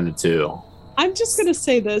a 1 and a 2. I'm just gonna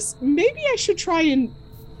say this. Maybe I should try and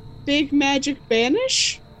big magic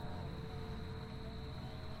banish.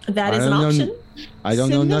 That is I an don't know. option. I don't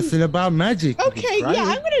know Send them- nothing about magic. Okay, Try yeah, it.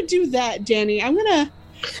 I'm gonna do that, Danny. I'm gonna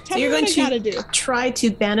tell you're me going what I gotta do. Try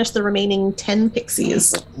to banish the remaining 10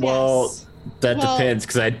 pixies. Well, Yes. that Well- depends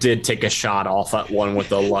because I did take a shot off at one with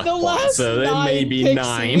the luck The point, last so it may 9 be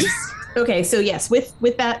 9. pixies. Okay, so yes, with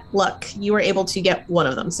that luck, you were able to get one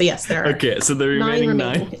of them. So yes, there are Okay, so the 9 remaining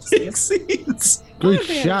remaining 9 pixies. pixies. Good I'm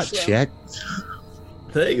gonna shot, vanish them.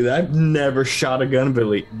 Chet. I've never shot a gun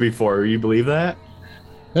before. You believe that?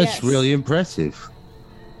 That's Yes. really impressive.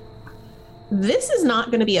 This is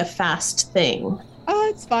not going to be a fast thing. Oh,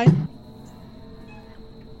 it's fine.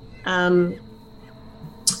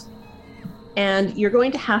 And you're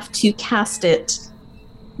going to have to cast it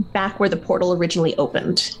back where the portal originally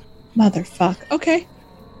opened. Motherfuck. Okay.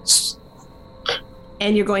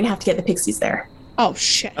 And you're going to have to get the pixies there. Oh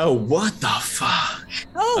shit. Oh, what the fuck?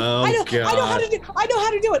 Oh, I know how to do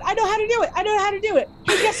it. I know how to do it.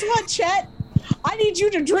 Hey, guess what, Chet? I need you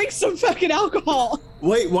to drink some fucking alcohol.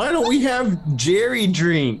 Wait, why don't we have Jerry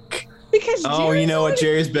drink? Because Oh, you know what?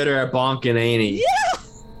 Jerry's better at bonking, ain't he? Yeah.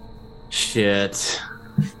 Shit.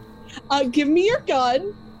 Give me your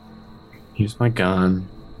gun. Here's my gun.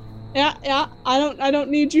 Yeah. I don't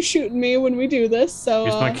need you shooting me when we do this. So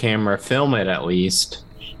Here's my camera. Film it at least.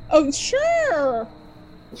 Oh, sure.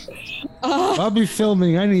 I'll be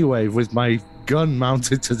filming anyway with my gun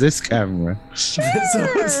mounted to this camera.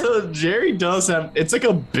 Sure. So Jerry does have. It's like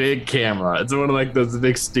a big camera. It's one of like those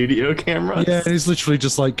big studio cameras. Yeah, and he's literally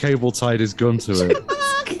just like cable tied his gun to it.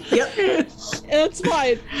 Yep. It's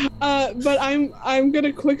fine. But I'm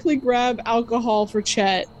gonna quickly grab alcohol for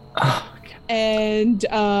Chet, and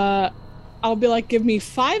I'll be like, give me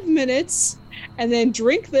 5 minutes, and then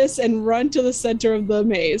drink this and run to the center of the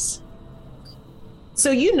maze. So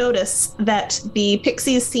you notice that the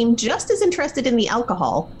pixies seem just as interested in the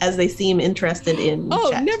alcohol as they seem interested in Oh,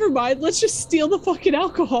 Chet. never mind. Let's just steal the fucking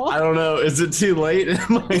alcohol. I don't know. Is it too late? Am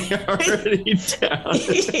I already down?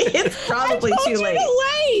 It's probably I told too you late. to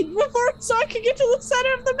wait before so I can get to the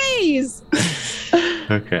center of the maze.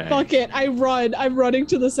 Okay. Fuck it. I run. I'm running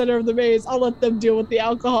to the center of the maze. I'll let them deal with the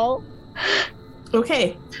alcohol.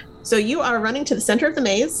 Okay. So you are running to the center of the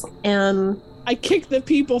maze, and I kick the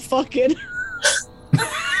people fucking.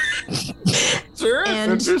 Sure.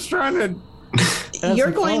 And I'm just trying to. have you're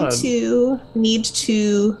some going fun. to need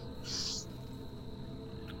to.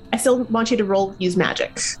 I still want you to use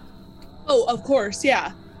magic. Oh, of course,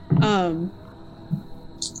 yeah.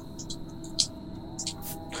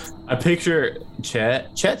 I picture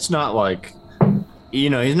Chet. Chet's not like,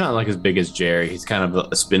 he's not like as big as Jerry. He's kind of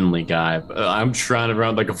a spindly guy. But I'm trying to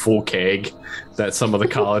run like a full keg that some of the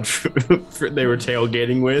college they were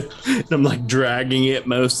tailgating with. And I'm like dragging it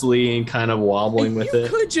mostly and kind of wobbling with you it.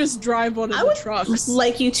 could just drive one of I the would trucks.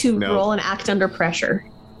 like you to No. roll and act under pressure,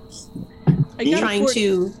 I got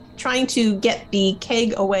trying to get the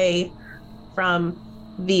keg away from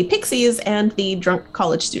the pixies and the drunk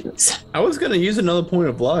college students. I was going to use another point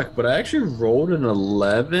of luck, but I actually rolled an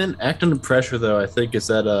 11. Act under pressure, though, I think is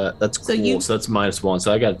that, that's So cool. So that's -1.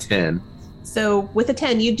 So I got a 10. So with a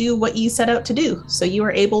 10, you do what you set out to do. So you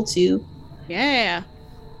are able to Yeah.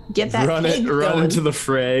 get that run keg going. into the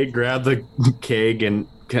fray, grab the keg, and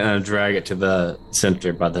kind of drag it to the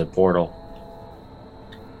center by the portal.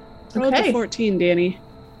 Roll Okay. to 14, Danny.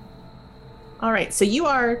 All right, so you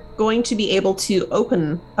are going to be able to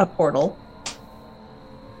open a portal.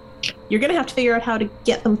 You're going to have to figure out how to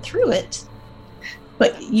get them through it,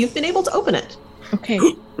 but you've been able to open it. Okay.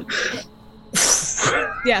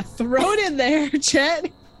 Yeah, throw it in there,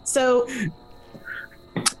 Chet. So,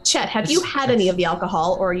 Chet, have you had any of the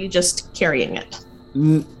alcohol, or are you just carrying it?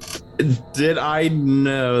 Did I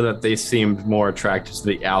know that they seemed more attracted to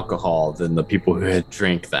the alcohol than the people who had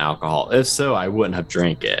drank the alcohol? If so, I wouldn't have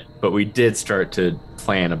drank it. But we did start to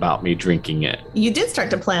plan about me drinking it. You did start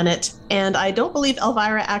to plan it, and I don't believe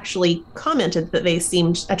Elvira actually commented that they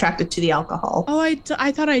seemed attracted to the alcohol. Oh, I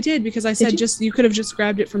thought I did because I said you? you could have just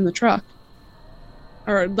grabbed it from the truck.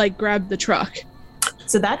 Or like grabbed the truck.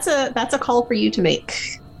 So that's a call for you to make,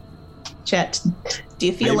 Chet. Do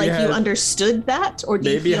you feel Maybe like I you had- understood that, or do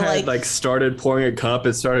you Maybe feel I had like started pouring a cup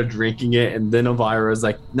and started drinking it, and then Elvira was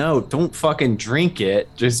like, "No, don't fucking drink it.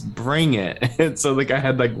 Just bring it." And so like I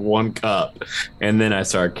had like 1 cup, and then I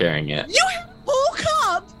started carrying it. You had a whole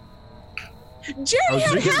cup! I Jerry was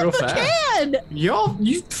had drinking half real a fast. can!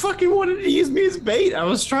 You fucking wanted to use me as bait. I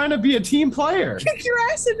was trying to be a team player. Kick your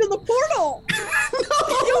ass into the portal!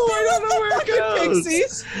 I don't know where it Fucking goes.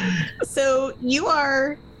 pixies. So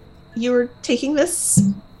you're taking this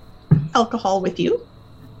alcohol with you,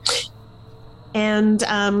 and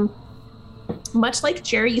much like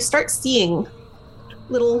Jerry, you start seeing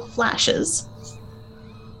little flashes.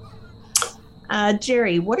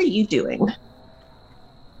 Jerry, what are you doing?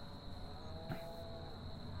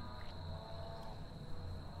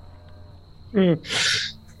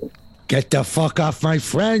 Get the fuck off my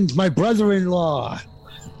friend, my brother-in-law.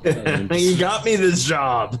 You got me this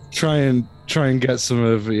job. Try and get some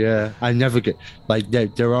of I never get like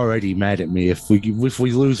they're already mad at me. If we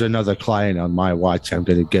lose another client on my watch, I'm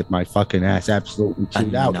gonna get my fucking ass absolutely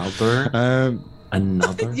chewed out.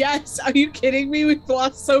 Another. Yes, are you kidding me? We've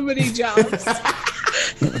lost so many jobs.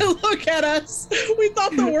 Look at us. We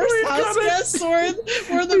thought the worst We've house got a- guests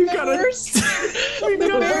were the we've got a- worst. We The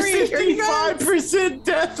got a very- 55%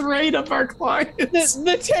 death rate of our clients.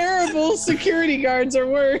 The terrible security guards are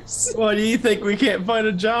worse. Why do you think we can't find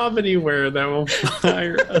a job anywhere that will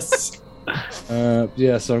hire us?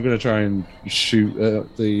 Yeah, so I'm going to try and shoot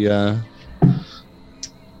the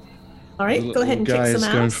All right, go ahead and kick guy some is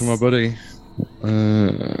going ass. for my buddy.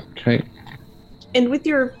 Okay. And with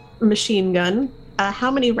your machine gun,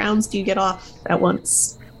 how many rounds do you get off at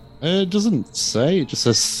once? It doesn't say. It just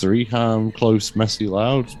says 3 harm, close, messy,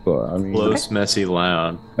 loud. But I mean, Close, messy,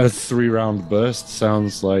 loud. a 3-round burst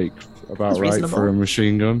sounds like about That's right reasonable. for a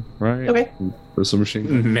machine gun, right? Okay. For some machine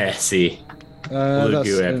gun. Messy. Blue That's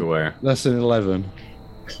goo an- everywhere. That's an 11.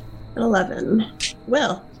 11.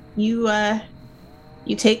 Well, you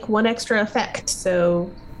take 1 extra effect,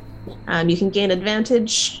 so you can gain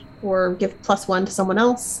advantage or give +1 to someone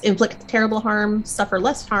else, inflict terrible harm, suffer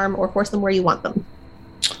less harm, or force them where you want them.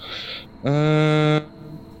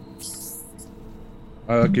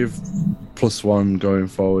 I'll give +1 going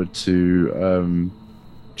forward to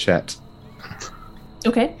Chet.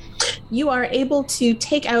 Okay. You are able to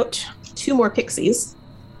take out 2 more pixies,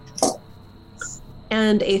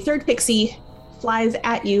 and a 3rd pixie flies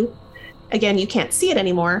at you. Again, you can't see it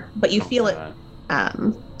anymore, but you feel it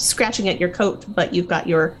scratching at your coat, but you've got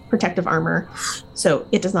your protective armor, so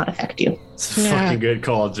it does not affect you. It's a Yeah. fucking good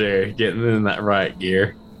call, Jerry. Getting in that right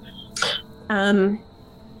gear.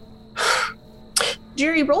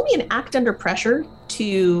 Jerry, roll me an act under pressure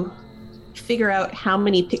to figure out how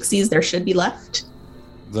many pixies there should be left.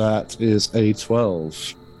 That is a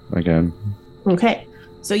 12 again. Okay,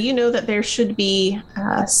 so you know that there should be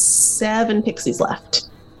 7 pixies left.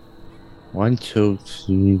 1, 2,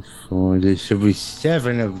 3, 4. There should be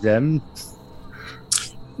 7 of them.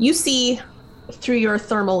 You see through your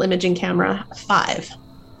thermal imaging camera 5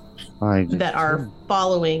 5 that are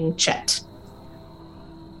following Chet.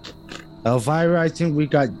 Elvira, I think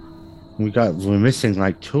we're missing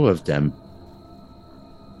like 2 of them.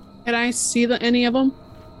 Can I see any of them?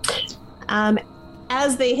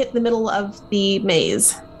 As they hit the middle of the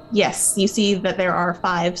maze, yes, you see that there are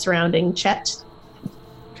 5 surrounding Chet.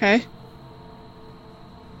 Okay.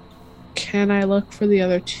 Can I look for the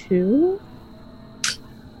other 2?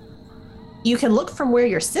 You can look from where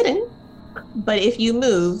you're sitting, but if you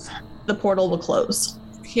move, the portal will close.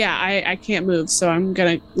 Yeah, I can't move, so I'm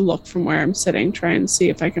gonna look from where I'm sitting, try and see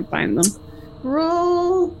if I can find them.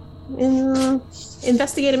 Roll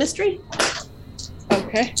investigate a mystery.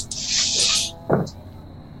 Okay.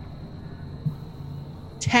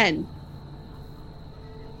 10.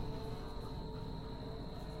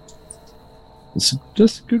 It's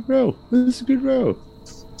just a good roll. This is a good roll.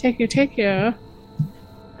 Take you.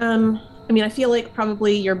 I mean, I feel like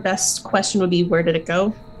probably your best question would be, where did it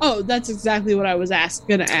go? Oh, that's exactly what I was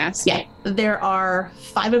gonna ask. Yeah, there are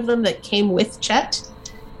 5 of them that came with Chet,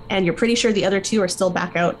 and you're pretty sure the other 2 are still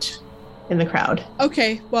back out in the crowd.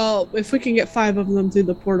 Okay, well, if we can get 5 of them through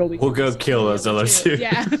the portal, we We'll can go kill those other 2.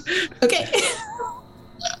 Yeah. Okay.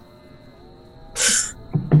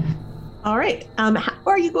 All right. How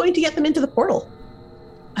are you going to get them into the portal?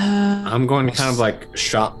 I'm going to kind of like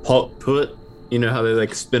shot put. You know how they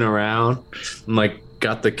like spin around? I'm like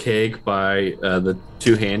got the keg by the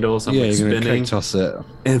 2 handles. I'm Yeah, like you're going to spinning cake toss it.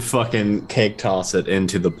 and fucking cake toss it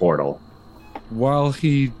into the portal. While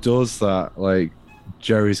he does that, like,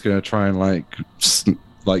 Jerry's going to try and like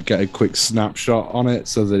get a quick snapshot on it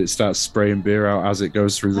so that it starts spraying beer out as it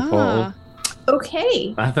goes through the portal.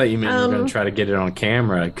 Okay. I thought you meant you were going to try to get it on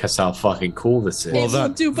camera because how fucking cool this is. Well, we'll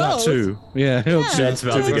do that both. too. Yeah, he'll Yeah. That's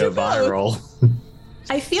about to we'll go do both. viral.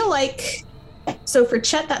 I feel like, so for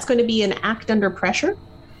Chet, that's going to be an act under pressure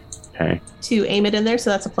Okay. to aim it in there. So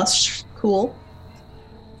that's a plus cool.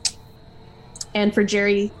 And for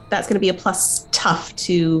Jerry, that's going to be a plus tough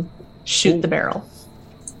to shoot the barrel.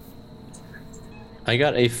 I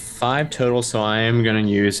got a 5 total, so I am going to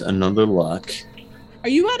use another luck. Are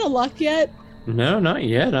you out of luck yet? No, not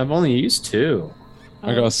yet. I've only used 2. I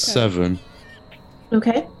got Okay. a 7.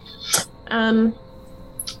 Okay.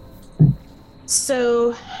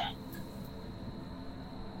 So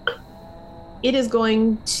it is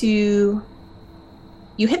going to,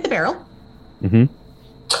 you hit the barrel Mhm.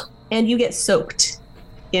 and you get soaked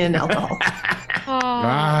in alcohol.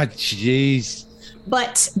 Ah, jeez.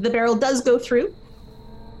 But the barrel does go through.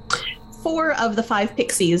 4 of the 5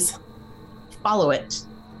 pixies follow it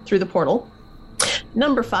through the portal.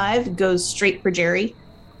 Number 5 goes straight for Jerry.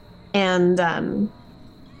 And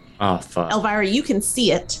Oh, fuck. Elvira, you can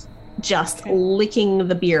see it just Okay. licking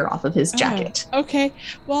the beer off of his jacket. Okay.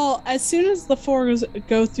 Well, as soon as the 4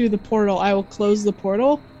 go through the portal, I will close the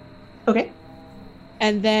portal, Okay.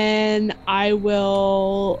 and then I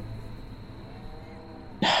will.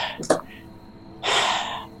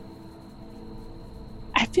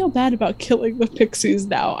 I feel bad about killing the pixies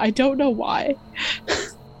now. I don't know why.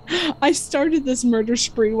 I started this murder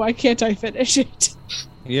spree. Why can't I finish it?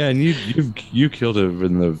 Yeah, and you killed her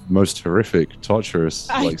in the most horrific, torturous.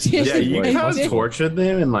 I like, did. Yeah, you I kind did. of tortured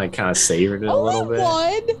them and like kind of savored it a little bit.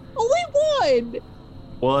 Only one.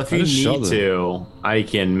 Well, if I you just shot need them. to, I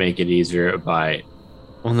can make it easier by.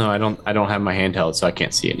 Well, no, I don't have my handheld, so I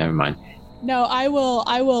can't see it. Never mind. No, I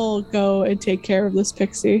will go and take care of this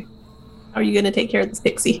pixie. How are you going to take care of this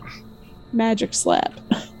pixie? Magic slap.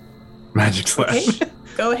 Magic slap. Okay.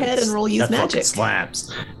 Go ahead and roll use That fucking magic.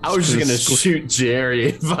 slaps. I was just gonna shoot Jerry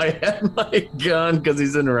if I had my gun because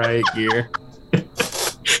he's in riot gear.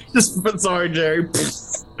 Sorry, Jerry.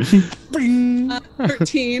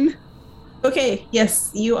 13. Okay,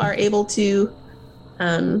 yes, you are able to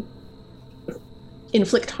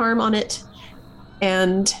inflict harm on it,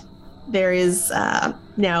 and there is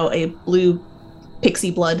now a blue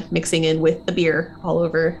pixie blood mixing in with the beer all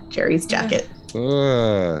over Jerry's jacket.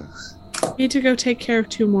 Need to go take care of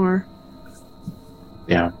 2 more.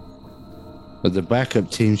 Yeah. But the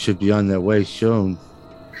backup team should be on their way soon.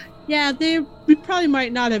 Yeah, we probably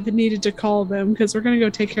might not have needed to call them because we're gonna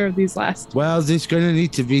go take care of these last. Well, there's going to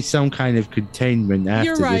need to be some kind of containment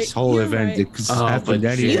after right, this whole you're event right. that's Oh, happened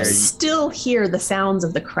but anyway. You still hear the sounds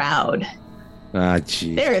of the crowd. Ah,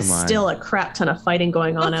 jeez. There is come on. still a crap ton of fighting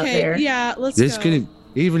going on out there. Yeah, let's There's go. gonna,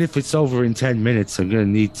 even if it's over in 10 minutes, I'm gonna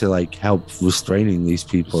need to like help restraining these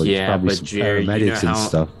people. There's Yeah, probably but some Jerry, you know paramedics and how-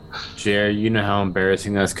 stuff. Jerry, you know how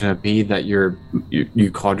embarrassing that's gonna be that you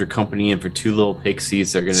called your company in for 2 little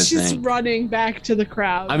pixies. They're gonna She's think. running back to the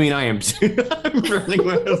crowd. I mean, I am too. I'm running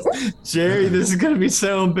with Jerry. This is gonna be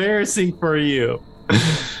so embarrassing for you.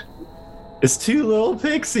 It's 2 little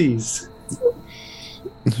pixies.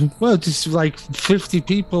 Well, just like 50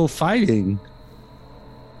 people fighting.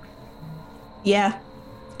 Yeah.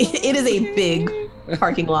 It is a big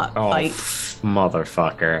parking lot Oh, fight.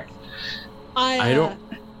 motherfucker. I don't-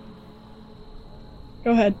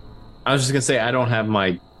 Go ahead. I was just gonna say I don't have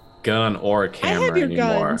my gun or camera I have your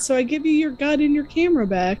anymore. gun, so I give you your gun and your camera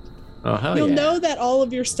back. Oh hell You'll yeah! know that all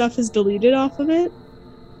of your stuff is deleted off of it.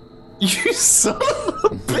 You son of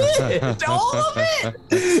a bitch! All of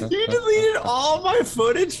it! You deleted all my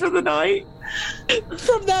footage for the night?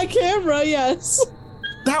 From that camera, yes.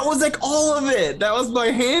 That was like all of it! That was my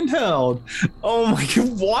handheld! Oh my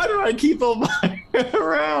god, why did I keep all mine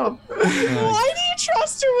around? Why do you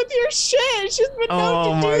trust her with your shit? She's been known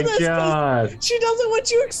Oh to do my this 'cause god. she doesn't want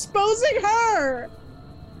you exposing her.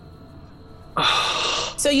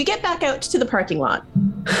 So you get back out to the parking lot.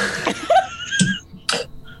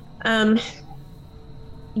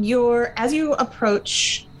 As you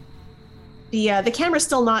approach, the camera's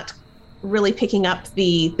still not really picking up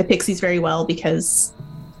the pixies very well because,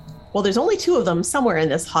 well, there's only 2 of them somewhere in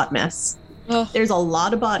this hot mess. Ugh. There's a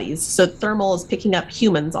lot of bodies, so thermal is picking up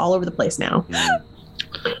humans all over the place now.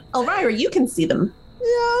 Elvira, you can see them.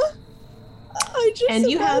 Yeah. I just And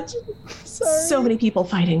you have imagine- Sorry. so many people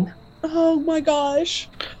fighting. Oh my gosh.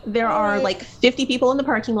 There are Alright. like 50 people in the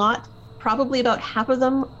parking lot. Probably about half of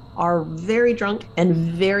them are very drunk and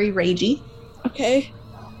very ragey. Okay.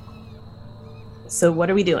 So what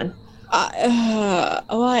are we doing? I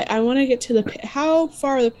want to get to the. How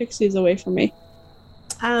far are the pixies away from me?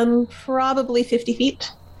 Probably 50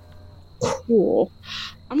 feet. Cool.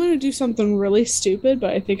 I'm gonna do something really stupid,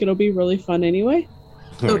 but I think it'll be really fun anyway.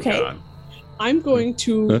 Oh my Okay. God. I'm going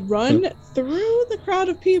to run through the crowd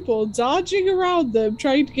of people, dodging around them,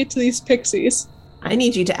 trying to get to these pixies. I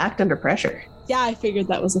need you to act under pressure. Yeah, I figured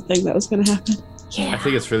that was a thing that was going to happen. I Yeah.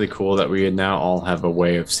 think it's really cool that we now all have a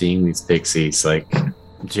way of seeing these pixies. Like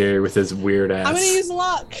Jerry with his weird ass. I'm going to use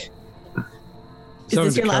luck. Is Having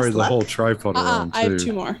this to your carry last the luck? whole tripod around I have too.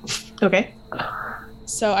 2 more. Okay.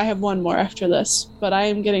 So I have 1 more after this, but I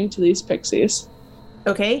am getting to these pixies.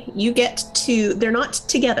 Okay. You get to. They're not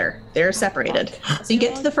together. They're separated. So you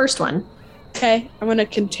get to the first one. Okay, I'm going to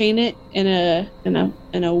contain it in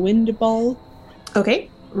a wind ball. Okay.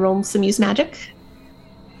 Roll some use magic.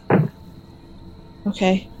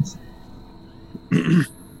 Okay.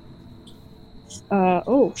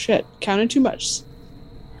 Oh shit, counted too much.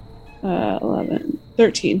 11,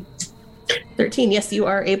 13. 13. Yes, you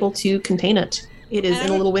are able to contain it. It is in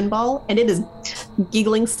a little wind ball, and it is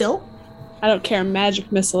giggling still. I don't care, magic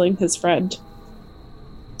missiling his friend.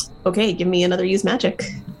 Okay, give me another use magic.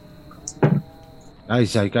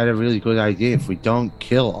 Guys, I got a really good idea. If we don't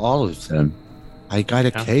kill all of them, I got a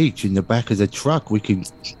Yeah. cage in the back of the truck. We can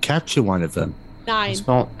capture one of them. 9.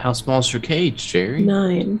 How small is your cage, Jerry?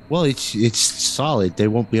 9. Well, it's solid. They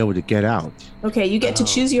won't be able to get out. Okay, you get to Oh.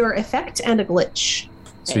 choose your effect and a glitch.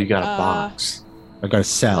 So you got a Uh, box. I got a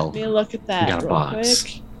cell. Let me look at that You got a real box.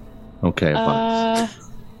 quick. Okay, a box.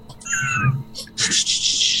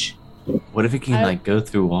 What if it can like go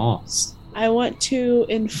through walls? I want to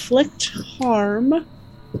inflict harm.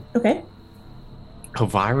 Okay.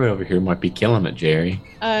 Elvira over here might be killing it, Jerry.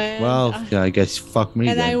 And, Well, yeah, I guess fuck me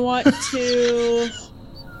and then. I want to.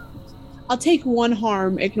 I'll take 1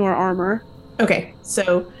 harm, ignore armor. Okay.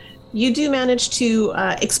 So you do manage to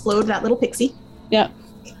explode that little pixie. Yep.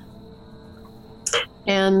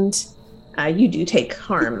 And you do take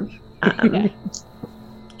harm. Okay.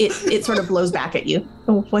 It sort of blows back at you.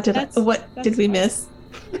 Oh, what did That's we fine. miss?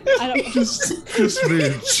 I don't. Just me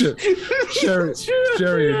and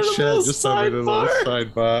Jerry and Chet just having a little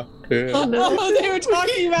sidebar. Yeah. Oh no. Oh, they were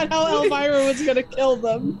talking about how Elvira was gonna kill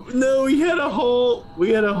them. No, we had a whole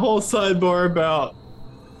sidebar about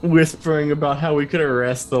whispering about how we could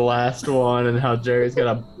arrest the last one and how Jerry's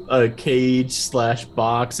got a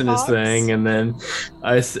cage/box in his Box? thing, and then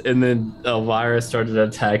Elvira started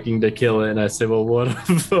attacking to kill it, and I said, well, what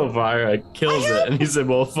if Elvira kills it? And he said,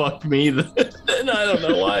 well, fuck me then. And I don't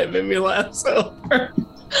know why it made me laugh so hard.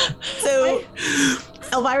 So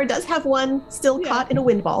Elvira does have one still caught in a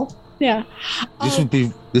wind ball. Yeah. This would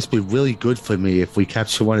be really good for me if we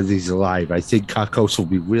capture one of these alive. I think Kakos will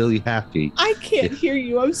be really happy. I can't hear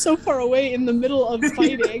you. I'm so far away in the middle of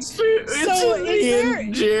fighting. It's just me is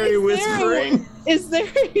and Jerry whispering. Is there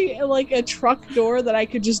like a truck door that I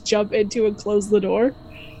could just jump into and close the door?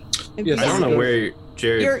 And Yes, I don't know where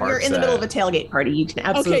Jerry You're parks in the middle at. of a tailgate party. You can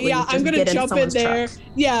absolutely Okay, yeah, just I'm gonna get jump in someone's there. truck.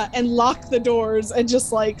 Yeah, and lock the doors and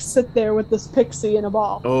just like sit there with this pixie in a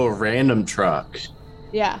ball. Oh, random truck.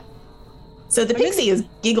 Yeah. So the I'm in- pixie is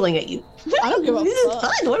giggling at you. I don't give a This is fuck.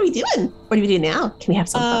 fun. What are we doing? What do we do now? Can we have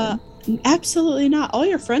some fun? Absolutely not. All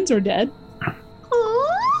your friends are dead,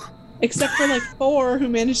 Aww. except for like 4 who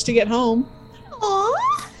managed to get home. Aww.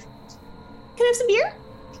 Can I have some beer?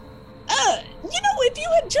 If you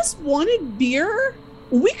had just wanted beer,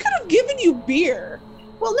 we could have given you beer.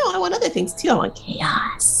 Well, no, I want other things too. I want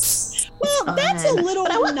chaos. Well, that's a fun, little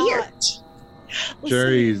but I want beer. not. Listen,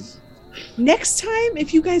 Jerry's. next time,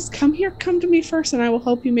 if you guys come here, come to me first, and I will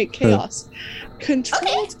help you make chaos.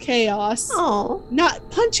 Controlled chaos, Oh, not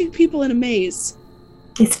punching people in a maze.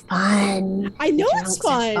 it's fun. I know The it's drunks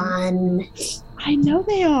are fun. I know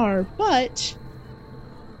they are, but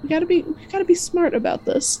we gotta be smart about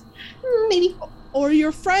this, Maybe. or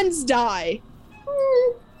your friends die.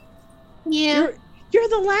 Yeah. You're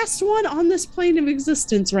the last one on this plane of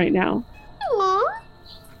existence right now. Aww.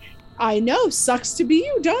 I know, sucks to be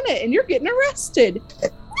you, don't it? And you're getting arrested.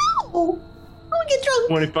 Oh, I want to get drunk.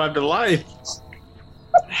 25 to life.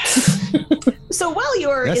 So while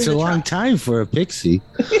you're That's in a the long truck time for a pixie.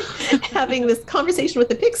 having this conversation with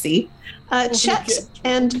the pixie, Chet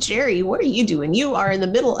and Jerry, what are you doing? You are in the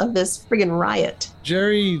middle of this friggin' riot.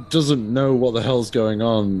 Jerry doesn't know what the hell's going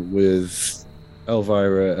on with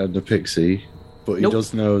Elvira and the pixie, but he Nope.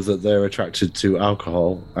 does know that they're attracted to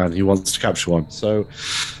alcohol and he wants to capture one. So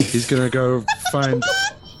he's gonna go find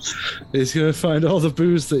all the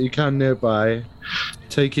booze that he can nearby,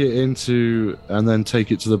 take it into and then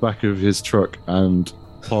take it to the back of his truck and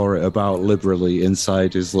pour it about liberally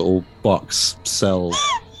inside his little box cell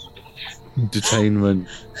detention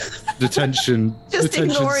Just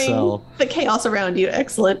ignoring cell. the chaos around you.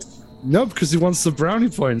 Excellent. No, because he wants the brownie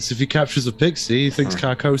points. If he captures a pixie, he thinks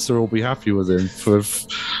Carcosa will be happy with him.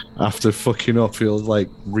 After fucking up, he'll like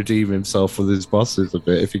redeem himself with his bosses a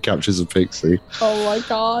bit if he captures a pixie. Oh my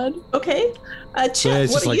god. Okay. Chet, So yeah,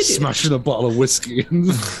 it's what just are like you doing? smashing a bottle of whiskey in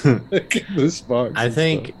this box. I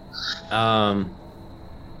think,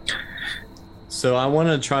 so I want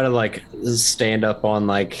to try to like stand up on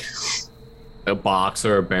like a box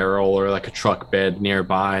or a barrel or like a truck bed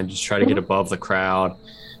nearby and just try to get above the crowd.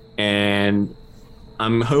 And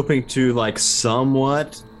I'm hoping to like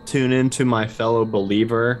somewhat tune into my fellow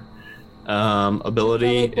believer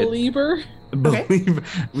ability. Fellow believer. Believe,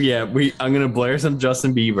 yeah, I'm gonna blare some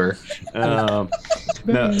Justin Bieber.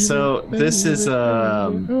 No, so this is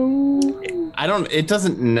it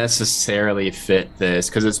doesn't necessarily fit this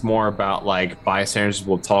because it's more about like bystanders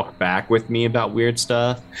will talk back with me about weird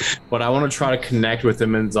stuff, but I want to try to connect with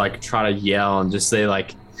them and like try to yell and just say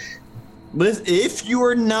like, if you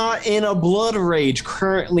are not in a blood rage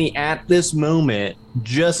currently at this moment,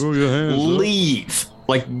 just Throw your hands up. leave.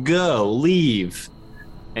 Like, go, leave.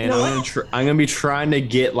 And I'm gonna be trying to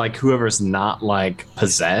get like whoever's not like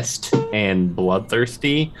possessed and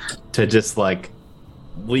bloodthirsty to just like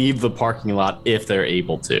leave the parking lot if they're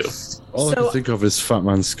able to. all I So- can think of is Fat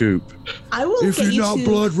Man Scoop. I will If get you're you not to.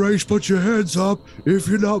 blood rage, put your hands up. If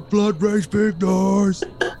you're not blood rage, big noise.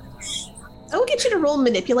 I will get you to roll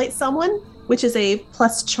manipulate someone, which is a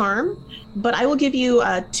plus charm, but I will give you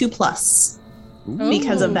a 2+.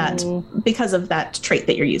 because of that Ooh. trait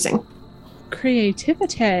that you're using.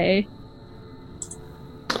 Creativity.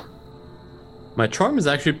 My charm is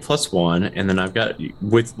actually +1, and then I've got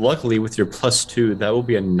luckily with your +2, that will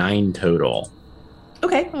be a 9 total.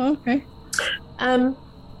 Okay. Oh, okay.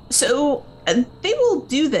 So they will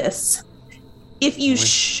do this if you Really?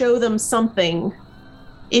 show them something,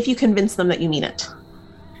 if you convince them that you mean it.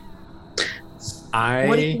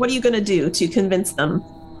 What are you going to do to convince them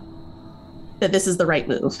that this is the right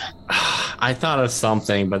move? I thought of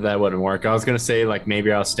something, but that wouldn't work. I was gonna say like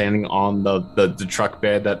maybe I was standing on the truck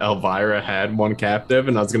bed that Elvira had one captive,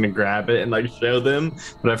 and I was gonna grab it and like show them,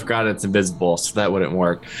 but I forgot it's invisible, so that wouldn't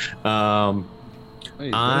work.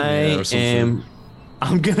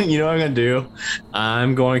 I'm gonna, you know what I'm gonna do?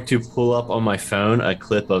 I'm going to pull up on my phone a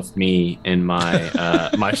clip of me in my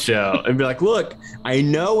my show and be like, "Look, I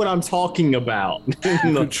know what I'm talking about.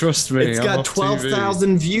 Trust me, It's I'm got off TV.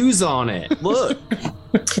 12,000 views on it. Look."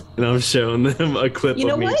 And I'm showing them a clip You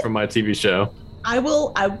know of me what? from my TV show. I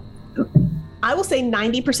will say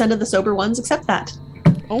 90% of the sober ones accept that.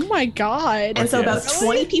 Oh my god. And so about Yes.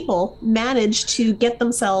 20 people manage to get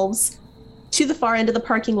themselves to the far end of the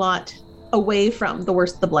parking lot, away from the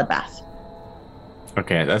worst of the bloodbath.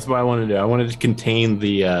 Okay, that's what I wanted to do. I wanted to contain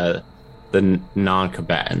the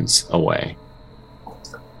non-combatants away.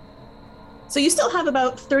 So you still have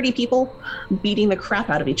about 30 people beating the crap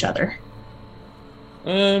out of each other.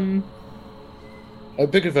 At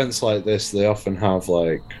big events like this, they often have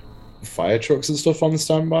like fire trucks and stuff on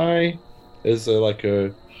standby. Is there like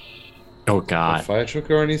a Oh a God! fire truck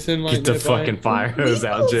or anything like Get the nearby? fucking fire hose We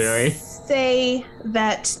out, will Jerry. Say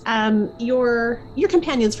that your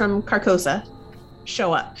companions from Carcosa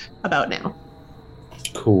show up about now.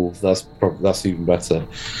 Cool. That's even better.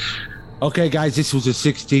 Okay, guys, this was a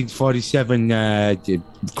 1647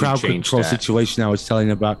 crowd changed control that. situation I was telling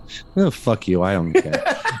you about. Oh, fuck you, I don't care.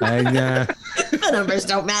 And The numbers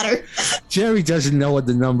don't matter. Jerry doesn't know what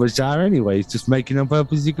the numbers are anyway. He's just making them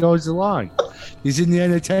up as he goes along. He's in the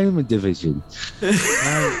entertainment division.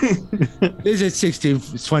 This is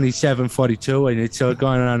 1627-42, and it's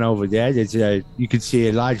going on over there. There's you can see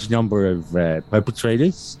a large number of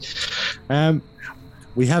perpetrators.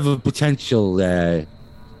 We have a potential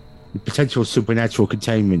supernatural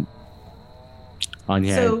containment on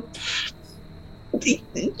here. So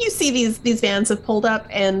you see these vans have pulled up,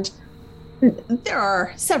 and there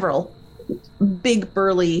are several big,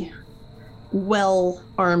 burly,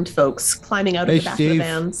 well-armed folks climbing out of Hey, the back of Steve. the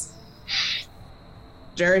vans.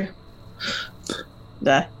 Jared?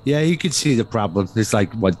 Duh. Yeah, you can see the problem. There's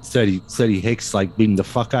like, what, 30 hicks like beating the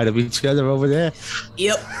fuck out of each other over there.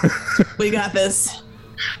 Yep. We got this.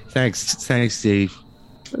 Thanks, Steve.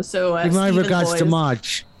 So Give my Steve and the regards to boys-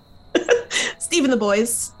 Marge. Steve and the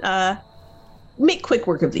boys make quick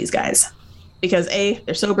work of these guys because A,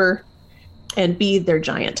 they're sober, and B, they're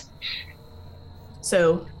giant.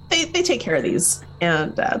 So they take care of these,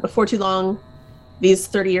 and before too long, these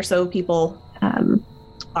 30 or so people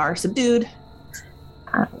are subdued.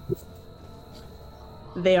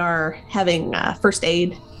 They are having first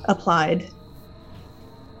aid applied.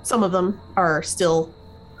 Some of them are still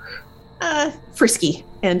frisky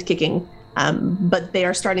and kicking, but they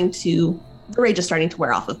are the rage is starting to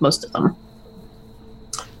wear off of most of them.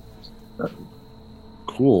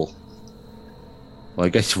 Cool. Well, I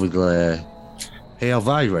guess we'll. Hey,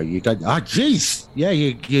 Elvira, you got. Ah, jeez. Yeah,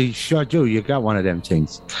 you sure do. You got one of them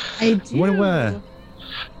things. I do.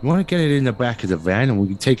 You want to get it in the back of the van, and we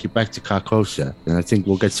can take it back to Carcosa, and I think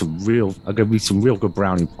we'll get I'll give you some real good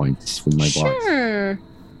brownie points with my boss. Sure.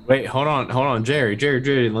 Wait, hold on, Jerry,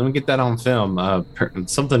 let me get that on film.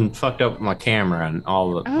 Something fucked up with my camera and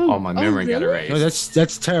all my memory got really? erased. No,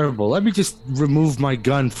 that's terrible. Let me just remove my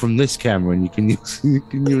gun from this camera, and you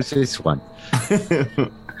can use this one.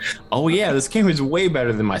 Oh yeah, this camera's way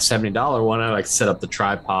better than my $70 one. I like set up the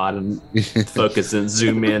tripod and focus and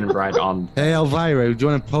zoom in right on. Hey, Elvira, do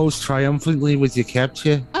you want to pose triumphantly with your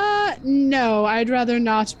capture? No, I'd rather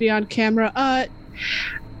not be on camera.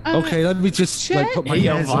 Okay, let me just Chet? put my Hey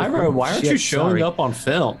hands Elvira, over- why aren't Shit, you showing sorry. up on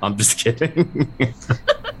film? I'm just kidding.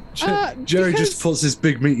 Jerry because- just puts his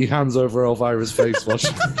big meaty hands over Elvira's face while she...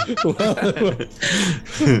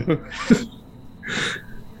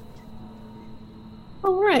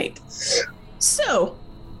 All right. So,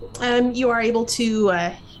 you are able to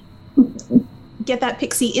get that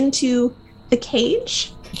pixie into the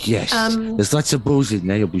cage. Yes, Um, there's lots of booze in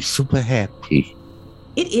there. You'll be super happy.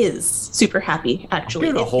 It is super happy, actually.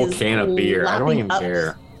 Give it a It whole is can of beer. I don't lapping even up-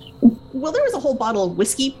 care. Well, there was a whole bottle of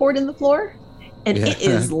whiskey poured in the floor, and it Yeah.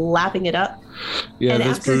 is lapping it up. Yeah, And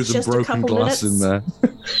there's after booze and just a broken couple glass in minutes-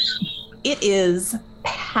 there. It is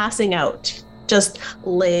passing out just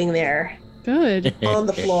laying there Good. on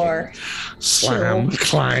the floor. Slam,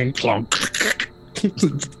 clang, clunk.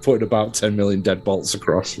 Putting about 10 million deadbolts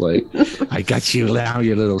across, like. I got you now,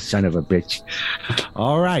 you little son of a bitch.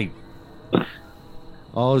 All right.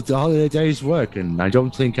 All of the day's work, and I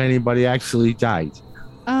don't think anybody actually died.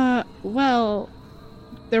 Well,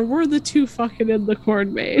 there were the two fucking in the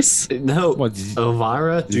corn maze. No, What, did-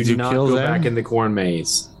 Elvira, Did do you not kill go them? back in the corn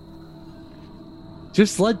maze.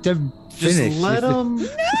 just let them Just finish. let them. No!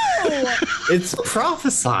 It's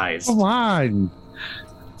prophesized. Come on.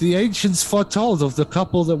 The ancients foretold of the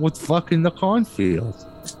couple that would fuck in the cornfield.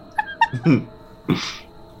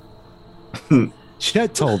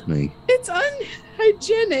 Chet told me. It's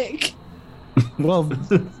unhygienic. Well,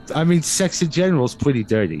 I mean, sex in general is pretty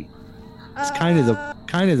dirty. It's kind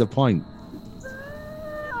of the point.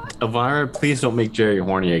 Elvira, please don't make Jerry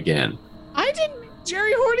horny again. I didn't make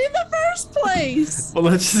Jerry horny in the first place. Well,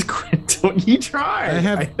 let's just quit. Don't you try?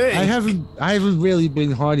 I think. haven't really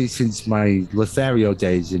been horny since my Lothario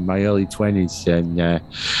days in my early 20s, and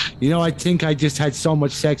I think I just had so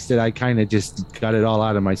much sex that I kind of just got it all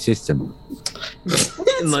out of my system. That's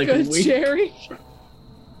Like, good, we- Jerry.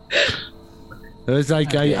 It was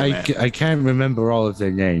like God damn it. I can't remember all of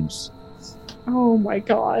their names. Oh my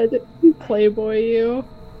god. You Playboy, you.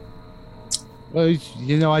 Well,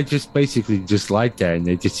 I just basically just liked that, and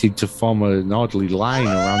they just seemed to form an oddly line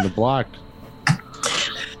around the block.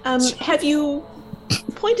 Have you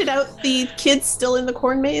pointed out the kids still in the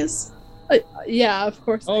corn maze? Yeah, of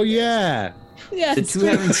course. Oh yeah, Yes, The two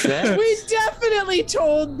having sex? we definitely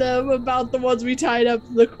told them about the ones we tied up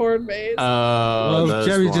in the corn maze. Oh, well, those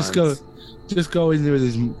Jerry, ones. just go in there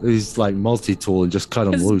with his like multi-tool and just cut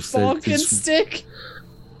them His loose. Balkan stick.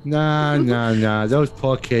 Nah. Those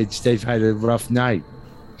poor kids, they've had a rough night.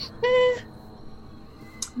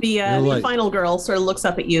 The like- final girl sort of looks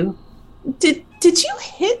up at you. Did you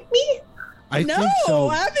hit me? I No, think so.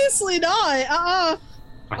 obviously not. I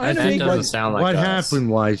I that know. doesn't sound like what us. happened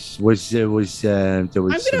was there was some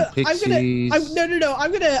pixies. I'm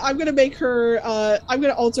gonna make her. I'm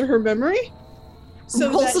gonna alter her memory, so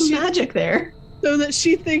Roll that some she, magic there. so that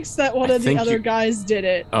she thinks that one I of the think other you- guys did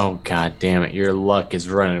it. Oh god damn it! Your luck is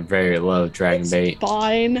running very low, Dragon It's Bait.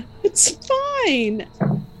 fine. It's fine.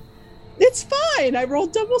 It's fine. I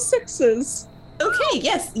rolled double sixes. Okay,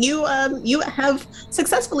 yes, you have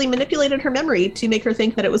successfully manipulated her memory to make her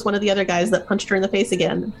think that it was one of the other guys that punched her in the face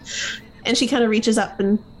again. And she kind of reaches up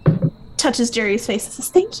and touches Jerry's face and says,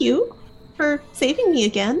 "Thank you for saving me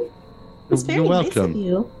again. It's very You're nice of welcome.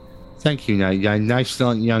 you." Thank you, now, nice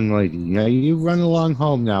young lady. Now you run along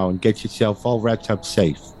home now and get yourself all wrapped up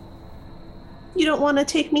safe. You don't want to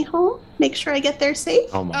take me home? Make sure I get there safe?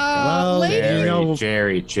 Oh my Well, god! lady.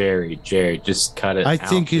 Jerry, just cut it. I out,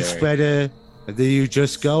 think it's Jerry. better that you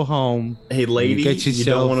just go home. Hey, lady, get you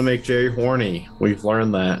yourself- don't want to make Jerry horny. We've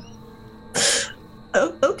learned that.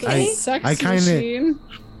 Oh, okay. Sex I kinda- machine.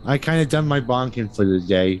 I kind of done my bonking for the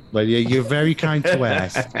day, but you're very kind to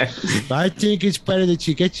ask. But I think it's better that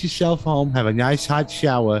you get yourself home, have a nice hot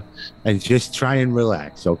shower, and just try and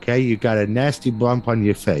relax, okay? You got a nasty bump on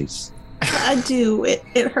your face. I do.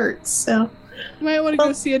 It hurts. So You might want to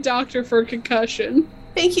go see a doctor for a concussion.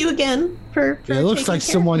 thank you again for It looks taking like care of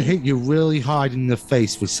someone me. hit you really hard in the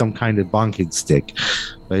face with some kind of bonking stick.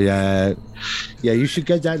 But yeah, you should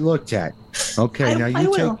get that looked at. Okay, now I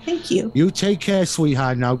will. Thank you. you take care,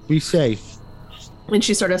 sweetheart. Now be safe. And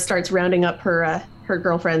she sort of starts rounding up her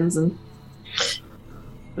girlfriends, and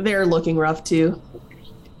they're looking rough too.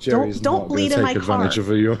 Jerry's don't not gonna bleed in take my advantage car.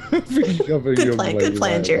 of a young, of a young Good lady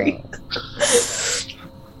plan, like Jerry. that.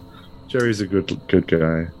 Jerry's a good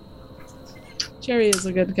guy. Jerry is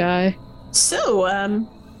a good guy. So,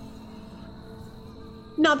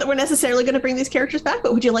 not that we're necessarily going to bring these characters back,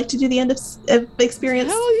 but would you like to do the end of the experience?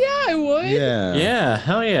 Hell yeah, I would. Yeah. Yeah,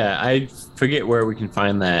 hell yeah. I forget where we can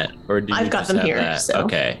find that. Or do I've you got just them have here, that? so-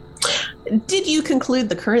 Okay. Did you conclude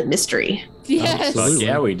the current mystery? Yes. Fuck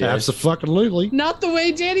yeah, we did. Absolutely. Not the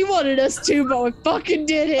way Danny wanted us to, but we fucking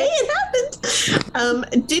did Hey, it. it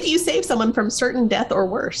happened. Did you save someone from certain death or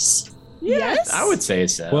worse? Yes. I would say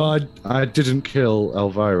so. Well, I didn't kill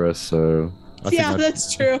Elvira, so I Yeah, think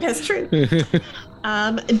that's true. That's true.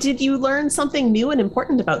 I, Did you learn something new and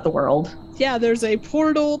important about the world? Yeah, there's a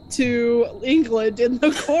portal to England in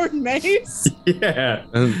the corn maze. yeah.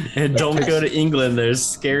 And don't go to England. There's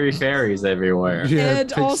scary fairies everywhere. Yeah, and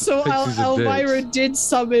pics- also, pictures of Elvira dicks. did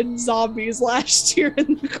summon zombies last year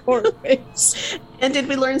in the corn maze. And did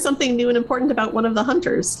we learn something new and important about one of the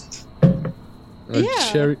hunters?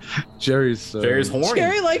 Yeah. Jerry's Jerry's horny.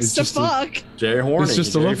 Jerry likes It's to just a- fuck. Jerry horny. It's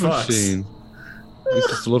just a Jerry love fucks. machine. It's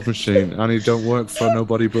just a love machine, and he don't work for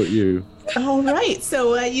nobody but you. All right.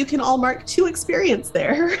 So you can all mark 2 experience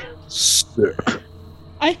there.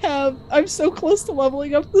 I'm so close to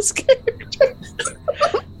leveling up this character.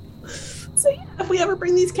 So yeah, if we ever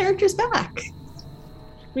bring these characters back,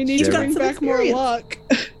 We need You've to got bring some back more experience. luck.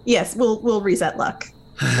 yes, we'll reset luck.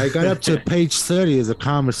 I got up to page 30 of the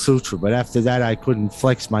Kama Sutra, but after that, I couldn't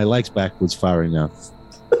flex my legs backwards far enough.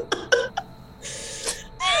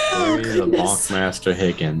 Oh, Maybe the goodness. Bonkmaster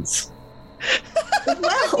Higgins.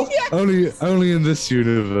 Well, Only in this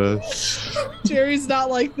universe. Jerry's not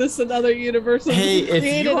like this in other universes. Hey, He if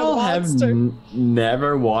created you a all have monster.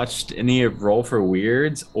 never watched any of Roll for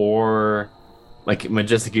Weirds or like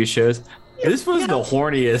Majestic Goose shows, this was the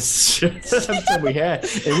horniest episode we had.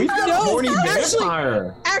 And we've got No, a horny actually-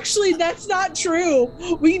 vampire. Actually, that's not true.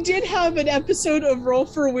 We did have an episode of Roll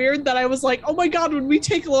for Weird that I was like, oh my god, when we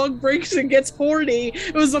take long breaks and gets horny.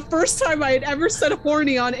 It was the first time I had ever said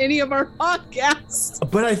horny on any of our podcasts.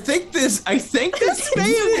 But I think this This may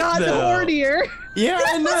is have it, gotten though. hornier. Yeah,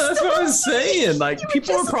 I know. That's what I was saying. Like,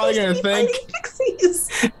 people are probably gonna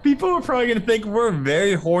think we're a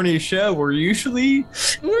very horny show. We're usually,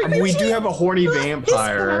 I mean, we do have a horny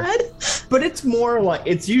vampire, but it's more like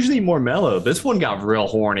it's usually more mellow. This one got real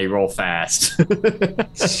horny real fast.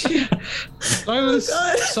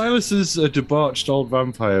 Silas is a debauched old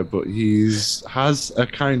vampire, but has a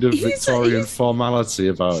kind of He's- Victorian he's- formality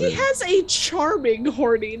about He him. has a charming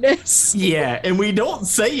horniness. Yeah, and we don't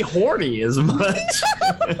say horny as much.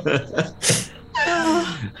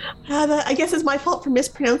 I guess it's my fault for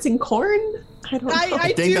mispronouncing corn. I don't know.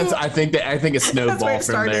 I think do. I think it That's where snowballed it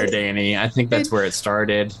from there, started. Danny. I think that's where it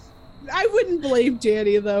started. I wouldn't blame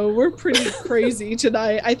Danny though. We're pretty crazy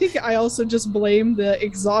tonight. I think I also just blame the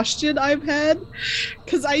exhaustion I've had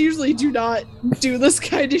because I usually do not do this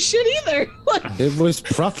kind of shit either. Like, It was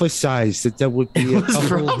prophesized that there would be It a was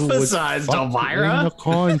couple who would prophesized, fuck in Elvira. the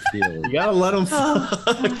cornfield. You gotta let them Oh,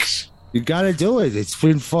 fuck. You gotta do it. It's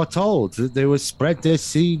been foretold that they would spread their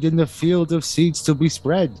seed in the field of seeds to be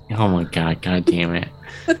spread. Oh my god! God damn it!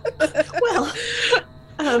 well,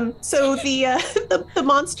 so the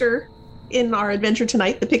monster in our adventure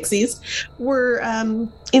tonight, the Pixies, were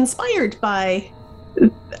inspired by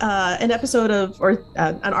an episode of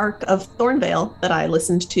an arc of Thornvale that I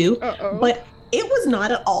listened to, uh-oh. but it was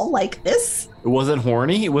not at all like this. It wasn't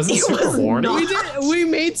horny. It wasn't It super was horny. not. we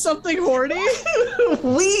made something horny.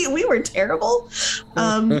 we were terrible.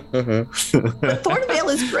 But Thornvale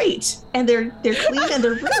is great, and they're clean and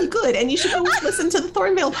they're really good. And you should go listen to the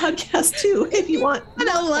Thornvale podcast too if you want. And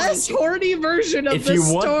a less horny version of If the you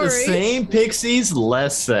story. want the same pixies,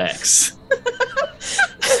 less sex.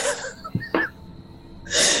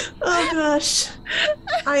 Oh gosh,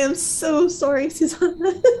 I am so sorry,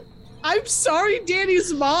 Susanna. I'm sorry,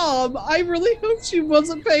 Danny's mom. I really hope she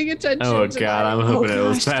wasn't paying attention. Oh tonight. god, I'm hoping it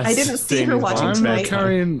was gosh, past. I didn't see her Danny's watching mom's tonight.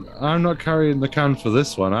 bedtime. I'm not carrying the can for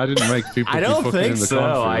this one. I didn't make people. I be don't fucking think in the so.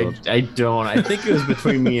 cornfield. I don't. I think it was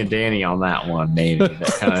between me and Danny on that one, maybe.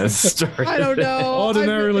 That kind of started. I don't know.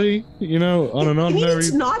 Ordinarily, on an We ordinary.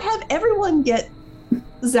 needed to not have everyone get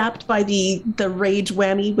zapped by the rage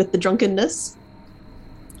whammy with the drunkenness.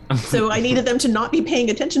 So I needed them to not be paying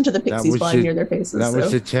attention to the pixies was flying it. near their faces. That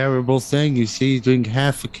was so. a terrible thing. You see, you drink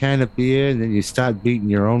half a can of beer and then you start beating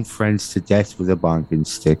your own friends to death with a bonking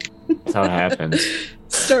stick. That's how it happens.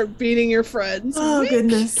 Start beating your friends. Oh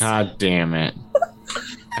goodness. God damn it.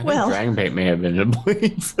 I Well. think Dragon Bait may have been to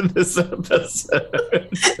blame for this episode.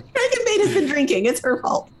 Dragon Bait has been drinking. It's her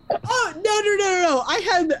fault. Oh no! I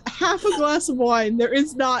had half a glass of wine. There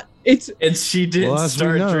is not. It's And she didn't Well, as we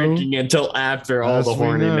start know- drinking until after all As the we know.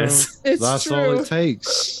 horniness. it's That's true. all it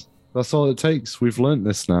takes. That's all it takes. We've learnt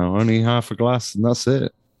this now. Only half a glass, and that's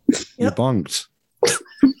it. You Yep. bonked.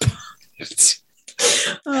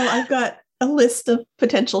 Oh, I've got a list of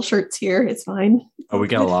potential shirts here. It's fine. Oh, we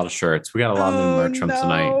got a lot of shirts. We got a lot of new merch from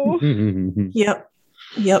tonight. no.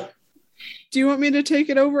 Yep. Do you want me to take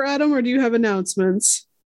it over, Adam, or do you have announcements?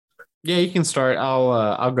 Yeah, you can start.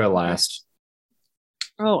 I'll go last.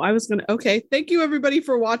 Oh, I was gonna. Okay, thank you everybody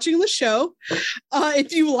for watching the show.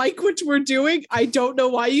 If you like what we're doing, I don't know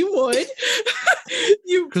why you would.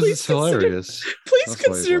 You Because please it's consider- hilarious. Please That's why you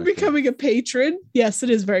consider like it. becoming a patron. Yes, it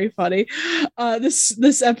is very funny.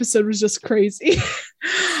 This episode was just crazy.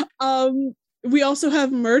 We also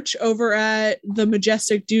have merch over at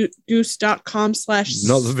themajesticgoose.com/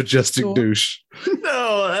 Not the majestic store. douche.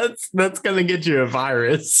 No, that's gonna get you a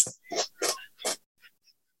virus.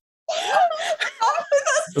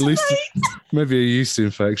 At least maybe a yeast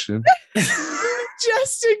infection.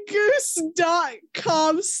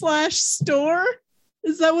 justingoose.com/store.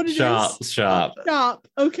 Is that what it is? Shop. Shop.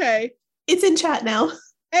 Okay. It's in chat now.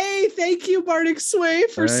 Hey, thank you, Bardic Sway,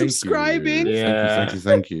 for Thank you. subscribing. Yeah.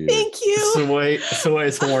 Thank you. Thank you.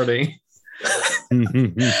 Sway's hoarding.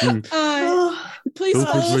 Please Who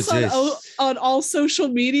follow could us resist? on all social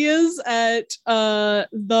medias at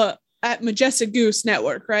Majestic Goose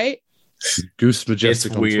Network, right? Goose It's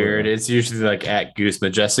Majestic. on weird. Twitter. It's usually like at Goose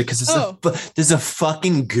Majestic because Oh. there's a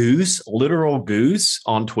fucking goose, literal goose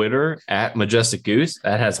on Twitter at Majestic Goose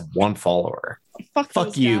that has 1 follower. Fuck Fuck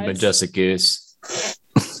those you, guys. Majestic Goose.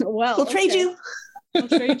 Well, We'll trade okay. you. We'll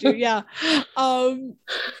trade you, yeah.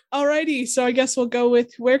 Alrighty, so I guess we'll go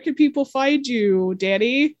with where can people find you,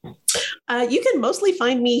 Danny? You can mostly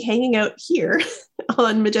find me hanging out here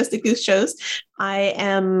on Majestic Goose shows. I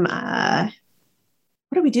am.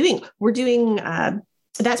 What are we doing? We're doing.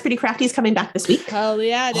 That's Pretty Crafty is coming back this week. Hell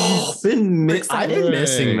yeah, it Oh, is. We're I've excited. been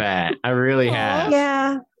missing that. I really Aw. have.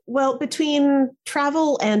 Yeah. Well, between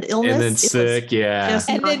travel and illness, And then it was sick, yeah. just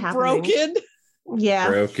And not then happening. broken. Yeah.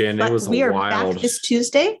 Broken. But It was we are wild. back this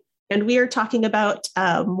Tuesday, and we are talking about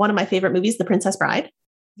one of my favorite movies, The Princess Bride.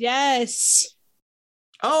 Yes.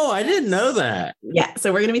 Oh, I didn't know that. Yeah,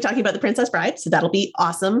 so we're going to be talking about The Princess Bride, so that'll be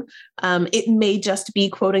awesome. It may just be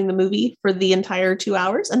quoting the movie for the entire 2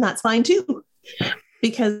 hours, and that's fine too,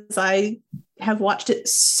 because I have watched it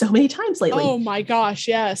so many times lately. Oh my gosh,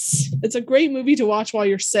 yes. It's a great movie to watch while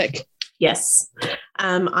you're sick. Yes.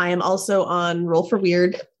 I am also on Roll for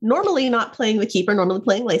Weird, normally not playing the Keeper, normally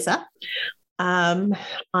playing Lisa. I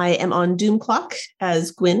am on Doom Clock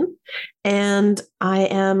as Gwyn, and I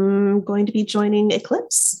am going to be joining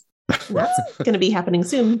Eclipse. That's going to be happening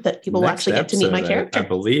soon, that people will Next actually get to meet my episode, character. I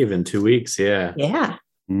believe in 2 weeks. Yeah. Yeah.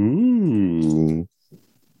 Ooh.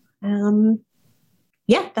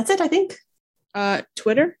 Yeah, that's it, I think.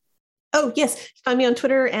 Twitter? Oh, yes. Find me on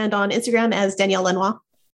Twitter and on Instagram as Danielle Lenoir.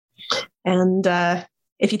 And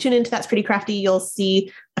if you tune into That's Pretty Crafty, you'll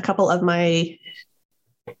see a couple of my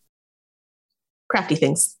crafty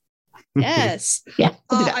things. Yes. Yeah,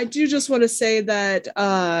 we'll do that. I do just want to say that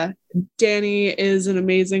Danny is an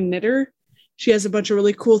amazing knitter. She has a bunch of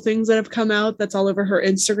really cool things that have come out that's all over her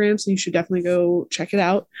Instagram, so you should definitely go check it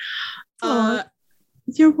out. Aw.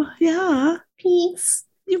 Yeah, Peace.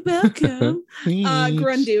 you're welcome.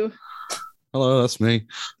 Grundu. Hello, that's me.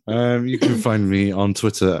 You can find me on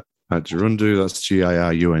Twitter at Girundu. That's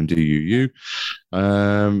GIRUNDUU.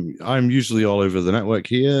 I'm usually all over the network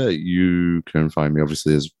here. You can find me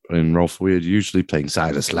obviously as in Roll for Weird, usually playing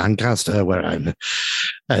Silas Lancaster, where I'm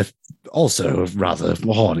also a rather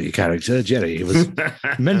horny character. Jerry was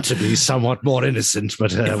meant to be somewhat more innocent,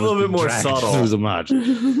 but It's a little was bit more dragged subtle. through the mud.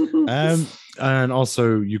 And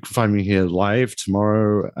also, you can find me here live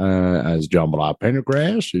tomorrow as Jambalaya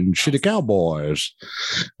Pendergrass and Shitty Cowboys.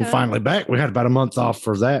 We're finally back. We had about a month off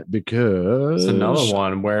for that because It's another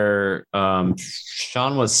one where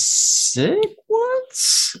Sean was sick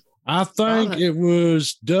once. I think it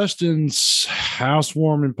was Dustin's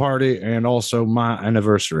housewarming party and also my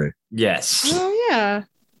anniversary. Yes. Oh yeah.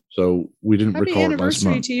 So we didn't Happy record last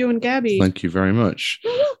anniversary month. to you and Gabby. Thank you very much.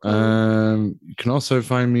 You're welcome. You can also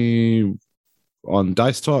find me on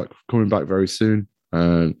Dice Talk, coming back very soon.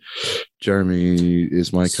 Jeremy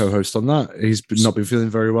is my co-host on that. He's not been feeling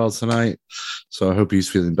very well tonight, so I hope he's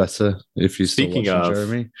feeling better. If you're still Speaking watching, of-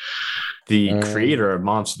 Jeremy, The creator of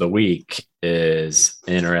Monster of the Week is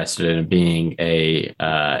interested in being a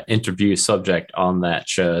interview subject on that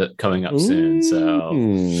show coming up soon. So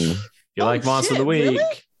Ooh. if you Oh, like Monster of the shit, Week, really?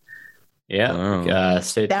 yeah, Wow.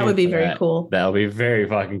 stay That tuned would be for very that. cool. That would be very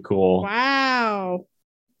fucking cool. Wow.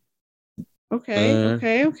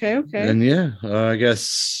 Okay, okay. And yeah, I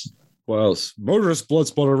guess what else? Murderous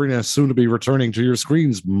Bloodsport Arena soon to be returning to your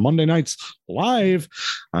screens Monday nights live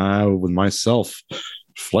with myself,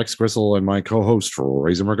 Flex Gristle, and my co-host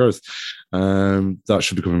Razor Margoth. That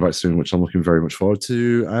should be coming back soon, which I'm looking very much forward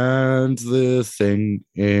to. And the thing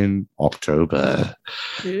in October.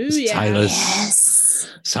 Ooh, It's yeah. Silas. Yes.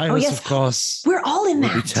 Silas, yes. of course. We're all in We'll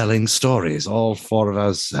be that. telling stories, all four of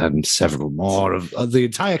us and several more of the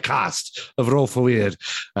entire cast of Roll for Weird.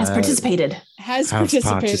 Has participated. Has have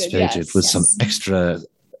participated, yes. with some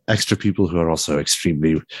extra people who are also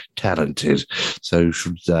extremely talented. So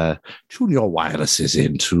should tune your wirelesses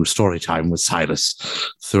in to Storytime with Silas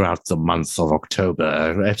throughout the month of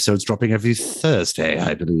October. Episodes dropping every Thursday,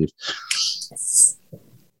 I believe.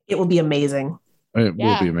 It will be amazing. It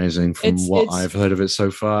Yeah. will be amazing from what It's- I've heard of it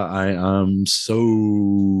so far. I am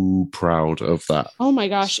so proud of that. Oh my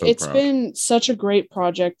gosh, So it's proud. been such a great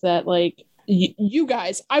project that like you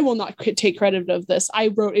guys, I will not take credit of this. I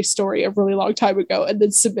wrote a story a really long time ago and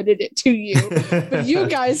then submitted it to you. But you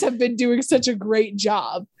guys have been doing such a great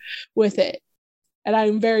job with it. And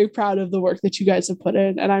I'm very proud of the work that you guys have put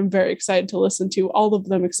in. And I'm very excited to listen to all of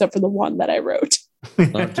them except for the one that I wrote.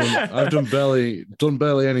 I've done barely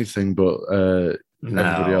anything, but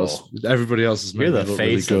everybody else has made You're me the look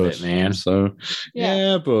face really of good, it, man. So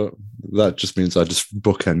Yeah. but that just means I just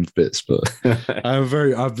bookend bits. But I'm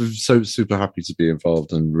been so super happy to be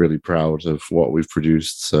involved and really proud of what we've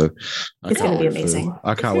produced. So It's gonna be amazing.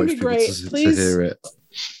 I can't gonna wait be for people great. to Please- hear it.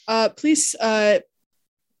 Please,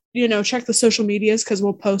 check the social medias because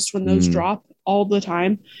we'll post when those drop all the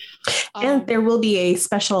time. And there will be a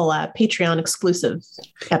special Patreon exclusive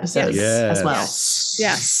episode as well.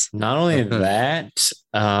 Yes. Not only that,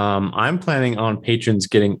 I'm planning on patrons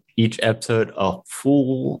getting each episode a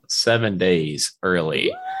full 7 days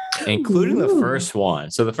early, including the first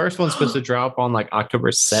one. So the first one's supposed to drop on like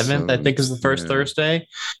October 7th, I think is the first Thursday.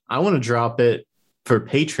 I want to drop it for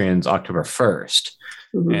patrons October 1st,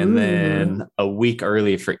 and then a week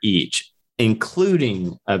early for each,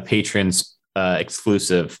 including a patron's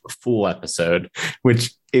exclusive full episode,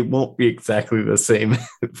 which it won't be exactly the same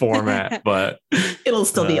format, but It'll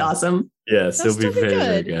still be awesome. yes, That'll it'll be still be very,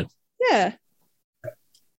 very good. good. Yeah.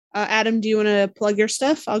 Adam, do you want to plug your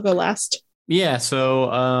stuff? I'll go last. Yeah, so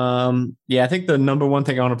I think the number one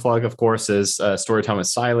thing I want to plug, of course, is Storytime with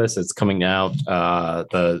Silas. It's coming out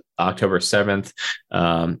the October 7th.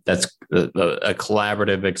 That's a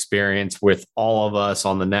collaborative experience with all of us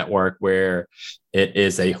on the network, where it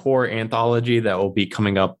is a horror anthology that will be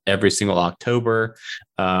coming up every single October.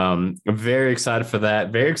 I'm very excited for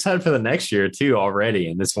that. Very excited for the next year too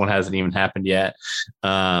already. And this one hasn't even happened yet.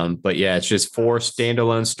 But yeah, it's just 4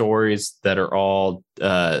 standalone stories that are all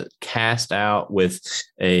cast out with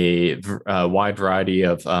a wide variety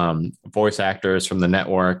of voice actors from the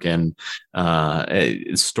network, and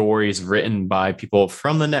stories written by people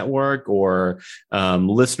from the network or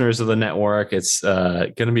listeners of the network. It's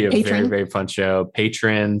going to be a very, very fun show.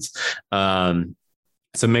 Patrons.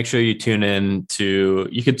 So make sure you tune in to,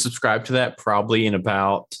 you can subscribe to that probably in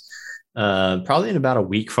about a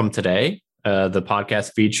week from today. The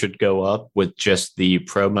podcast feed should go up with just the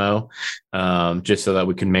promo, just so that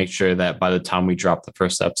we can make sure that by the time we drop the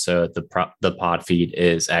first episode, the pod feed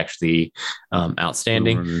is actually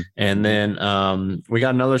outstanding. And then we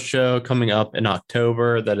got another show coming up in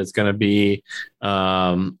October that is going to be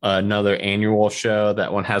another annual show.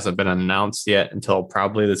 That one hasn't been announced yet until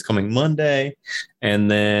probably this coming Monday.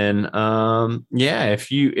 And then,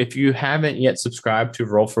 if you haven't yet subscribed to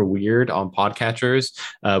Roll for Weird on podcatchers,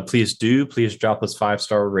 please drop us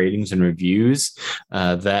 5-star ratings and reviews.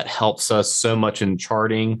 That helps us so much in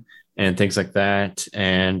charting and things like that.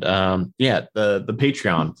 And the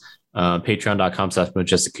Patreon,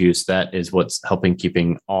 patreon.com/majesticgoose. That is what's helping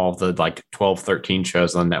keeping all the like 12, 13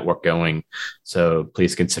 shows on the network going. So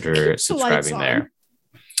please consider subscribing there.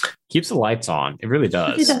 Keeps the lights on. It really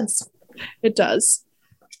does. It does. It does.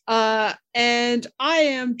 And I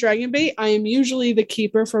am Dragonbait. I am usually the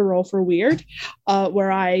keeper for Roll for Weird,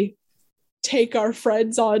 where I take our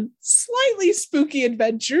friends on slightly spooky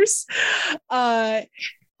adventures. I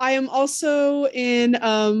am also in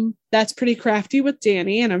That's Pretty Crafty with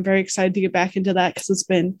Danny, and I'm very excited to get back into that because it's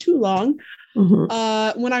been too long.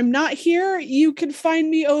 When I'm not here, you can find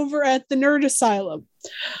me over at the Nerd Asylum,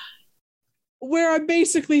 where I'm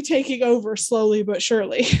basically taking over slowly but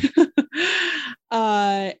surely.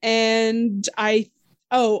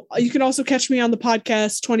 You can also catch me on the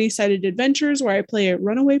podcast 20-Sided Adventures, where I play a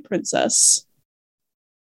runaway princess.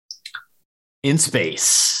 In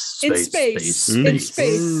space. In space.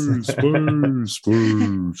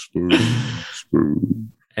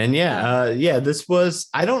 And this was,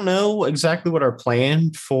 I don't know exactly what our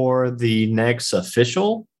plan for the next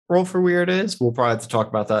official Roll for Weird is. We'll probably have to talk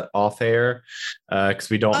about that off air because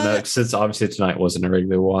we don't know, since obviously tonight wasn't a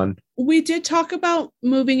regular one. We did talk about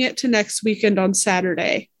moving it to next weekend on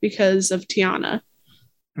Saturday because of Tiana.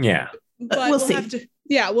 Yeah. But we'll see.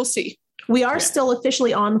 We'll see. We are still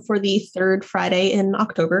officially on for the 3rd Friday in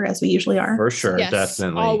October, as we usually are. For sure, yes,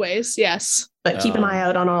 definitely. Always, yes. But keep an eye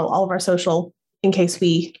out on all of our social in case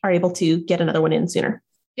we are able to get another one in sooner.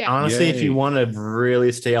 Yeah. Honestly, if you want to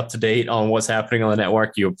really stay up to date on what's happening on the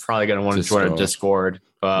network, you're probably going to want to join our Discord,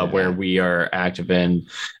 where we are active in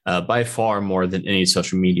by far more than any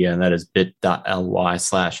social media, and that is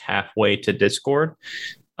bit.ly/halfway to Discord.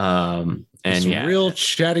 And real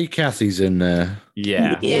chatty Cathy's in there.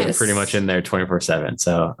 Yeah, Yes. we're pretty much in there 24/7.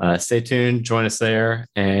 So stay tuned, join us there.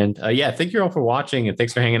 And thank you all for watching, and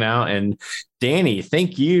thanks for hanging out. And Danny,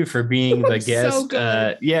 thank you for being the guest. So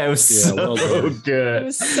good. It was so good. It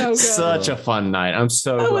was so good. Such a fun night. I'm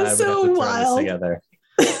so glad we got to throw this together.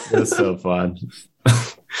 It was so fun.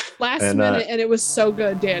 last And, minute, and it was so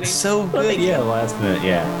good, Danny. So good. Yeah, last minute.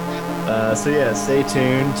 Yeah. So yeah, stay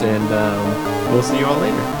tuned, and we'll see you all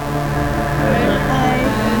later.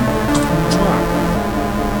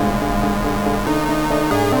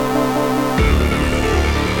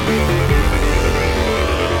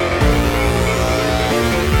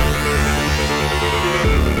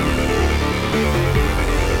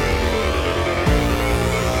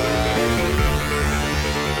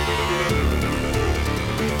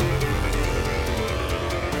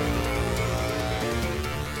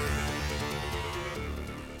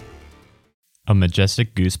 A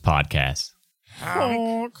Majestic Goose podcast.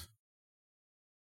 Honk.